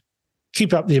around.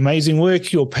 Keep up the amazing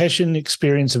work. Your passion,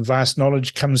 experience, and vast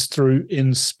knowledge comes through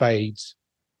in spades.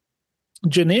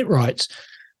 Jeanette writes,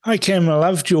 Hi, Cam. I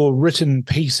loved your written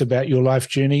piece about your life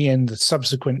journey and the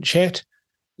subsequent chat.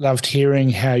 Loved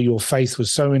hearing how your faith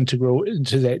was so integral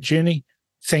into that journey.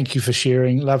 Thank you for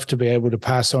sharing. Love to be able to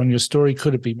pass on your story.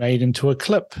 Could it be made into a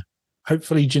clip?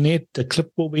 Hopefully, Jeanette, the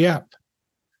clip will be up.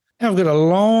 Now I've got a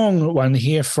long one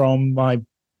here from my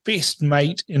best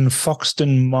mate in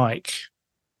Foxton, Mike.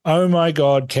 Oh my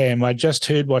God, Cam, I just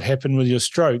heard what happened with your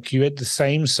stroke. You had the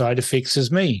same side effects as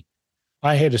me.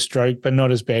 I had a stroke, but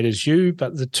not as bad as you.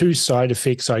 But the two side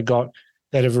effects I got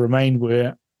that have remained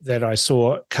were that I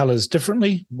saw colours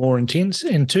differently, more intense,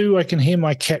 and 2, I can hear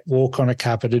my cat walk on a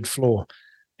carpeted floor.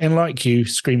 And like you,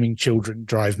 screaming children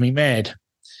drive me mad.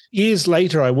 Years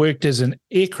later, I worked as an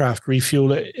aircraft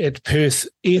refueler at Perth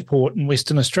Airport in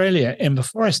Western Australia, and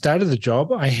before I started the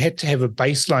job, I had to have a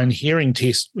baseline hearing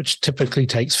test, which typically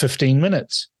takes 15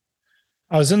 minutes.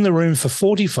 I was in the room for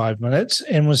 45 minutes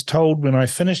and was told when I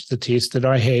finished the test that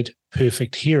I had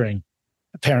perfect hearing,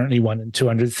 apparently 1 in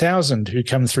 200,000 who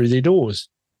come through their doors.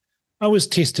 I was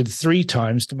tested 3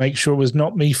 times to make sure it was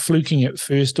not me fluking it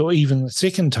first or even the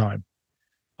second time.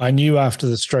 I knew after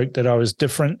the stroke that I was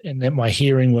different and that my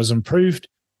hearing was improved,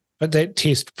 but that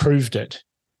test proved it.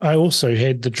 I also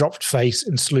had the dropped face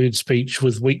and slurred speech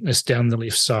with weakness down the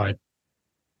left side.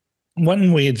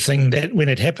 One weird thing that when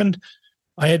it happened,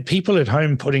 I had people at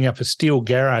home putting up a steel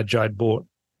garage I'd bought.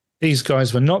 These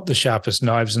guys were not the sharpest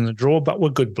knives in the drawer, but were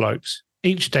good blokes.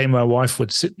 Each day my wife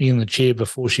would sit me in the chair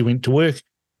before she went to work,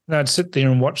 and I'd sit there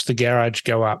and watch the garage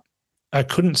go up. I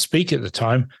couldn't speak at the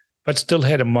time, but still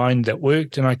had a mind that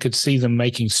worked, and I could see them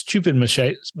making stupid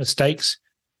mistakes,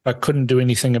 but couldn't do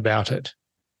anything about it.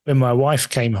 When my wife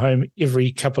came home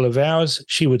every couple of hours,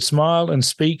 she would smile and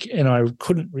speak, and I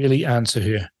couldn't really answer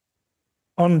her.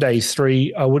 On day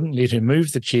 3, I wouldn't let her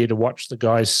move the chair to watch the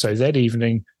guys, so that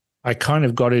evening I kind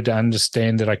of got her to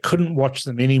understand that I couldn't watch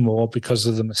them anymore because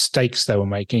of the mistakes they were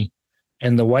making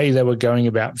and the way they were going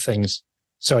about things.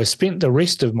 So I spent the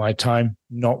rest of my time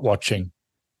not watching.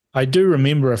 I do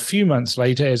remember a few months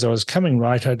later, as I was coming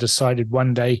right, I decided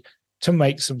one day to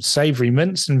make some savoury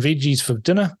mince and veggies for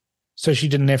dinner so she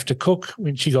didn't have to cook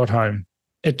when she got home.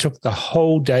 It took the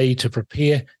whole day to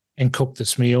prepare and cook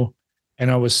this meal, and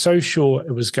I was so sure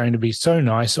it was going to be so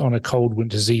nice on a cold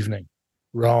winter's evening.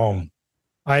 Wrong.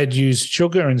 I had used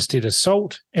sugar instead of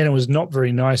salt, and it was not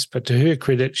very nice, but to her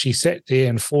credit, she sat there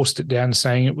and forced it down,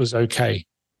 saying it was okay.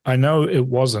 I know it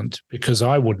wasn't, because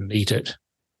I wouldn't eat it.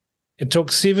 It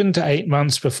took 7 to 8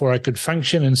 months before I could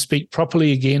function and speak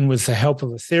properly again with the help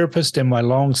of a therapist and my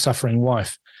long-suffering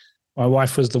wife. My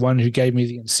wife was the one who gave me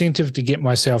the incentive to get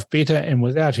myself better, and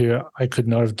without her, I could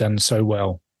not have done so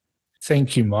well.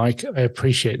 Thank you, Mike. I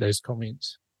appreciate those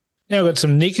comments. Now I've got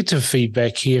some negative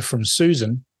feedback here from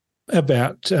Susan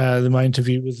about my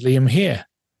interview with Liam here.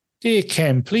 Dear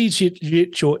Cam, please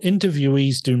let your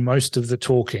interviewees do most of the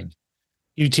talking.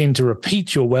 You tend to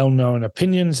repeat your well-known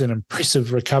opinions and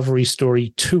impressive recovery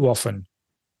story too often.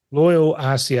 Loyal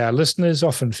RCR listeners,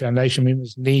 often Foundation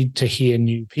members, need to hear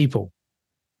new people.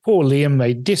 Poor Liam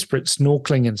made desperate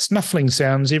snorkeling and snuffling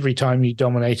sounds every time you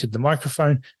dominated the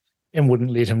microphone and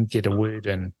wouldn't let him get a word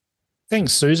in.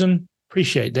 Thanks, Susan.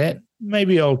 Appreciate that.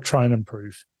 Maybe I'll try and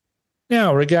improve.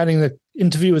 Now, regarding the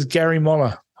interview with Gary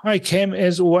Moller. Hi, Cam.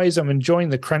 As always, I'm enjoying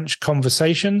the Crunch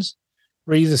conversations.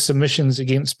 Re the submissions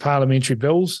against parliamentary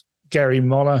bills. Gary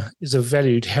Moller is a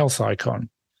valued health icon.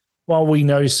 While we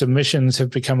know submissions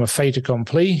have become a fait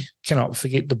accompli, cannot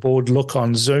forget the bored look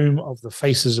on Zoom of the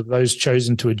faces of those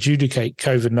chosen to adjudicate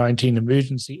COVID-19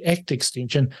 Emergency Act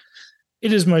extension,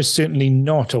 it is most certainly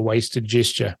not a wasted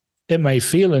gesture. It may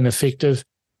feel ineffective,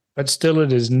 but still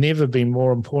it has never been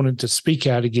more important to speak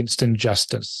out against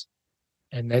injustice.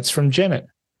 And that's from Janet.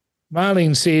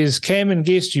 Marlene says, Cam and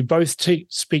Guest, you both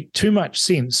speak too much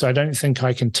sense. I don't think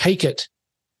I can take it.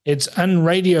 It's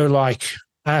unradio-like.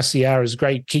 RCR is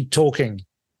great. Keep talking.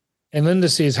 And Linda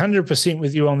says, 100%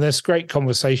 with you on this. Great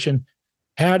conversation.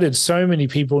 How did so many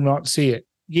people not see it?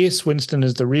 Yes, Winston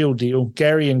is the real deal.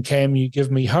 Gary and Cam, you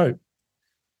give me hope.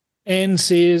 Anne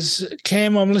says,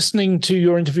 Cam, I'm listening to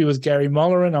your interview with Gary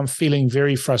Moller and I'm feeling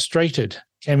very frustrated.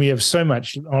 Cam, you have so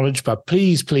much knowledge, but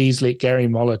please let Gary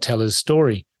Moller tell his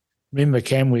story. Remember,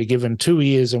 Cam, we're given 2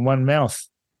 ears and 1 mouth.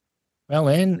 Well,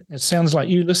 Anne, it sounds like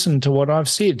you listened to what I've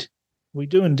said. We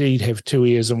do indeed have 2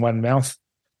 ears and 1 mouth,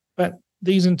 but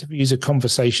these interviews are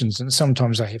conversations and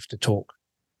sometimes I have to talk.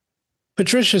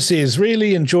 Patricia says,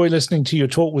 really enjoy listening to your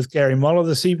talk with Gary Moller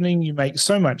this evening. You make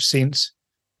so much sense.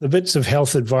 The bits of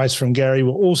health advice from Gary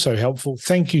were also helpful.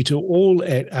 Thank you to all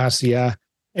at RCR.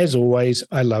 As always,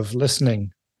 I love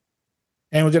listening.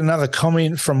 And we've got another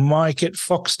comment from Mike at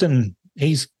Foxton.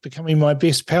 He's becoming my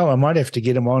best pal. I might have to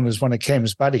get him on as one of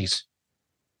Cam's buddies.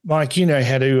 Mike, you know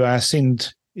how to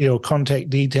send your contact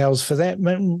details for that.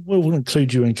 We'll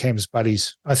include you in Cam's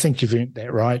buddies. I think you've earned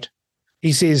that right.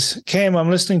 He says, Cam, I'm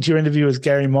listening to your interview with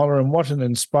Gary Moller, and what an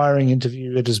inspiring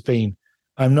interview it has been.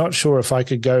 I'm not sure if I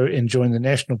could go and join the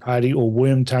National Party or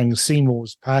Wormtongue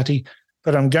Seymour's party,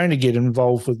 but I'm going to get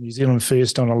involved with New Zealand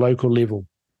First on a local level.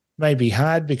 May be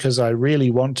hard because I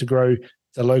really want to grow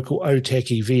the local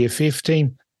Otaki VFF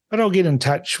team, but I'll get in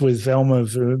touch with Velma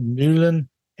Vermeulen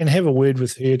and have a word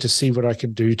with her to see what I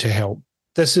can do to help.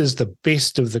 This is the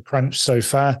best of the crunch so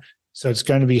far, so it's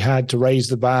going to be hard to raise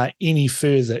the bar any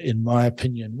further, in my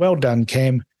opinion. Well done,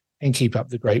 Cam, and keep up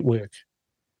the great work.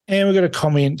 And we've got a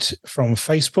comment from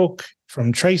Facebook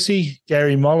from Tracy.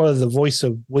 Gary Moller, the voice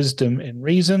of wisdom and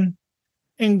reason.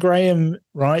 And Graham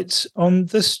writes, on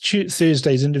this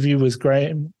Thursday's interview with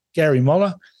Gary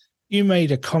Moller, you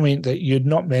made a comment that you'd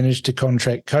not managed to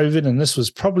contract COVID, and this was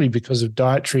probably because of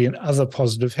dietary and other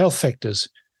positive health factors.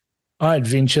 I'd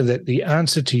venture that the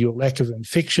answer to your lack of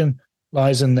infection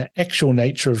lies in the actual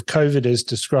nature of COVID as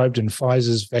described in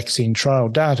Pfizer's vaccine trial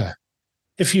data.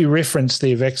 If you reference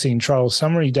their vaccine trial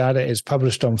summary data as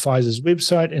published on Pfizer's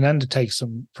website and undertake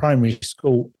some primary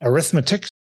school arithmetic,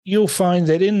 you'll find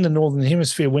that in the Northern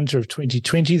Hemisphere winter of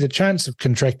 2020, the chance of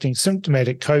contracting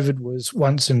symptomatic COVID was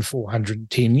once in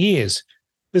 410 years.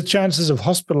 with chances of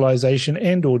hospitalisation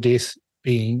and or death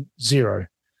being 0.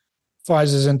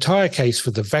 Pfizer's entire case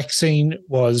for the vaccine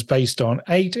was based on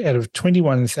 8 out of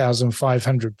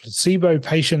 21,500 placebo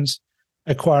patients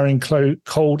acquiring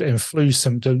cold and flu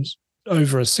symptoms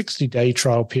over a 60-day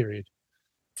trial period.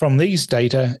 From these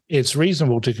data, it's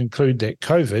reasonable to conclude that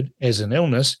COVID, as an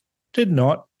illness, did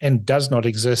not and does not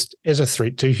exist as a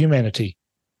threat to humanity.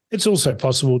 It's also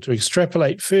possible to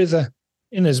extrapolate further,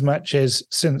 inasmuch as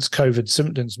since COVID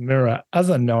symptoms mirror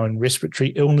other known respiratory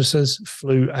illnesses,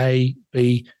 flu A,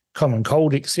 B, common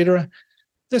cold, etc.,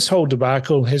 this whole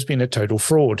debacle has been a total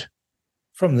fraud.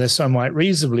 From this, I might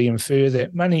reasonably infer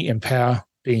that money and power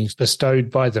being bestowed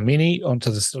by the many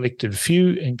onto the selected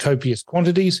few in copious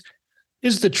quantities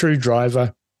is the true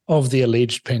driver of the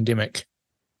alleged pandemic.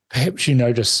 Perhaps you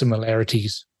notice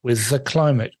similarities with the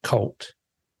climate cult.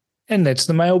 And that's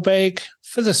the mailbag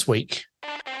for this week.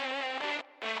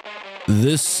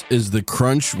 This is The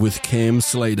Crunch with Cam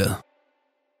Slater.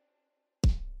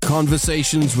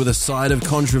 Conversations with a side of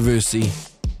controversy,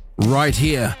 right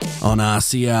here on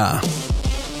RCR.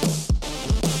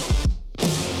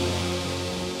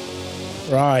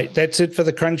 Right, that's it for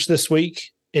The Crunch this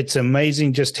week. It's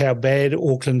amazing just how bad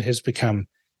Auckland has become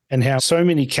and how so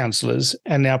many councillors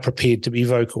are now prepared to be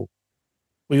vocal.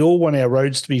 We all want our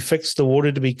roads to be fixed, the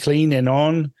water to be clean and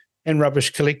on, and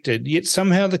rubbish collected, yet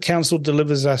somehow the council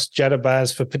delivers us judder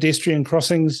bars for pedestrian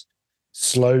crossings,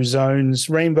 slow zones,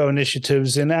 rainbow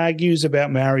initiatives, and argues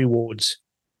about Maori wards,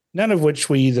 none of which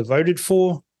we either voted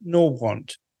for nor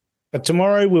want. But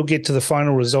tomorrow we'll get to the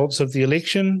final results of the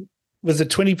election, with the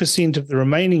 20% of the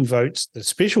remaining votes, the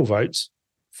special votes,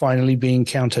 finally being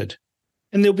counted.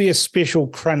 And there'll be a special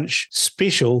crunch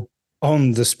special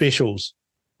on the specials.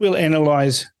 We'll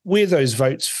analyse where those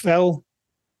votes fell,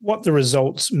 what the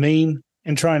results mean,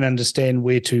 and try and understand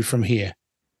where to from here.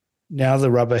 Now the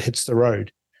rubber hits the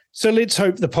road. So let's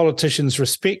hope the politicians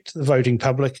respect the voting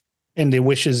public and their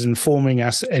wishes in forming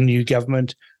us a new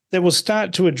government that will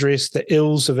start to address the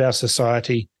ills of our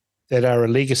society that are a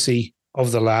legacy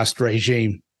of the last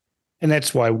regime. And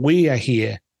that's why we are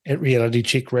here at Reality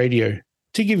Check Radio,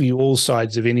 to give you all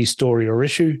sides of any story or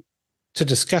issue, to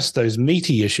discuss those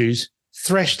meaty issues,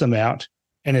 thrash them out,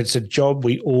 and it's a job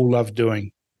we all love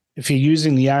doing. If you're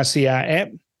using the RCR app,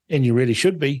 and you really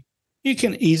should be, you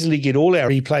can easily get all our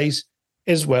replays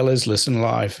as well as listen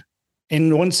live.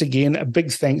 And once again, a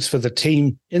big thanks for the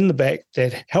team in the back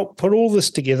that helped put all this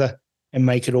together and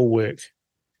make it all work.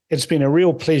 It's been a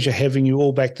real pleasure having you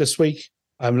all back this week.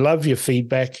 I love your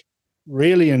feedback.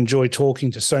 Really enjoy talking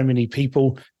to so many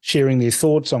people, sharing their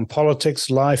thoughts on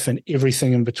politics, life, and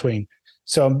everything in between.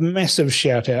 So a massive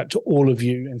shout out to all of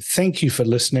you, and thank you for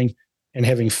listening and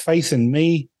having faith in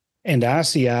me and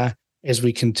RCR as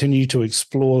we continue to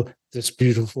explore this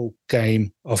beautiful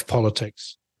game of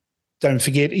politics. Don't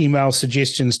forget email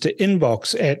suggestions to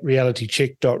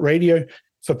inbox@realitycheck.radio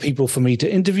for people for me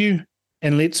to interview,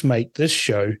 and let's make this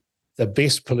show the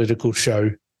best political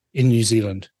show in New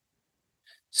Zealand.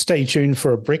 Stay tuned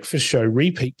for a breakfast show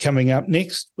repeat coming up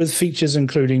next, with features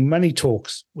including Money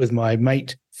Talks with my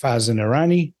mate Farzan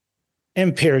Irani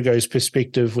and Perigo's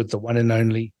Perspective with the one and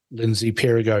only Lindsay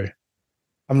Perigo.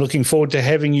 I'm looking forward to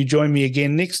having you join me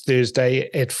again next Thursday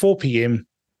at 4 p.m.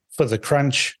 for The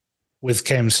Crunch with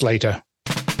Cam Slater.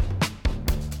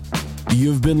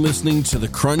 You've been listening to The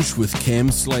Crunch with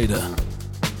Cam Slater.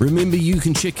 Remember, you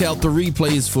can check out the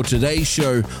replays for today's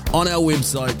show on our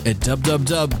website at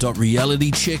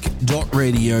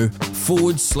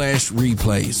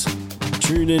www.realitycheck.radio/replays.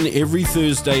 Tune in every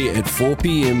Thursday at 4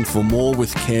 p.m. for more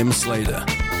with Cam Slater,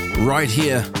 right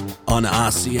here on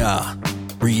RCR,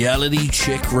 Reality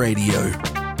Check Radio.